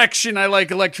have an erection. I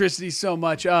like electricity so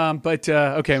much." But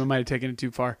okay, I might have taken it too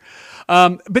far.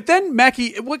 But then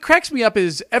Mackie, what cracks me up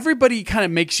is everybody kind of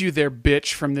makes you their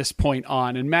bitch from this point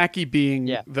on, and Mackie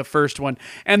being the first one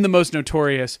and the most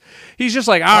notorious. He's just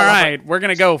like, all right, we're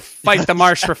going to go fight the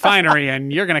Marsh refinery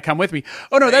and you're going to come with me.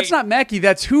 Oh, no, that's not Mackie.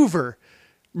 That's Hoover.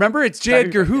 Remember, it's J.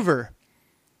 Edgar Hoover.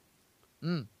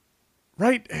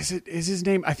 Right? Is his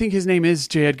name? I think his name is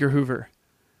J. Edgar Hoover.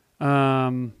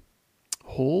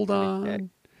 Hold on.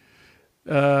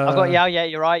 I've got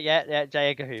you're right. Yeah,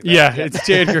 J. Edgar Hoover. Yeah, it's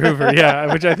J. Edgar Hoover.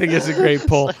 Yeah, which I think is a great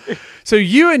pull. So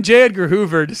you and J. Edgar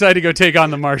Hoover decide to go take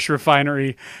on the Marsh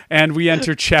refinery, and we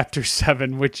enter Chapter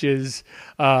 7, which is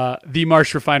the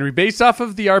Marsh refinery, based off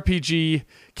of the RPG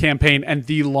campaign and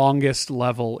the longest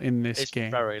level in this game.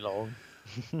 It's very long.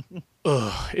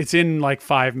 It's in like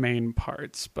 5 main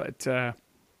parts, but yeah.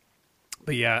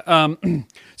 So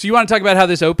you want to talk about how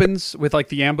this opens with like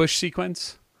the ambush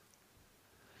sequence?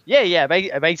 Yeah.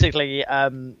 Basically,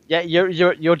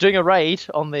 you're doing a raid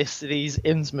on these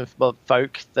Innsmouth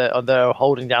folk that are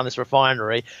holding down this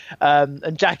refinery,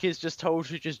 and Jack is just told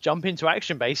to just jump into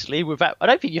action. Basically, without I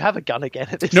don't think you have a gun again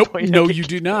at this point. No, you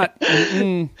do not.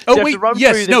 Oh wait,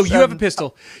 yes, no, you have a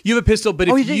pistol. You have a pistol, but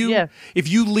if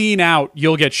you lean out,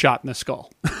 you'll get shot in the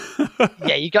skull.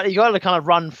 Yeah, you got to kind of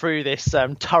run through this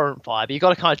turret fire, but you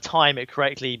got to kind of time it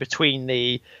correctly between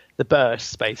the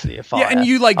bursts, basically, of fire. Yeah, and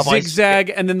you like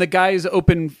zigzag, and then the guys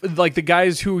the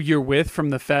guys who you're with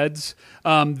from the feds,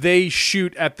 they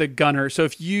shoot at the gunner. So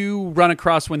if you run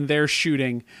across when they're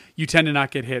shooting, you tend to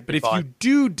not get hit. But if you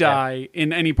do die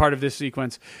in any part of this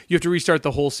sequence, you have to restart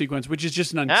the whole sequence, which is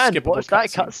just an unskippable and watch that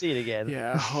cutscene again.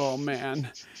 Yeah, oh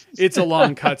man. It's a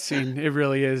long cutscene. It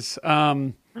really is.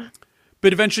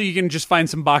 But eventually you can just find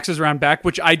some boxes around back,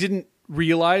 which I didn't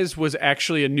realize was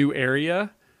actually a new area.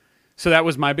 So that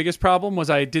was my biggest problem, was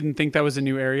I didn't think that was a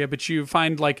new area. But you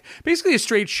find like basically a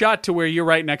straight shot to where you're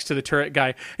right next to the turret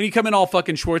guy. And you come in all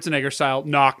fucking Schwarzenegger style,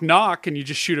 knock, knock, and you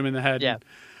just shoot him in the head. Yeah.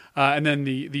 And then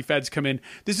the feds come in.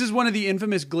 This is one of the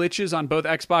infamous glitches on both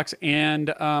Xbox and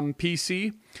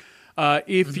PC.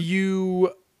 If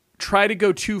you try to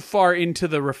go too far into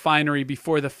the refinery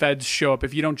before the feds show up,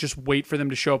 if you don't just wait for them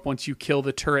to show up once you kill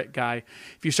the turret guy,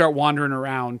 if you start wandering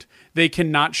around, they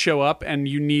cannot show up and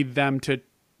you need them to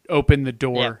open the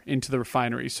door into the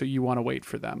refinery, so you want to wait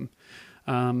for them.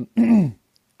 I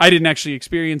didn't actually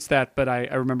experience that, but I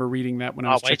remember reading that when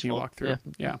I was checking a walkthrough.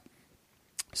 Yeah.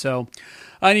 So,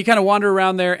 and you kind of wander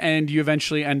around there, and you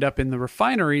eventually end up in the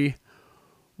refinery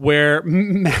where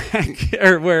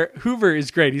where Hoover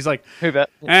is great. He's like, Hoover.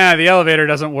 The elevator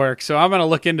doesn't work, so I'm going to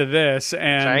look into this,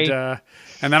 and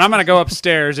then I'm going to go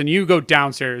upstairs and you go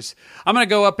downstairs. I'm going to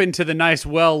go up into the nice,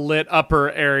 well-lit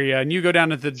upper area and you go down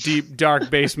to the deep, dark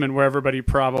basement where everybody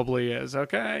probably is,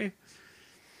 okay?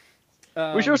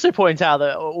 We should also point out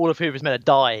that all of Hoover's men are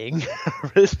dying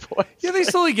at this point. Yeah, they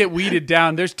slowly get weeded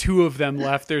down. There's 2 of them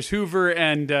left. There's Hoover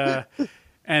and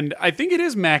I think it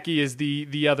is Mackie is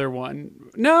the other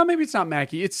one. No, maybe it's not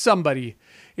Mackie. It's somebody.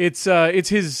 It's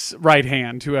his right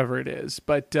hand, whoever it is.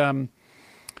 But and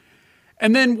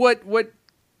then what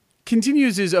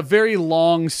continues is a very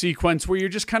long sequence where you're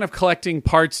just kind of collecting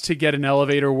parts to get an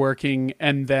elevator working,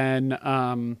 and then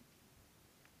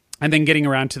getting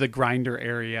around to the grinder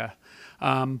area.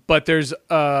 But there's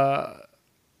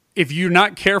if you're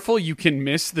not careful, you can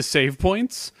miss the save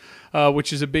points,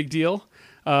 which is a big deal.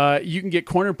 You can get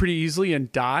cornered pretty easily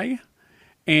and die,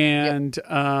 and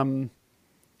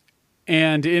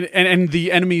and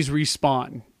the enemies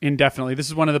respawn indefinitely. This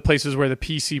is one of the places where the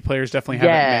PC players definitely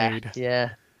have it made.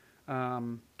 Yeah.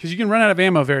 Because you can run out of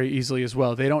ammo very easily as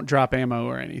well. They don't drop ammo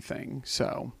or anything,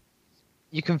 so.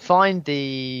 You can find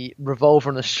the revolver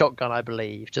and the shotgun, I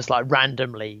believe, just like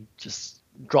randomly just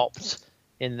dropped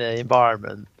in the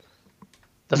environment.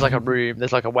 There's like a room,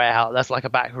 there's like a warehouse, there's like a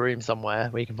back room somewhere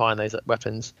where you can find those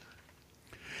weapons.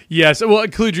 Yes, well,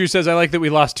 Cluedrew says, I like that we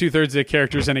lost 2/3 of the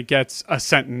characters and it gets a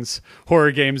sentence.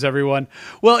 Horror games, everyone.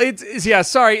 Well, it's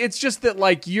it's just that,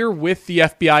 like, you're with the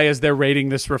FBI as they're raiding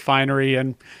this refinery,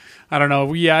 and I don't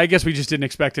know, I guess we just didn't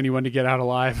expect anyone to get out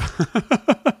alive.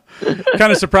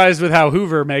 Kind of surprised with how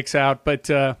Hoover makes out, but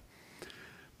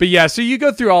yeah, so you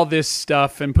go through all this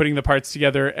stuff and putting the parts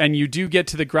together, and you do get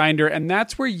to the grinder, and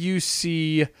that's where you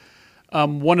see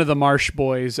one of the Marsh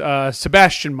boys,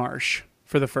 Sebastian Marsh,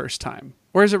 for the first time.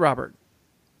 Or is it Robert?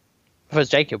 It was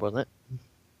Jacob, wasn't it?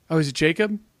 Oh, is it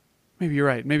Jacob? Maybe you're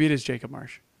right. Maybe it is Jacob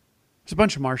Marsh. There's a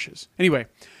bunch of Marshes. Anyway,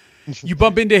 you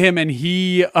bump into him, and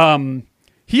he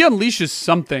unleashes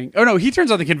something. Oh, no, he turns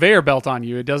on the conveyor belt on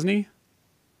you, doesn't he?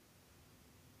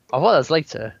 I thought that was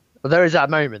later. Well, there is that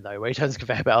moment, though, where he turns the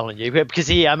conveyor belt on you.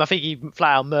 Because I think he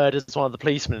flat out murders one of the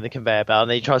policemen in the conveyor belt, and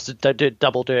then he tries to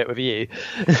double do it with you.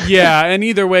 Yeah, and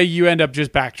either way, you end up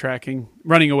just backtracking,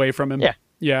 running away from him. Yeah.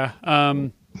 Yeah.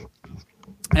 And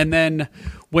then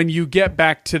when you get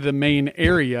back to the main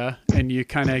area and you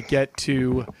kind of get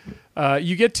to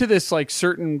this like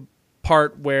certain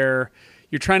part where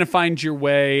you're trying to find your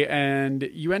way, and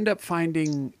you end up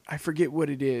finding, I forget what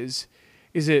it is.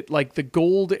 Is it like the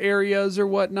gold areas or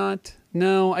whatnot?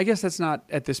 No, I guess that's not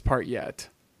at this part yet.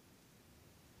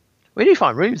 We do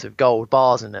find rooms with gold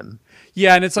bars in them.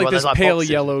 Yeah, and it's like this like pale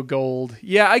boxes. yellow gold.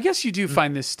 Yeah, I guess you do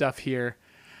find this stuff here.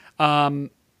 And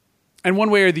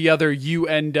one way or the other, you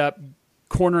end up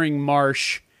cornering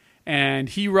Marsh, and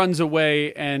he runs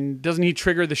away, and doesn't he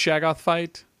trigger the Shaggoth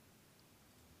fight?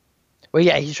 Well,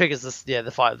 yeah, he triggers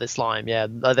the fight with the slime. Yeah,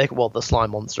 the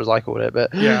slime monster, as I called it.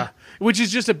 But yeah, which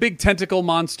is just a big tentacle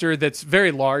monster that's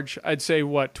very large. I'd say,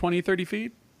 20, 30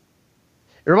 feet?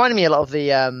 It reminded me a lot of the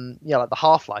like the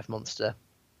Half-Life monster.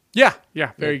 Yeah,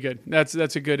 very good. That's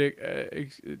a good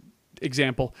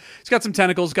example. He's got some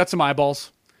tentacles, got some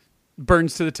eyeballs.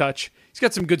 Burns to the touch. He's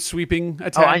got some good sweeping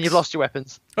attacks. Oh, and you've lost your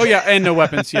weapons. Oh, yeah, and no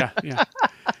weapons. Yeah.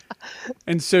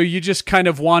 And so you just kind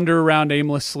of wander around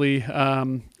aimlessly.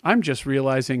 I'm just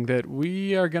realizing that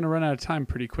we are going to run out of time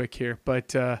pretty quick here,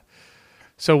 but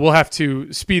so we'll have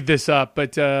to speed this up.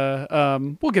 But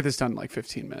we'll get this done in like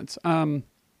 15 minutes.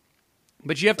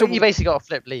 But you have to. You basically got to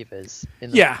flip levers.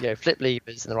 Flip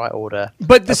levers in the right order.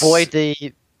 But avoid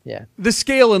the. Yeah. The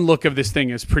scale and look of this thing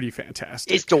is pretty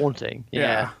fantastic. It's daunting.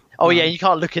 Yeah. Oh yeah, you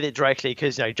can't look at it directly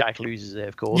because Jack loses it,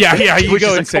 of course. Yeah, you which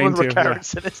go is insane a common too.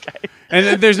 recurrence in this game.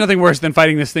 And there's nothing worse than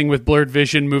fighting this thing with blurred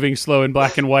vision, moving slow in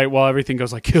black and white, while everything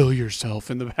goes like "kill yourself"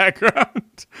 in the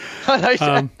background.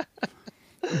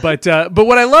 But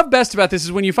what I love best about this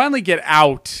is when you finally get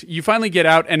out,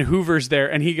 and Hoover's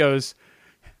there, and he goes.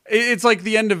 It's like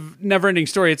the end of Neverending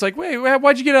Story. It's like, wait,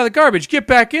 why'd you get out of the garbage? Get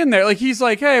back in there. Like he's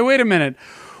like, hey, wait a minute.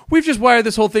 We've just wired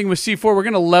this whole thing with C4. We're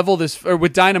going to level this, or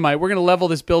with dynamite. We're going to level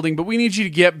this building, but we need you to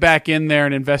get back in there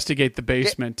and investigate the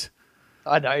basement.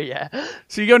 I know, yeah.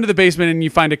 So you go into the basement and you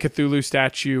find a Cthulhu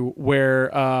statue where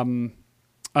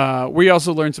we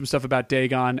also learn some stuff about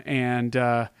Dagon, and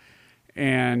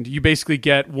you basically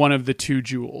get one of the two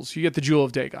jewels. You get the Jewel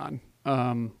of Dagon,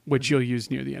 which you'll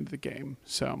use near the end of the game.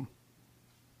 So,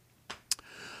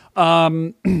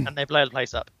 and they blow the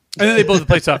place up. And then they blow the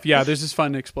place up. Yeah, there's this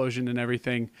fun explosion and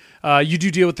everything. You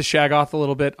do deal with the Shaggoth a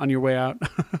little bit on your way out.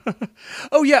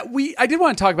 Oh, yeah, I did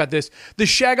want to talk about this. The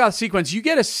Shaggoth sequence, you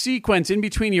get a sequence in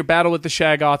between your battle with the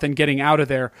Shaggoth and getting out of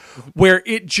there where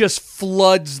it just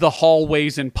floods the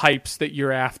hallways and pipes that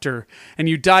you're after, and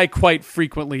you die quite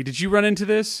frequently. Did you run into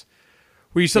this?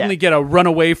 Where you suddenly get a run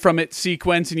away from it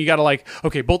sequence, and you got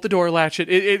to bolt the door, latch it.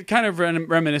 It kind of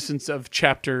reminiscence of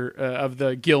chapter of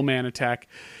the Gillman attack.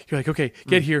 You're like, okay,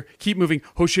 get here, keep moving.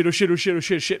 Oh shit, oh shit, oh shit, oh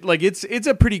shit, shit. Like it's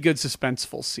a pretty good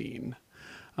suspenseful scene,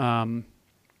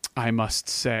 I must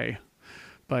say.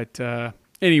 But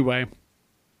anyway,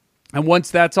 and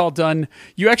once that's all done,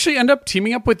 you actually end up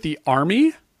teaming up with the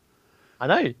army. I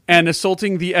know. And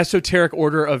assaulting the Esoteric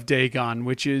Order of Dagon,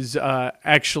 which is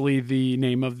actually the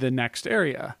name of the next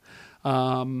area.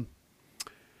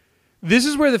 This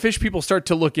is where the fish people start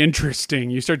to look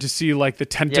interesting. You start to see like the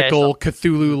tentacle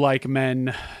Cthulhu-like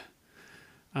men.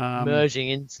 merging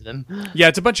into them. Yeah,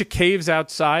 it's a bunch of caves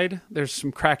outside. There's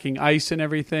some cracking ice and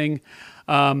everything.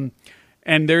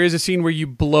 And there is a scene where you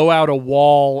blow out a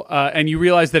wall, and you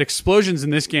realize that explosions in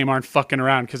this game aren't fucking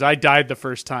around, because I died the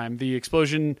first time. The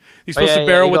explosion, you're supposed to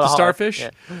barrel with the starfish.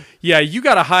 Yeah, you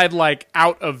got to hide like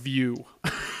out of view.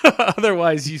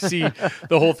 Otherwise, you see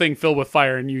the whole thing filled with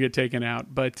fire and you get taken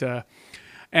out. But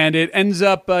and it ends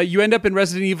up, you end up in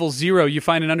Resident Evil 0. You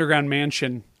find an underground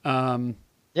mansion.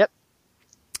 Yep.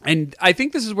 And I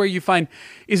think this is where you find,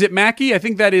 is it Mackie? I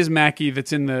think that is Mackie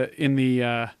that's in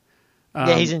the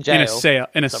yeah, he's in jail.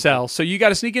 In a cell. So you got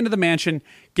to sneak into the mansion,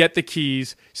 get the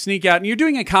keys, sneak out, and you're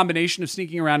doing a combination of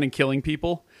sneaking around and killing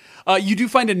people. You do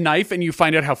find a knife, and you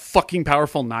find out how fucking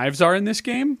powerful knives are in this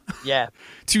game. Yeah.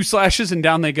 2 slashes and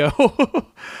down they go.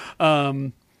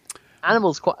 Ammo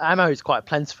is quite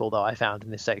plentiful, though, I found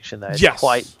in this section, though. It's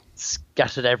quite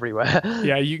scattered everywhere.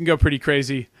 Yeah, you can go pretty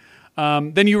crazy.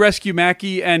 Then you rescue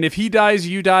Mackie, and if he dies,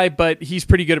 you die, but he's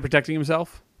pretty good at protecting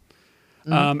himself.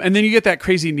 And then you get that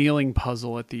crazy kneeling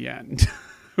puzzle at the end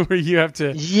where you have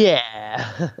to...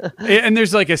 Yeah. And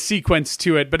there's like a sequence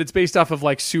to it, but it's based off of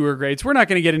like sewer grates. We're not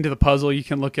going to get into the puzzle. You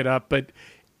can look it up, but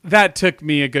that took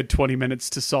me a good 20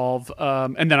 minutes to solve.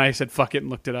 And then I said, fuck it,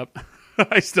 and looked it up.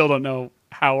 I still don't know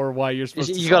how or why you're supposed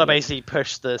to solve it. You got to basically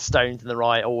push the stones in the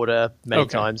right order many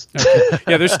times. Okay.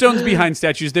 Yeah, there's stones behind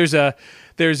statues. There's a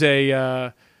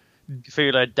Cthulhu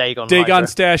Dagon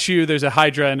statue, there's a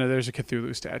Hydra, and there's a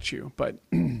Cthulhu statue. But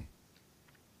and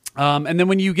then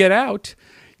when you get out,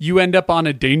 you end up on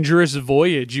a dangerous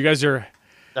voyage. You guys are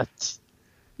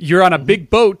you're on a big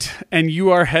boat, and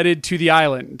you are headed to the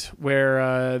island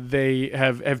where they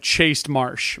have chased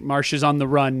Marsh. Marsh is on the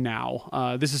run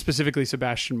now. This is specifically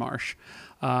Sebastian Marsh.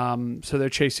 So they're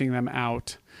chasing them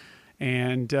out.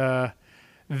 And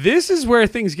this is where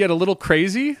things get a little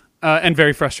crazy and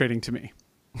very frustrating to me.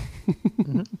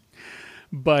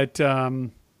 But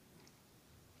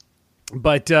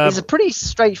it's a pretty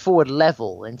straightforward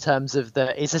level in terms of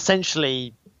it's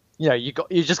essentially,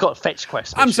 you just got fetch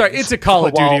quests. I'm sorry, it's a Call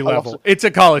of Duty level. It's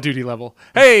a Call of Duty level.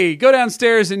 Hey, go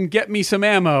downstairs and get me some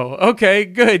ammo. Okay,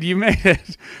 good, you made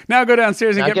it. Now go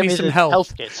downstairs and get me some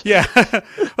health kit. Yeah.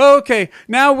 Okay,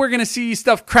 now we're gonna see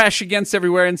stuff crash against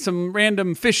everywhere, and some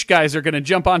random fish guys are gonna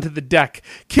jump onto the deck,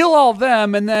 kill all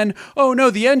them, and then, oh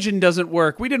no, the engine doesn't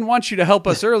work. We didn't want you to help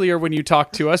us earlier when you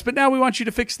talked to us, but now we want you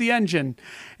to fix the engine.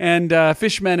 And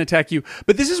fishmen attack you.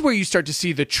 But this is where you start to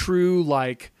see the true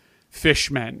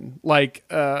fishmen,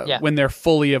 when they're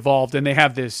fully evolved, and they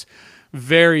have this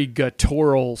very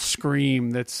guttural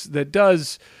scream it's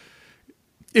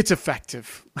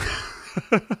effective.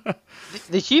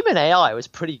 The human AI was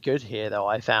pretty good here, though.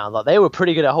 I found they were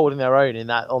pretty good at holding their own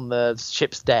on the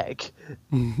ship's deck.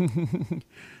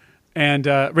 And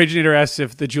Raginator asks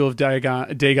if the Jewel of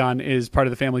Dagon is part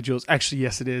of the family jewels. Actually,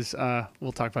 yes, it is.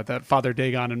 We'll talk about that. Father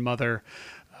Dagon and Mother.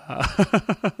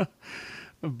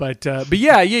 But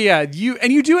yeah.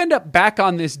 You do end up back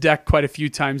on this deck quite a few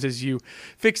times as you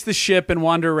fix the ship and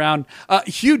wander around.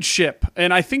 Huge ship,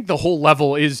 and I think the whole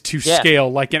level is to scale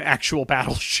like an actual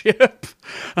battleship.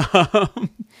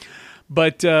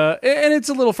 But and it's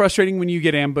a little frustrating when you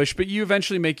get ambushed, but you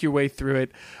eventually make your way through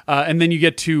it, and then you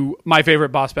get to my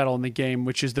favorite boss battle in the game,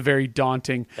 which is the very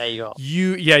daunting. There you go.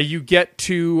 You get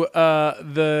to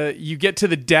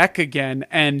the deck again,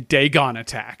 and Dagon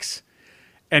attacks,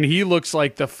 and he looks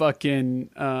like the fucking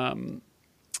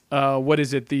what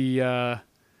is it?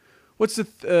 What's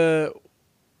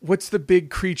the big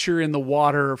creature in the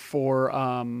water for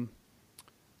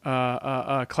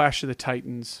Clash of the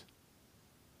Titans?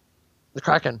 The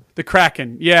Kraken. The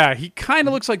Kraken. Yeah, he kind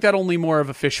of looks like that, only more of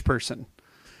a fish person.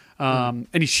 And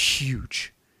he's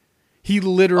huge. He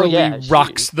literally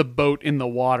rocks the boat in the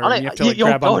water, and you have to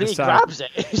grab onto the side. Grabs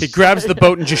it. He grabs the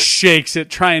boat and just shakes it,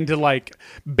 trying to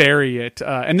bury it.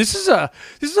 And this is a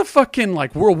fucking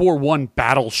World War I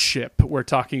battleship we're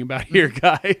talking about here,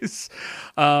 guys.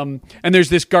 And there's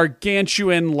this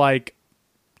gargantuan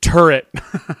turret.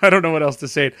 I don't know what else to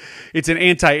say. It's an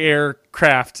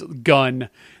anti-aircraft gun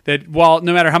that, while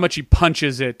no matter how much he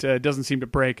punches it, doesn't seem to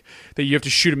break, that you have to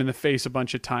shoot him in the face a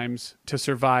bunch of times to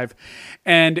survive.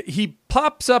 And he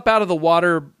pops up out of the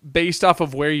water based off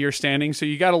of where you're standing, so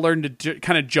you got to learn to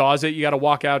kind of jaws it. You got to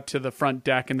walk out to the front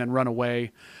deck and then run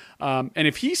away. And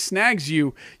if he snags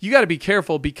you, you got to be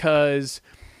careful, because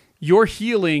your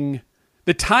healing...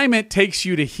 the time it takes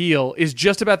you to heal is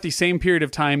just about the same period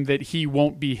of time that he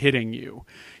won't be hitting you.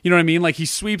 You know what I mean? He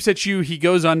sweeps at you, he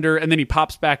goes under, and then he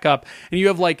pops back up. And you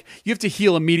have to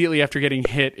heal immediately after getting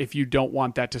hit if you don't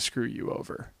want that to screw you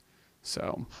over.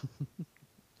 So,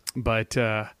 but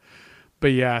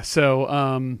yeah,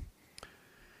 so,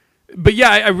 But yeah,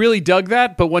 I really dug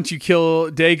that. But once you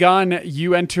kill Dagon,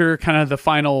 you enter kind of the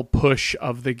final push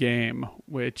of the game,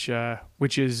 which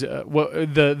is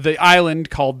the island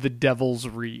called the Devil's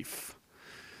Reef.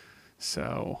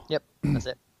 So Yep, that's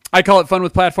it. I call it fun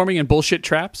with platforming and bullshit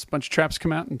traps. A bunch of traps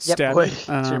come out and stab you.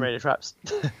 Too many traps.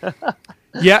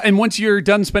 Yeah, and once you're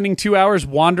done spending 2 hours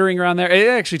wandering around there, it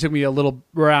actually took me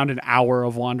around an hour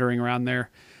of wandering around there.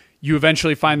 You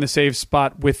eventually find the save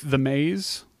spot with the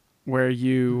maze, where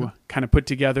you kind of put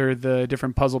together the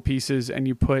different puzzle pieces, and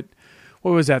you put,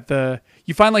 what was that?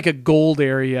 You find like a gold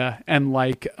area, and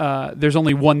like there's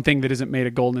only one thing that isn't made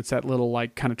of gold, and it's that little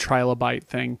like kind of trilobite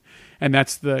thing, and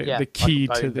that's the key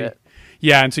to the bit.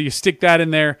 Yeah, and so you stick that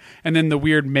in there, and then the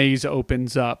weird maze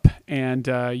opens up, and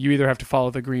you either have to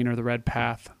follow the green or the red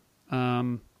path.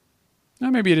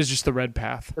 Maybe it is just the red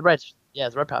path. The red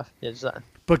path. Yeah, it's that.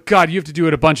 But God, you have to do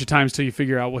it a bunch of times till you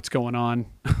figure out what's going on.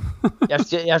 you have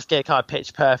to get it kind of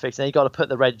pitch perfect, and then you got to put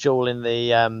the red jewel in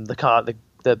the car,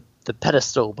 the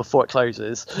pedestal before it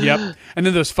closes. Yep, and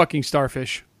then those fucking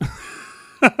starfish.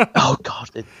 Oh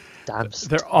God, damn!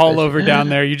 They're all over down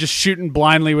there. You're just shooting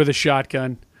blindly with a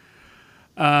shotgun.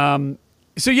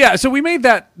 So we made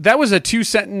that was a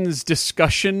 2-sentence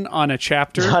discussion on a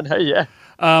chapter. I know, yeah.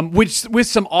 Which with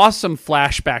some awesome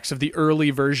flashbacks of the early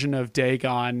version of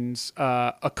Dagon's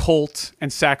occult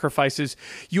and sacrifices.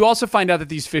 You also find out that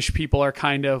these fish people are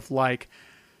kind of like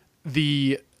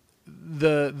the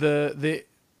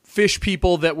fish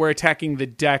people that were attacking the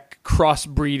deck,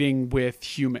 crossbreeding with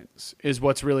humans, is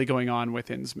what's really going on with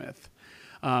Innsmouth.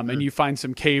 And you find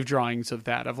some cave drawings of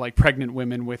that, of like pregnant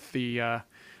women with the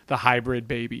hybrid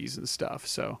babies and stuff.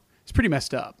 So it's pretty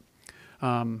messed up.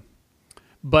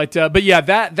 But yeah,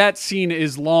 that scene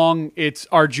is long. It's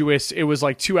arduous. It was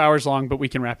like 2 hours long, but we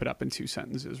can wrap it up in 2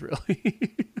 sentences,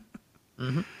 really.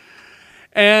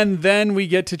 And then we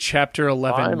get to chapter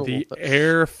 11, the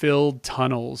air-filled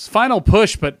tunnels. Final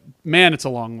push, but man, it's a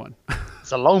long one.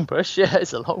 It's a long push. Yeah,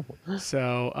 it's a long one.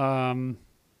 So,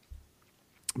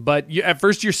 but at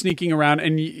first you're sneaking around,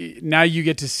 and now you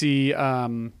get to see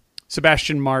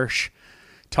Sebastian Marsh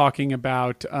talking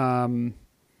about...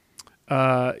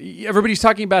 everybody's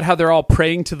talking about how they're all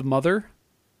praying to the mother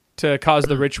to cause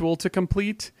the ritual to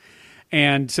complete.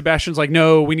 And Sebastian's like,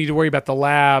 no, we need to worry about the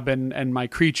lab and my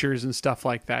creatures and stuff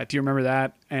like that. Do you remember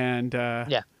that? And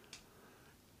yeah.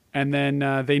 And then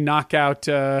they knock out,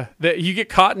 you get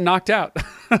caught and knocked out.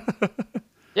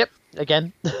 Yep,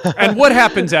 again. And what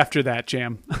happens after that,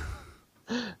 Jam?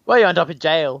 Well, you end up in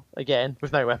jail again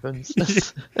with no weapons.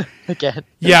 Again.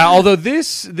 Yeah, although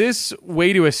this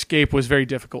way to escape was very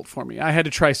difficult for me. I had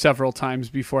to try several times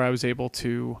before I was able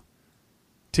to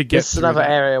get This is through another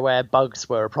that. area where bugs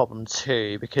were a problem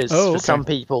too, because for some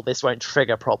people this won't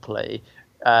trigger properly.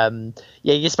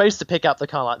 You're supposed to pick up the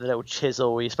kind of like the little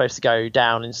chisel. You're supposed to go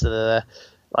down into the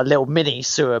little mini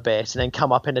sewer bit and then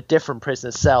come up in a different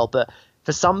prisoner's cell. But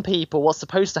for some people, what's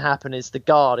supposed to happen is the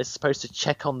guard is supposed to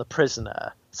check on the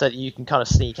prisoner so that you can kind of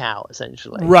sneak out,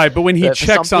 essentially. Right, but when he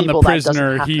checks on the people,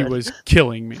 prisoner, he was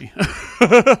killing me.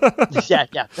 Yeah.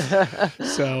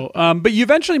 So, but you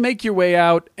eventually make your way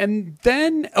out, and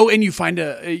then and you find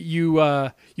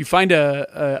a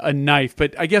knife,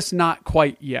 but I guess not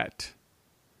quite yet.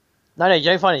 No, you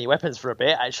don't find any weapons for a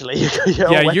bit. Actually,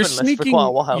 you're sneaking for quite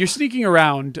a while. You're sneaking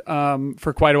around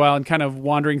for quite a while and kind of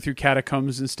wandering through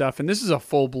catacombs and stuff. And this is a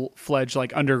full-fledged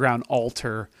like underground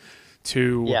altar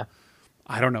to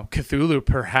I don't know, Cthulhu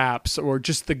perhaps, or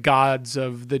just the gods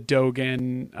of the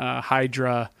Dogen,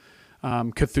 Hydra,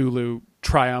 Cthulhu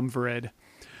triumvirate.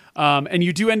 And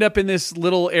you do end up in this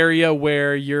little area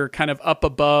where you're kind of up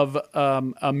above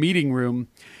a meeting room,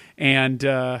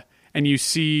 and you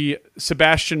see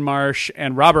Sebastian Marsh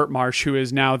and Robert Marsh, who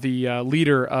is now the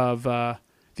leader of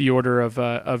the Order of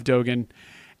Dogen,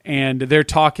 and they're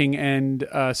talking. And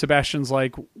Sebastian's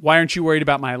like, "Why aren't you worried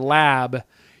about my lab?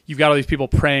 You've got all these people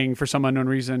praying for some unknown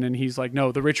reason." And he's like,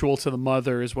 "No, the ritual to the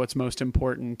mother is what's most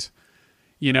important,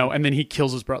 And then he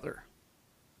kills his brother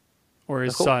or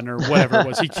his son or whatever it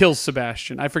was. He kills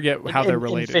Sebastian. I forget how they're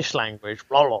related. In fish language.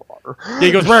 Blah, blah, blah. Yeah,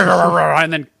 he goes, rah, rah, rah, rah,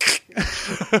 and then.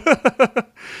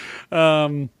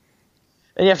 And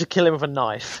you have to kill him with a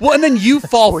knife. Well, and then you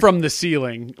fall from the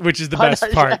ceiling, which is the best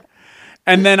part. Yeah.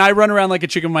 And then I run around like a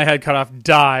chicken with my head cut off,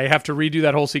 die, have to redo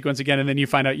that whole sequence again, and then you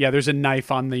find out, there's a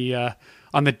knife on the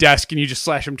desk, and you just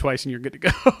slash him twice, and you're good to go.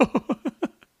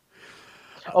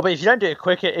 Oh, but if you don't do it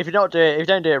quick, if you don't do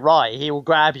it right, he will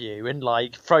grab you and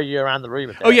like throw you around the room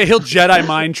a bit. Oh yeah, he'll Jedi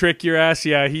mind trick your ass.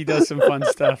 Yeah, he does some fun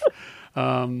stuff.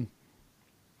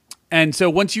 And so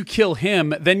once you kill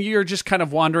him, then you're just kind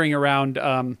of wandering around,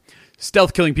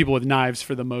 stealth killing people with knives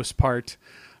for the most part.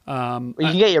 Well, you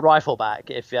can get your rifle back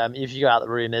if you go out the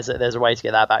room. There's a way to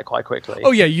get that back quite quickly.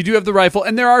 Oh yeah, you do have the rifle,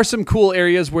 and there are some cool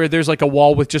areas where there's like a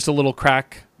wall with just a little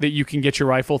crack that you can get your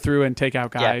rifle through and take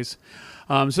out guys.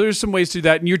 So there's some ways to do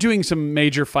that, and you're doing some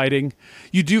major fighting.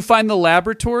 You do find the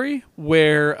laboratory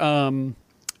where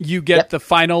you get the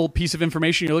final piece of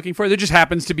information you're looking for. There just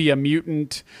happens to be a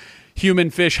mutant human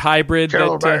fish hybrid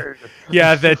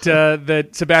that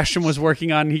Sebastian was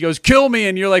working on. He goes, "Kill me,"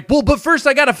 and you're like, "Well, but first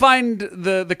I got to find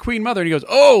the Queen Mother." And he goes,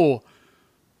 "Oh,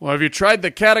 well, have you tried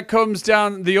the catacombs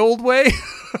down the old way?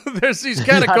 There's these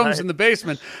catacombs in the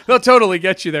basement. They'll totally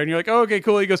get you there." And you're like, "Oh, okay,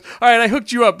 cool." He goes, "All right, I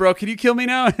hooked you up, bro. Can you kill me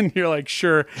now?" And you're like,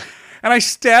 "Sure." And I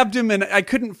stabbed him, and I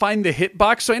couldn't find the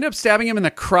hitbox, so I ended up stabbing him in the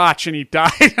crotch, and he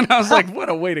died. And I was like, "What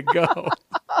a way to go!"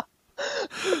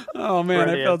 Oh man,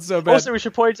 brilliant. I felt so bad. Also, we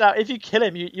should point out, if you kill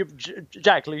him,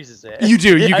 Jack loses it. You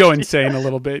do. You go insane a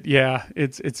little bit. Yeah,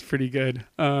 it's pretty good.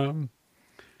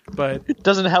 But it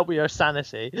doesn't help with your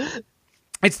sanity.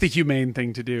 It's the humane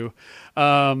thing to do.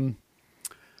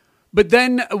 But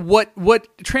then what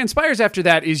transpires after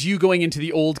that is you going into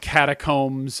the old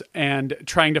catacombs and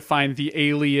trying to find the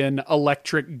alien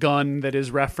electric gun that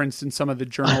is referenced in some of the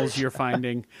journals you're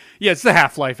finding. Yeah, it's the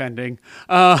Half-Life ending.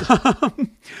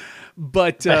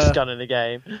 But best gun in the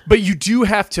game. But you do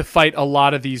have to fight a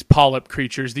lot of these polyp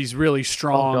creatures, these really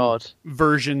strong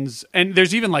versions, and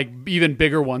there's even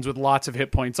bigger ones with lots of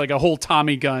hit points, like a whole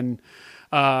Tommy gun.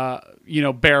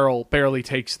 Barrel barely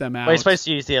takes them out. Well, you're supposed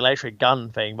to use the electric gun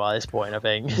thing by this point, I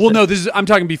think. Well, no, I'm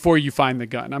talking before you find the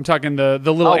gun. I'm talking the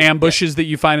little ambushes that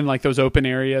you find in like those open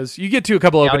areas. You get to a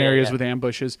couple open areas with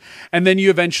ambushes, and then you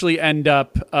eventually end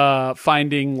up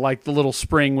finding like the little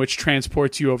spring which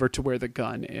transports you over to where the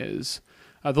gun is,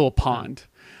 the little pond.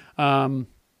 And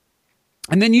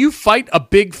then you fight a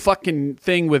big fucking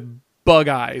thing with bug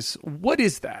eyes. What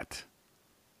is that?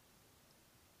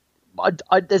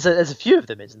 There's a few of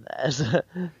them, isn't there?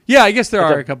 Yeah, I guess there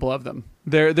are a couple of them.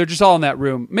 They're just all in that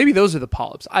room. Maybe those are the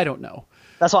polyps. I don't know.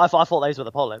 That's what I thought those were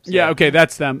the polyps. Yeah, okay,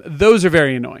 that's them. Those are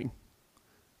very annoying.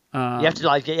 You have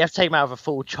to take them out of a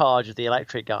full charge of the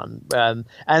electric gun, and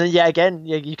then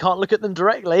you can't look at them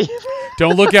directly.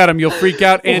 Don't look at them; you'll freak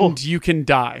out, and you can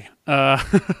die.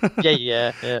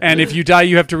 Yeah. And if you die,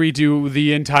 you have to redo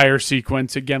the entire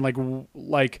sequence again.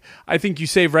 Like I think you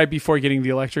save right before getting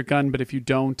the electric gun, but if you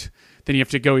don't, then you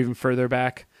have to go even further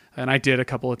back. And I did a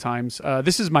couple of times.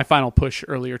 This is my final push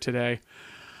earlier today,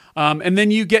 and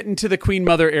then you get into the Queen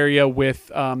Mother area with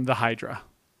the Hydra.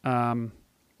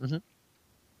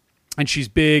 And she's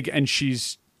big, and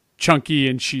she's chunky,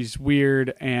 and she's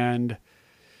weird, and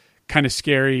kind of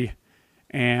scary,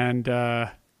 and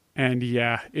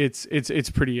yeah, it's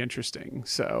pretty interesting.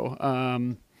 So,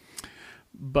 and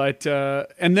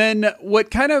then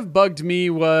what kind of bugged me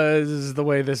was the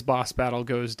way this boss battle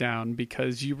goes down,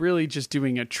 because you're really just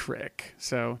doing a trick.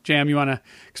 So, Jam, you want to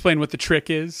explain what the trick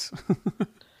is?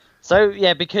 So,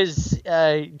 yeah, because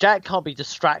Jack can't be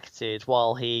distracted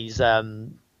while he's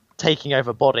taking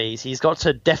over bodies, he's got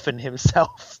to deafen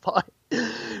himself by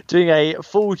doing a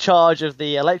full charge of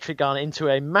the electric gun into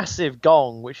a massive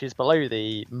gong which is below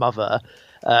the mother,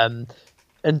 so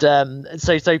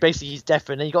basically he's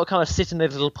deafened, and you got to kind of sit in a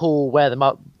little pool where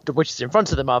which is in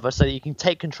front of the mother, so you can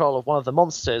take control of one of the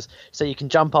monsters, so you can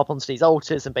jump up onto these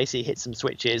altars and basically hit some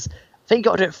switches. I think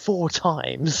you got to do it 4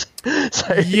 times.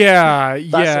 So yeah,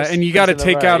 and you got to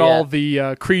take out all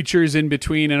the creatures in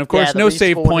between, and of course, no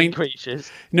save point.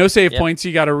 No save points.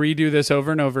 You got to redo this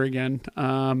over and over again.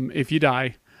 If you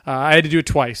die, I had to do it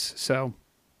twice. So,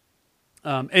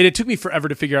 and it took me forever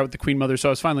to figure out with the Queen Mother. So I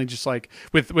was finally just like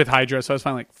with Hydra. So I was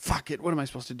finally like, "Fuck it, what am I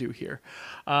supposed to do here?"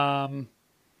 And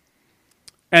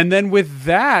then with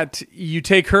that, you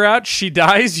take her out. She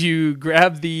dies. You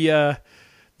grab the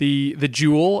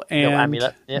jewel and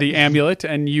the amulet,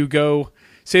 and you go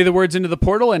say the words into the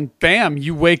portal, and bam,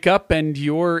 you wake up and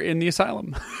you're in the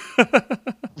asylum.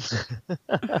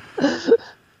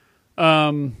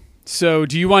 So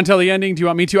do you want to tell the ending? Do you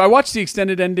want me to? I watched the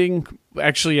extended ending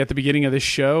actually at the beginning of this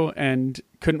show and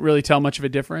couldn't really tell much of a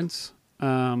difference.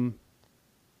 You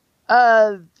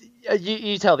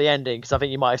tell the ending, because I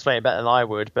think you might explain it better than I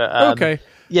would. But okay.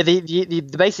 Yeah,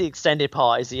 the basic extended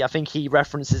part is I think he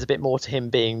references a bit more to him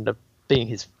being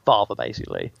his father,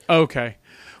 basically. Okay.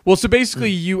 Well, so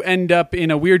basically you end up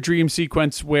in a weird dream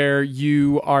sequence where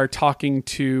you are talking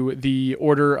to the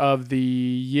Order of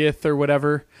the Yith or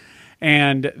whatever,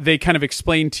 and they kind of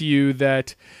explain to you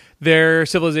that their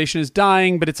civilization is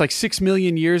dying, but it's like 6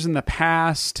 million years in the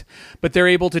past, but they're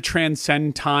able to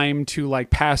transcend time to like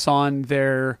pass on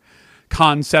their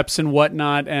concepts and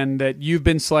whatnot, and that you've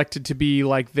been selected to be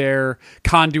like their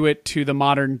conduit to the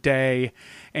modern day,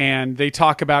 and they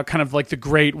talk about kind of like the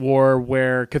Great War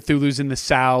where Cthulhu's in the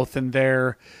south and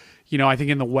they're, I think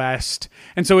in the west.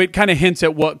 And so it kind of hints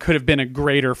at what could have been a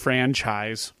greater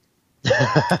franchise.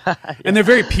 And they're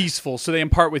very peaceful, so they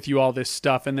impart with you all this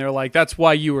stuff, and they're like, that's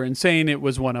why you were insane, it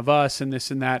was one of us, and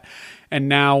this and that, and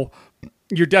now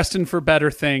you're destined for better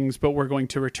things, but we're going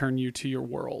to return you to your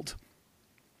world.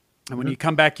 And when you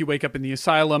come back, you wake up in the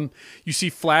asylum. You see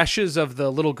flashes of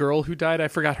the little girl who died. I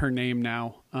forgot her name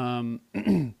now.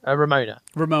 Ramona.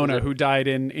 Ramona, who died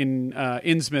in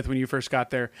Innsmouth when you first got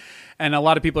there. And a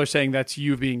lot of people are saying that's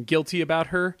you being guilty about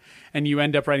her, and you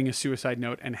end up writing a suicide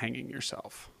note and hanging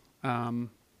yourself. She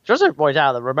also pointed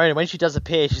out that Ramona, when she does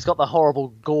appear, she's got the horrible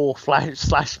gore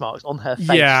slash marks on her face.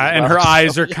 Yeah, and her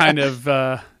eyes are kind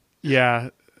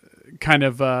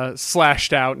of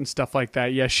slashed out and stuff like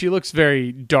that. Yeah, she looks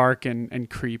very dark and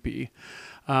creepy.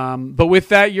 But with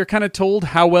that, you're kind of told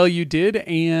how well you did,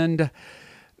 and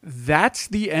that's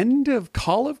the end of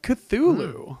Call of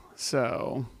Cthulhu.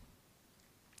 So,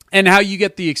 and how you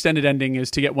get the extended ending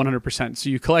is to get 100%. So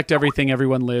you collect everything,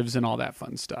 everyone lives, and all that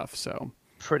fun stuff. So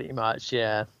pretty much,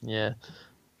 yeah.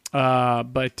 Oh,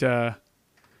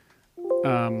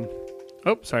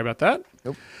 sorry about that.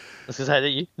 Nope. I was gonna say that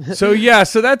you.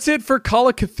 So that's it for Call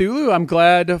of Cthulhu. I'm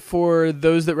glad for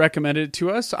those that recommended it to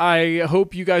us. I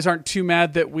hope you guys aren't too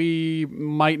mad that we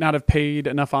might not have paid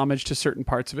enough homage to certain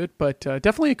parts of it, but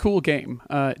definitely a cool game.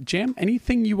 Jam,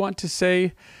 anything you want to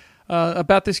say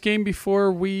about this game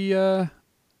before we...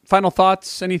 final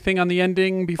thoughts, anything on the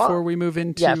ending before we move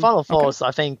into... Yeah, final thoughts, okay.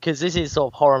 I think, because this is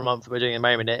sort of horror month that we're doing at the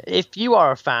moment. If you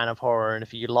are a fan of horror and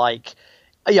if you like...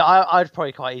 Yeah, I'd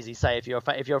probably quite easily say if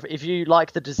you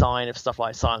like the design of stuff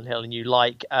like Silent Hill and you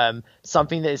like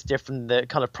something that is different, that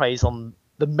kind of preys on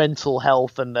the mental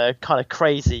health and the kind of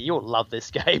crazy, you'll love this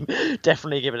game.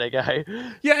 Definitely give it a go.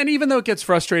 Yeah, and even though it gets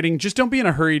frustrating, just don't be in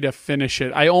a hurry to finish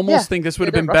it. I almost think this would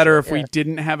have been better if we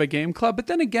didn't have a game club. But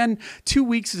then again, 2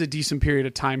 weeks is a decent period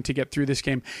of time to get through this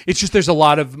game. It's just there's a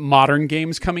lot of modern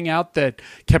games coming out that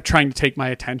kept trying to take my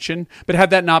attention. But had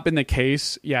that not been the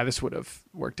case, yeah, this would have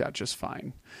worked out just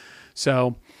fine.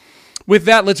 So with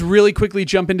that, let's really quickly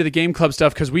jump into the game club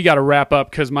stuff because we got to wrap up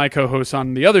because my co-hosts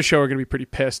on the other show are going to be pretty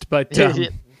pissed. But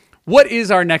what is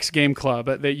our next game club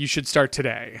that you should start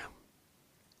today?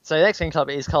 So the next game club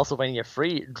is Castlevania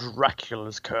 3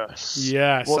 Dracula's Curse.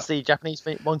 Yes. What's the Japanese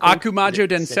one called? Akumajo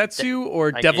Densetsu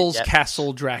or Devil's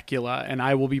Castle Dracula, and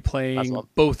I will be playing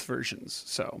both versions.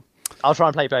 So I'll try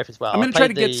and play both as well. I'm going to try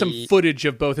to get some footage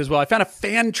of both as well. I found a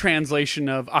fan translation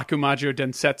of Akumajo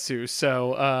Densetsu,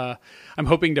 so I'm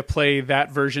hoping to play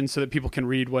that version so that people can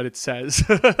read what it says.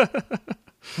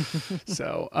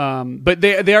 So, but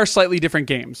they are slightly different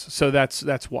games, so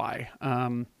that's why.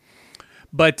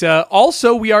 But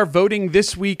also, we are voting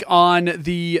this week on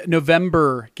the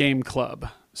November Game Club.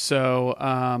 So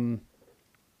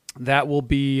that will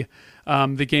be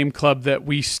the game club that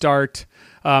we start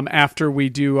after we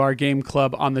do our game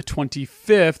club on the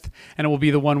 25th, and it will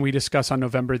be the one we discuss on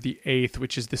November the 8th,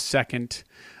 which is the second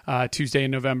Tuesday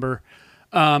in November.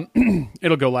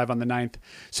 It'll go live on the 9th.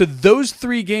 So those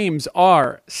three games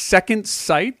are Second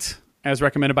Sight, as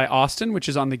recommended by Austin, which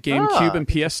is on the GameCube and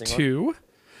PS2.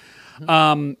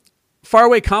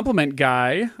 Faraway Compliment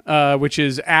Guy, which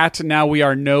is at Now We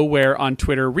Are Nowhere on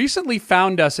Twitter, recently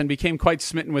found us and became quite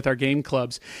smitten with our game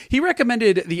clubs. He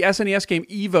recommended the SNES game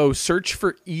Evo Search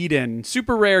for Eden.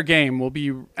 Super rare game. We'll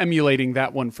be emulating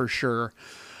that one for sure.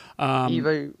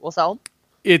 Evo, what's that one?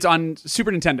 It's on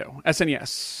Super Nintendo,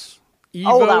 SNES.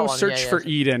 Evo Search for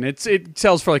Eden. It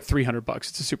sells for like $300.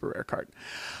 It's a super rare card.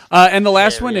 And the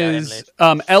last one is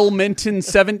L Minton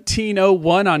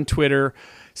 1701 on Twitter.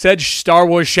 Said Star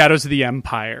Wars Shadows of the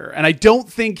Empire. And I don't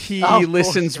think he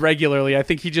listens regularly. I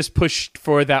think he just pushed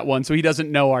for that one, so he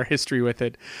doesn't know our history with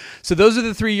it. So those are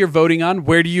the three you're voting on.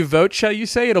 Where do you vote, shall you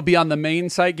say? It'll be on the main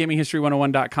site,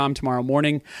 gaminghistory101.com tomorrow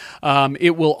morning.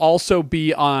 It will also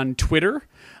be on Twitter.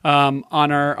 On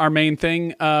our main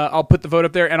thing. I'll put the vote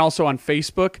up there, and also on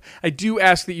Facebook. I do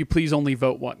ask that you please only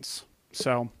vote once.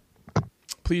 So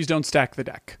please don't stack the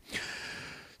deck.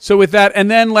 So with that,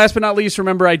 and then last but not least,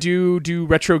 remember I do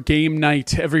Retro Game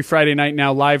Night every Friday night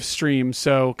now, live stream.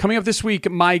 So coming up this week,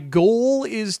 my goal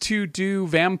is to do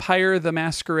Vampire the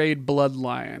Masquerade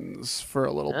Bloodlines for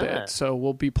a little bit. So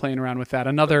we'll be playing around with that.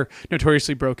 Another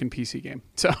notoriously broken PC game.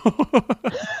 So...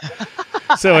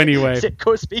 So anyway,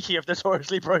 speaking of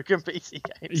notoriously broken PC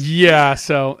games. Yeah.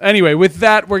 So anyway, with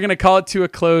that, we're going to call it to a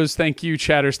close. Thank you,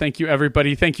 chatters. Thank you,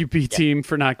 everybody. Thank you, B-Team,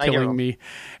 for not killing me.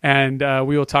 And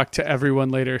we will talk to everyone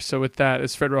later. So with that,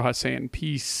 it's Fred Rojas saying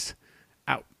peace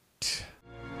out.